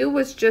 Remember, u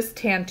was just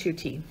tan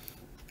 2t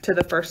to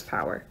the 1st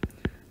power.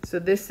 So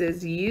this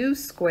is u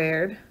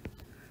squared.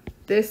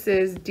 This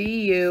is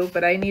du,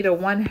 but I need a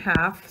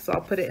 1/2, so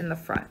I'll put it in the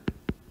front.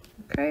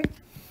 Okay.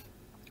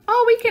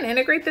 Oh, we can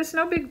integrate this,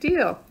 no big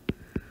deal.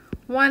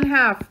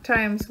 1/2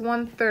 times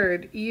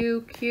 1/3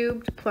 u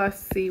cubed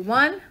plus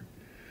c1.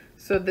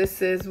 So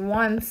this is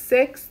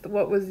 1/6.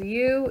 What was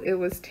u? It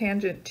was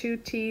tangent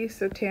 2t,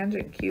 so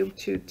tangent cubed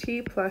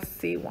 2t plus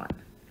c1.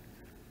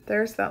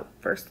 There's that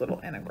first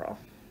little integral.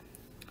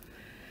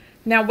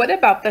 Now what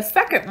about the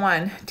second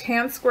one?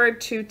 Tan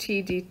squared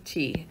 2t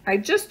dt. I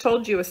just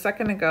told you a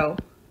second ago,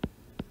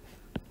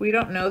 we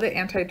don't know the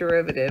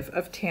antiderivative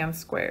of tan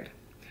squared.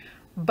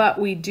 But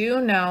we do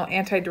know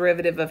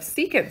antiderivative of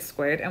secant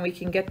squared, and we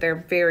can get there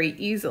very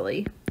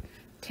easily.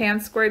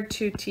 Tan squared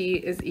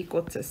 2t is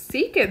equal to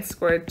secant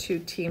squared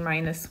 2t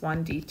minus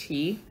 1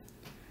 dt.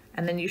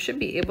 And then you should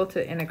be able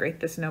to integrate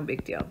this, no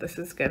big deal. This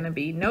is going to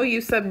be no u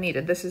sub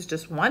needed. This is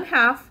just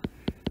 1/2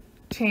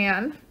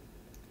 tan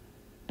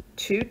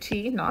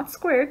 2t, not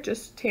squared,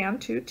 just tan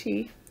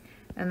 2t.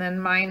 And then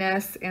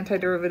minus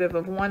antiderivative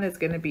of 1 is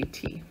going to be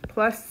t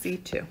plus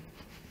c2.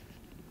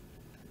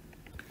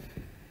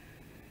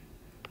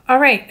 All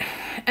right,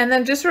 and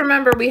then just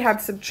remember we had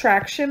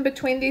subtraction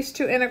between these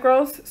two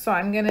integrals, so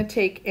I'm going to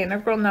take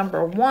integral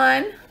number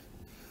 1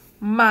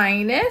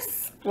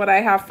 minus what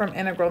I have from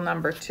integral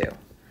number 2.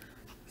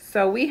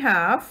 So we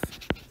have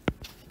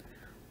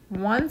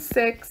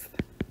 1/6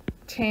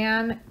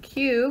 tan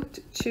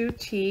cubed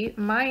 2t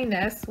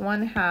minus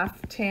 1/2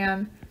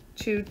 tan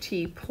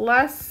 2t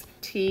plus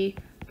t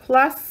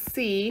plus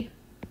c,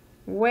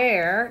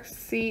 where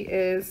c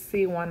is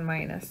c1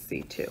 minus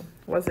c2.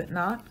 Was it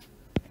not?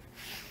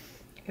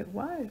 It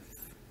was.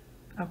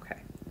 Okay.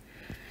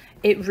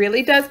 It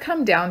really does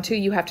come down to,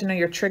 you have to know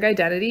your trig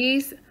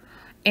identities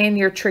and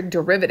your trig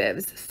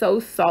derivatives so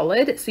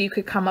solid so you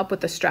could come up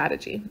with a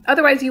strategy.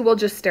 Otherwise, you will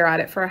just stare at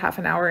it for a half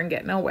an hour and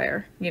get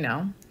nowhere, you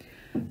know,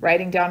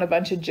 writing down a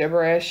bunch of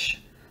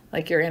gibberish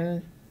like you're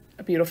in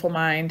A Beautiful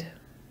Mind,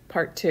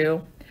 part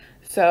 2.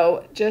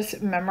 So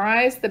just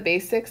memorize the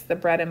basics, the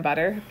bread and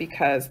butter,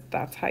 because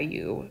that's how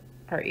you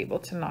are able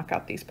to knock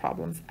out these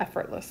problems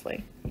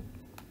effortlessly.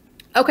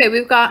 Okay,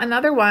 we've got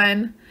another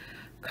one,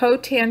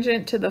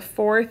 cotangent to the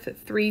 4th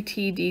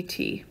 3t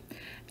dt.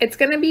 It's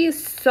going to be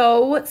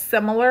so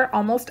similar,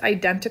 almost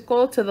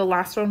identical to the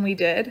last one we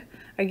did.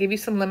 I give you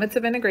some limits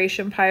of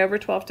integration, pi over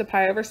 12 to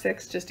pi over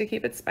 6, just to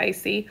keep it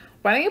spicy.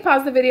 Why don't you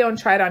pause the video and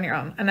try it on your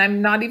own? And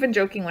I'm not even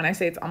joking when I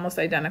say it's almost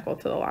identical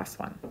to the last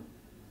one.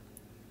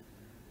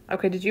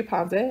 Okay, did you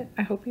pause it?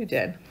 I hope you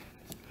did.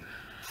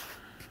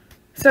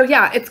 So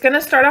yeah, it's going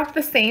to start off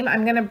the same.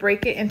 I'm going to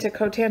break it into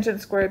cotangent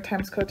squared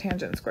times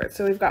cotangent squared.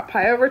 So we've got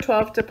pi over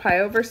 12 to pi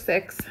over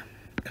 6,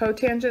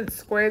 cotangent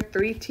squared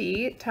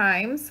 3t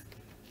times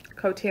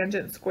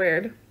cotangent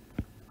squared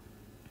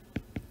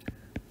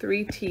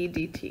 3t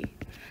dt.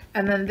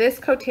 And then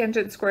this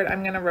cotangent squared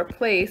I'm going to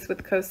replace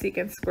with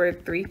cosecant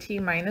squared 3t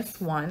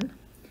minus 1.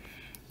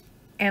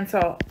 And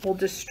so we'll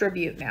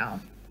distribute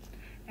now.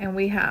 And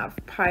we have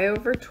pi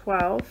over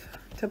 12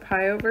 to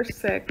pi over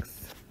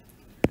 6.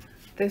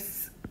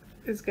 This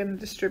is going to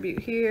distribute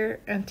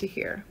here and to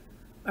here.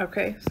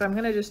 Okay, so I'm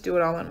going to just do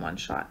it all in one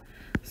shot.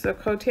 So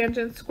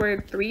cotangent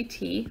squared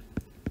 3t,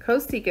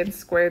 cosecant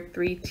squared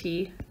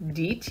 3t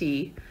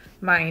dt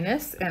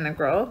minus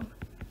integral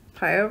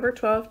pi over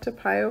 12 to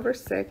pi over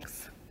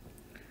 6,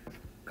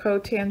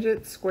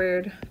 cotangent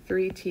squared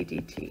 3t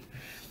dt.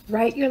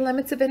 Write your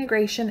limits of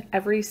integration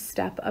every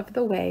step of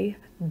the way.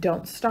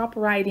 Don't stop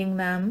writing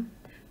them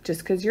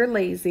just because you're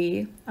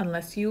lazy,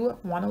 unless you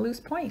want to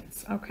lose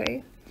points,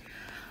 okay?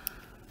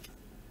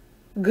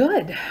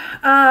 Good.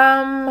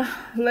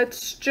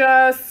 Let's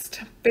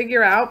just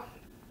figure out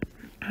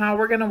how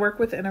we're going to work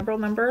with integral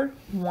number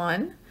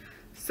 1.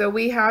 So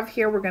we have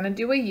here, we're going to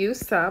do a u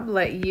sub,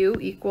 let u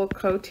equal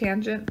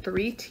cotangent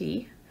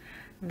 3t.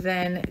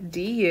 Then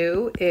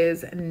du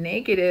is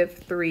negative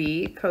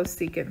 3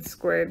 cosecant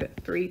squared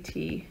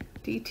 3t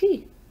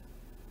dt.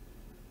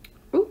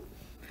 Ooh.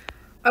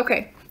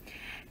 Okay.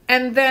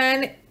 And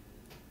then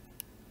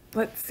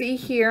let's see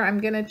here, I'm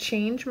going to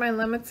change my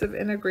limits of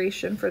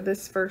integration for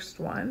this first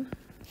one.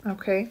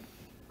 Okay.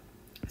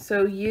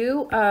 So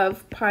u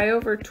of pi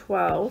over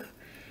 12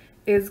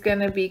 is going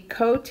to be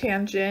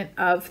cotangent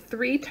of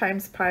 3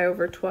 times pi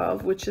over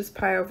 12, which is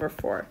pi over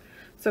 4.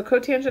 So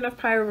cotangent of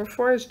pi over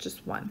 4 is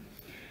just 1.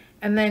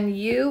 And then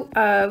u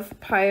of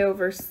pi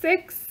over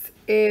 6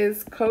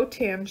 is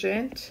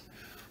cotangent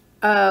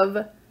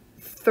of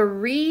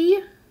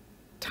 3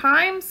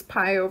 times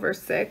pi over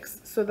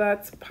 6. So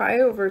that's pi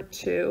over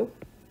 2.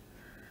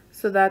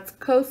 So that's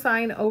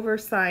cosine over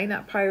sine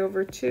at pi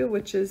over 2,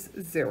 which is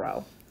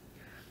 0.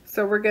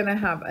 So we're going to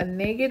have a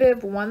negative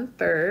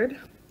 1/3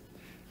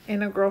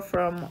 integral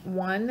from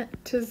 1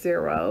 to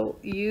 0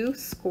 u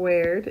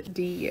squared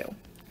du.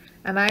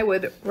 And I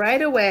would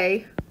right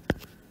away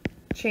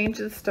change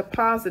this to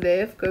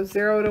positive, go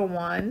 0 to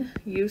 1,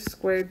 u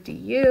squared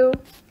du.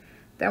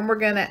 Then we're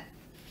going to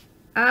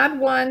add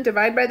 1,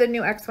 divide by the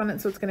new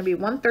exponent, so it's going to be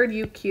 1/3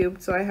 u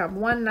cubed. So I have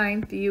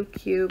 1/9 u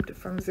cubed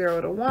from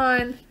 0 to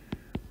 1,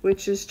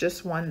 which is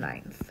just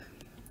 1/9.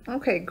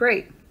 Okay,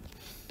 great.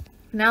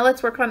 Now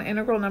let's work on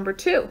integral number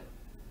 2.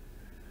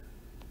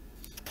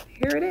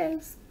 here it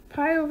is.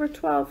 Pi over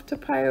 12 to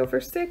pi over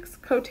 6,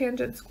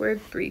 cotangent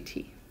squared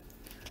 3t.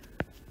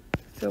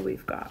 So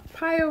we've got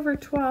pi over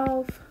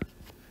 12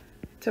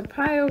 to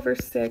pi over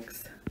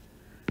 6,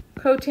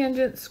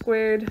 cotangent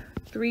squared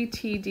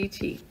 3t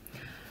dt.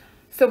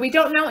 So we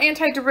don't know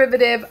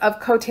antiderivative of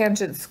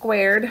cotangent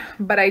squared,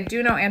 but I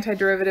do know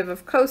antiderivative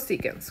of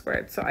cosecant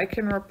squared. So I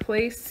can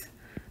replace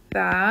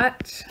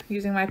that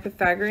using my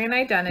Pythagorean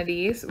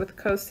identities with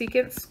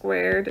cosecant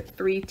squared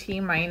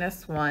 3t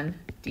minus 1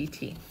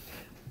 dt.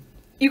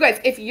 You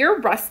guys, if you're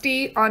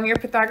rusty on your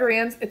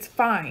Pythagoreans, it's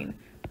fine.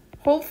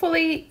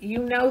 Hopefully you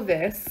know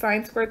this,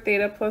 sine squared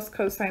theta plus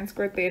cosine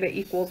squared theta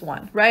equals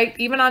 1, right?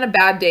 Even on a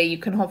bad day, you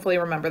can hopefully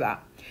remember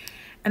that.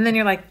 And then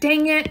you're like,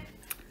 dang it,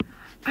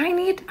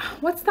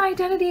 what's the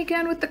identity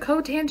again with the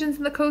cotangents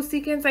and the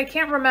cosecants? I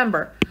can't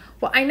remember.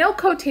 Well, I know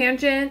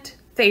cotangent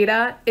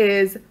theta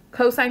is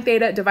cosine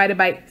theta divided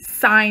by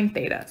sine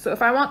theta. So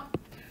if I want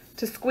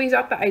to squeeze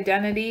out the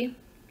identity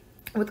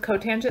with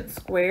cotangent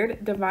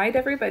squared, divide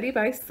everybody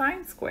by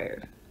sine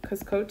squared,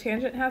 because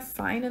cotangent has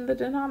sine in the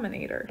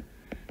denominator.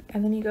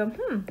 And then you go,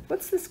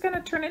 what's this going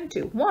to turn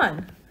into?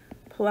 1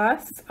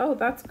 plus, oh,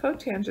 that's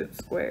cotangent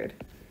squared,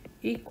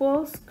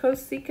 equals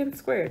cosecant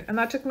squared. And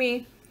that took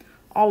me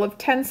all of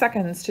 10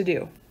 seconds to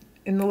do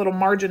in the little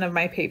margin of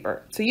my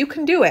paper. So you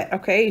can do it,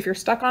 okay? If you're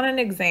stuck on an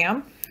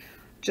exam,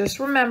 just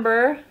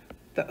remember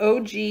the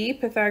OG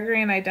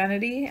Pythagorean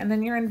identity, and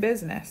then you're in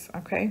business,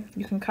 okay?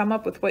 You can come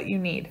up with what you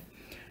need.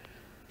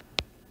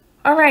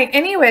 All right,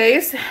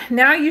 anyways,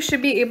 now you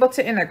should be able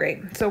to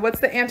integrate. So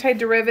what's the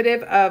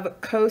antiderivative of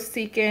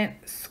cosecant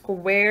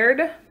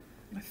squared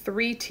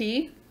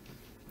 3t?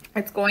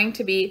 It's going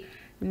to be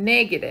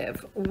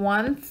negative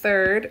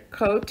 1/3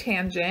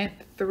 cotangent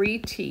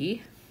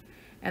 3t,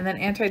 and then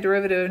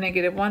antiderivative of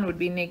negative 1 would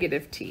be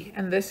negative t.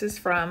 And this is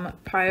from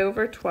pi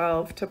over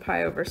 12 to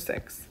pi over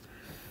 6.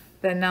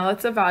 Then now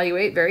let's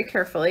evaluate very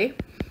carefully.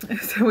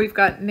 So we've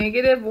got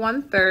negative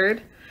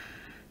 1/3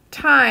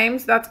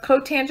 times, that's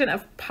cotangent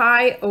of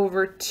pi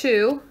over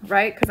 2,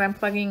 right? Because I'm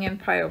plugging in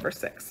pi over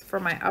 6 for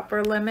my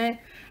upper limit,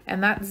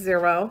 and that's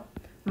 0,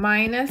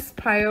 minus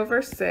pi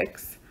over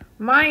 6,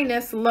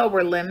 minus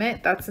lower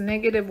limit, that's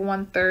negative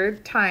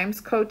 1/3, times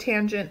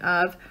cotangent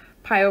of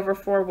pi over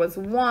 4 was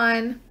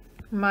 1,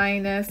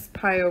 minus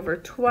pi over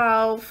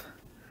 12,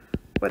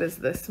 what is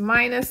this?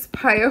 Minus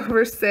pi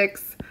over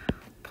 6,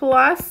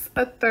 plus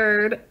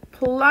 1/3,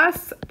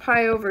 plus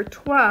pi over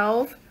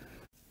 12.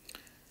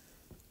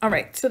 All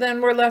right, so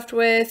then we're left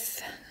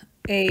with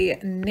a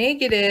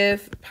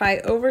negative pi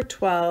over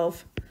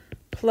 12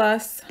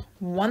 plus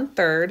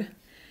 1/3,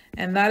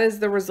 and that is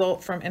the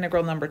result from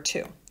integral number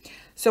 2.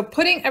 So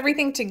putting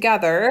everything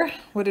together,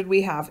 what did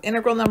we have?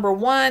 Integral number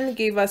 1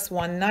 gave us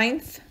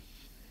 1/9,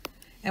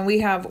 and we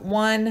have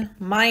 1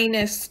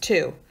 minus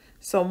 2.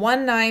 So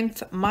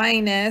 1/9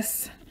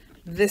 minus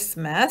this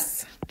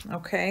mess,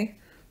 okay?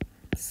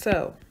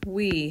 So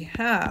we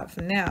have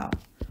now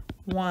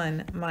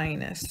 1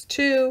 minus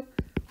 2,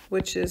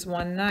 which is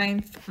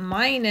 1/9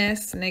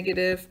 minus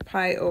negative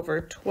pi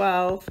over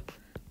 12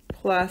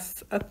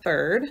 plus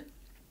 1/3,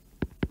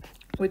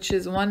 which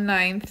is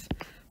 1/9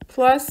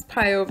 plus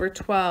pi over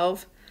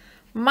 12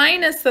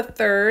 minus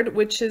 1/3,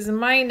 which is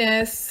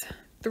minus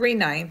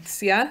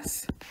 3/9,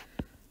 yes?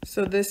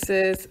 So this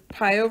is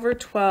pi over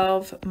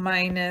 12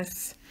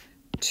 minus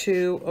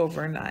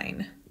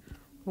 2/9.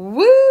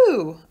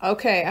 Woo!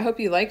 Okay, I hope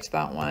you liked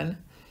that one.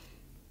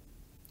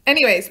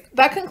 Anyways,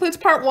 that concludes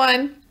part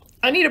 1.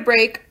 I need a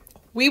break.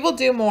 We will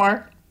do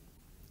more.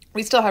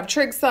 We still have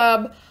trig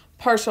sub,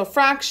 partial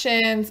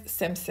fractions,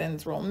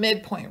 Simpson's rule,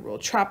 midpoint rule,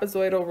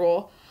 trapezoidal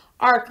rule,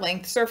 arc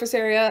length, surface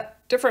area,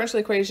 differential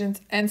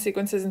equations, and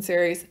sequences and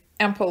series,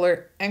 and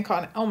polar and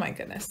conic. Oh my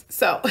goodness.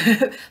 So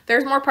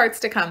there's more parts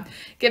to come.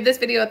 Give this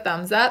video a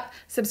thumbs up.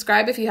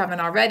 Subscribe if you haven't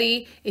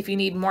already. If you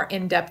need more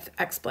in-depth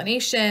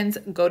explanations,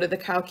 go to the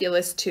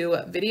Calculus 2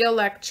 video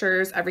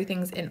lectures.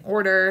 Everything's in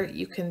order.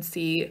 You can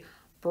see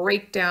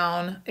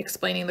breakdown,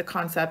 explaining the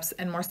concepts,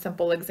 and more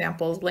simple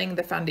examples, laying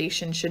the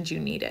foundation should you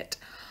need it.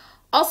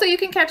 Also, you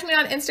can catch me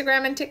on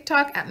Instagram and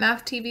TikTok at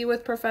Math TV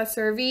with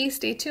Professor V.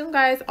 Stay tuned,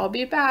 guys. I'll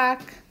be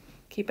back.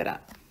 Keep it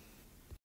up.